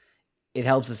stuff. It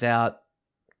helps us out.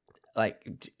 Like,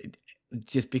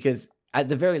 just because at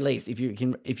the very least, if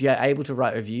you're able to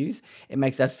write reviews, it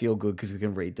makes us feel good because we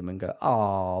can read them and go,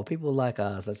 oh, people like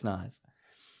us. That's nice.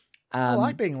 I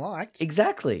like being liked.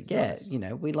 Exactly. It's yeah.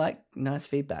 nice. We like nice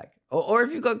feedback. Or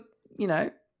if you've got, you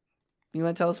want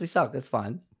to tell us we suck, that's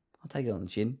fine. I'll take it on the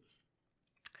chin.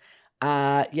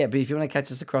 But if you want to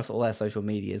catch us across all our social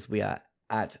medias, we are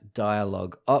at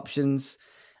Dialogue Options.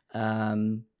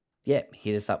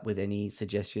 Hit us up with any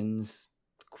suggestions,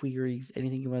 queries,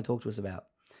 anything you want to talk to us about.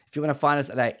 If you want to find us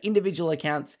at our individual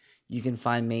accounts, you can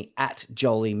find me at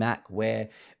Jolie Mac, where,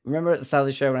 remember at the start of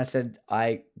the show when I said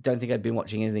I don't think I'd been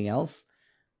watching anything else?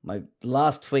 My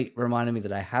last tweet reminded me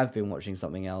that I have been watching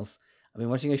something else. I've been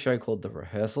watching a show called The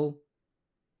Rehearsal.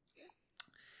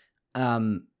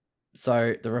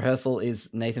 So The Rehearsal is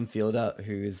Nathan Fielder,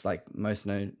 who is like most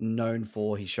known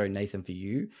for his show Nathan For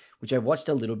You, which I watched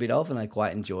a little bit of and I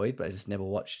quite enjoyed, but I just never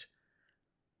watched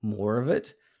more of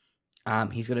it.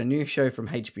 He's got a new show from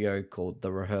HBO called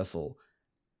The Rehearsal,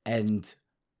 and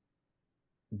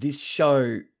this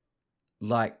show,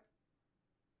 like,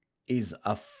 is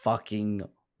a fucking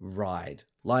ride.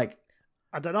 Like,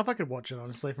 I don't know if I could watch it,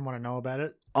 honestly, from what I know about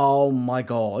it. Oh my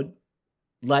God.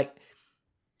 Like,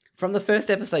 from the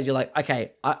first episode, you're like,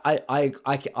 okay,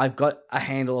 I've got a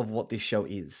handle of what this show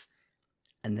is.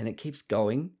 And then it keeps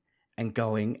going and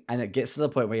going, and it gets to the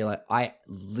point where you're like, I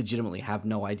legitimately have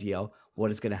no idea what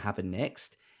is going to happen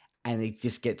next. And it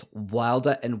just gets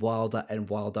wilder and wilder and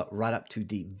wilder right up to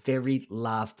the very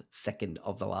last second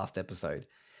of the last episode.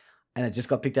 And it just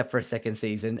got picked up for a second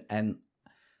season. And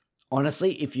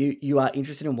honestly, if you are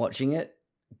interested in watching it,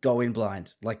 go in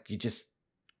blind. Like, you just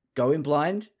go in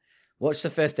blind, watch the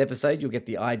first episode, you'll get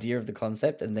the idea of the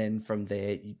concept, and then from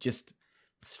there, you just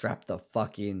strap the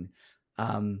fuck in.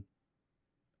 I've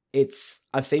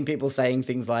seen people saying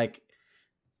things like,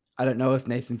 I don't know if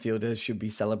Nathan Fielder should be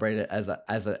celebrated as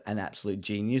an absolute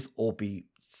genius or be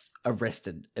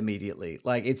arrested immediately.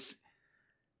 Like, it's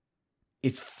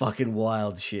fucking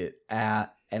wild shit. And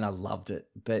I loved it.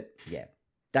 But yeah,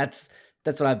 that's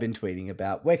what I've been tweeting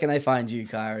about. Where can I find you,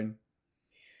 Kyron?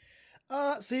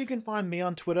 So you can find me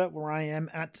on Twitter, where I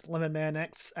am at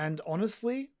LemonManX, and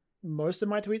honestly, most of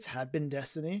my tweets have been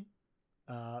Destiny.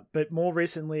 But more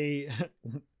recently,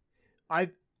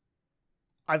 I've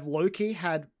low-key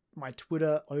had my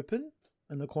Twitter open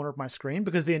in the corner of my screen,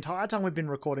 because the entire time we've been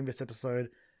recording this episode,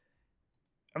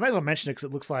 I might as well mention it because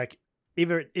it looks like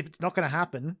either if it's not going to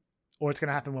happen or it's going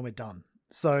to happen when we're done.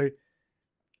 So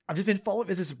I've just been following.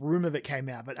 There's this rumor that came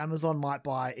out that Amazon might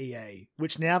buy EA,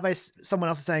 which now someone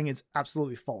else is saying it's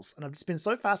absolutely false. And I've just been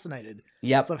so fascinated.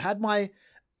 Yep. So I've had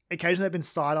occasionally I've been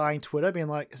side-eyeing Twitter, being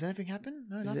like, has anything happened?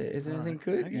 No, nothing. Is anything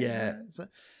good? Okay, yeah. No.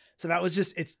 So that was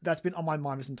just, that's been on my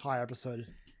mind this entire episode.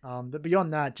 But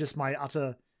beyond that, just my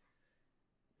utter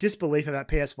disbelief of that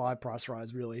PS5 price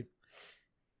rise, really.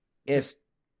 Yeah.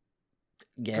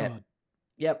 God.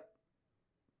 Yep.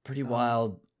 Pretty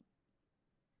wild.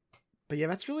 But yeah,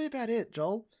 that's really about it,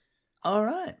 Joel. All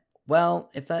right. Well,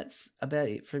 if that's about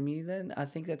it from you, then I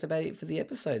think that's about it for the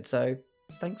episode. So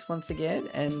thanks once again,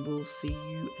 and we'll see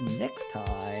you next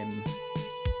time.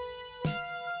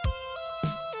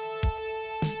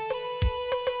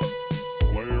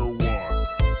 Player 1.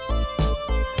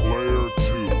 Player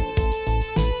 2.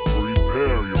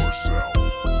 Prepare yourself.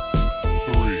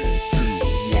 3, 2,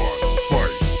 1,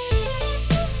 fight.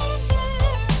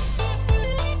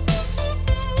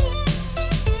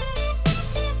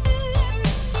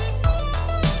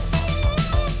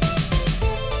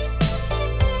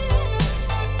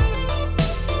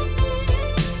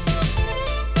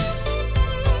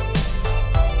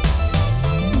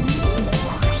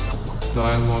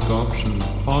 Dialogue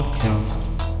Options Podcast.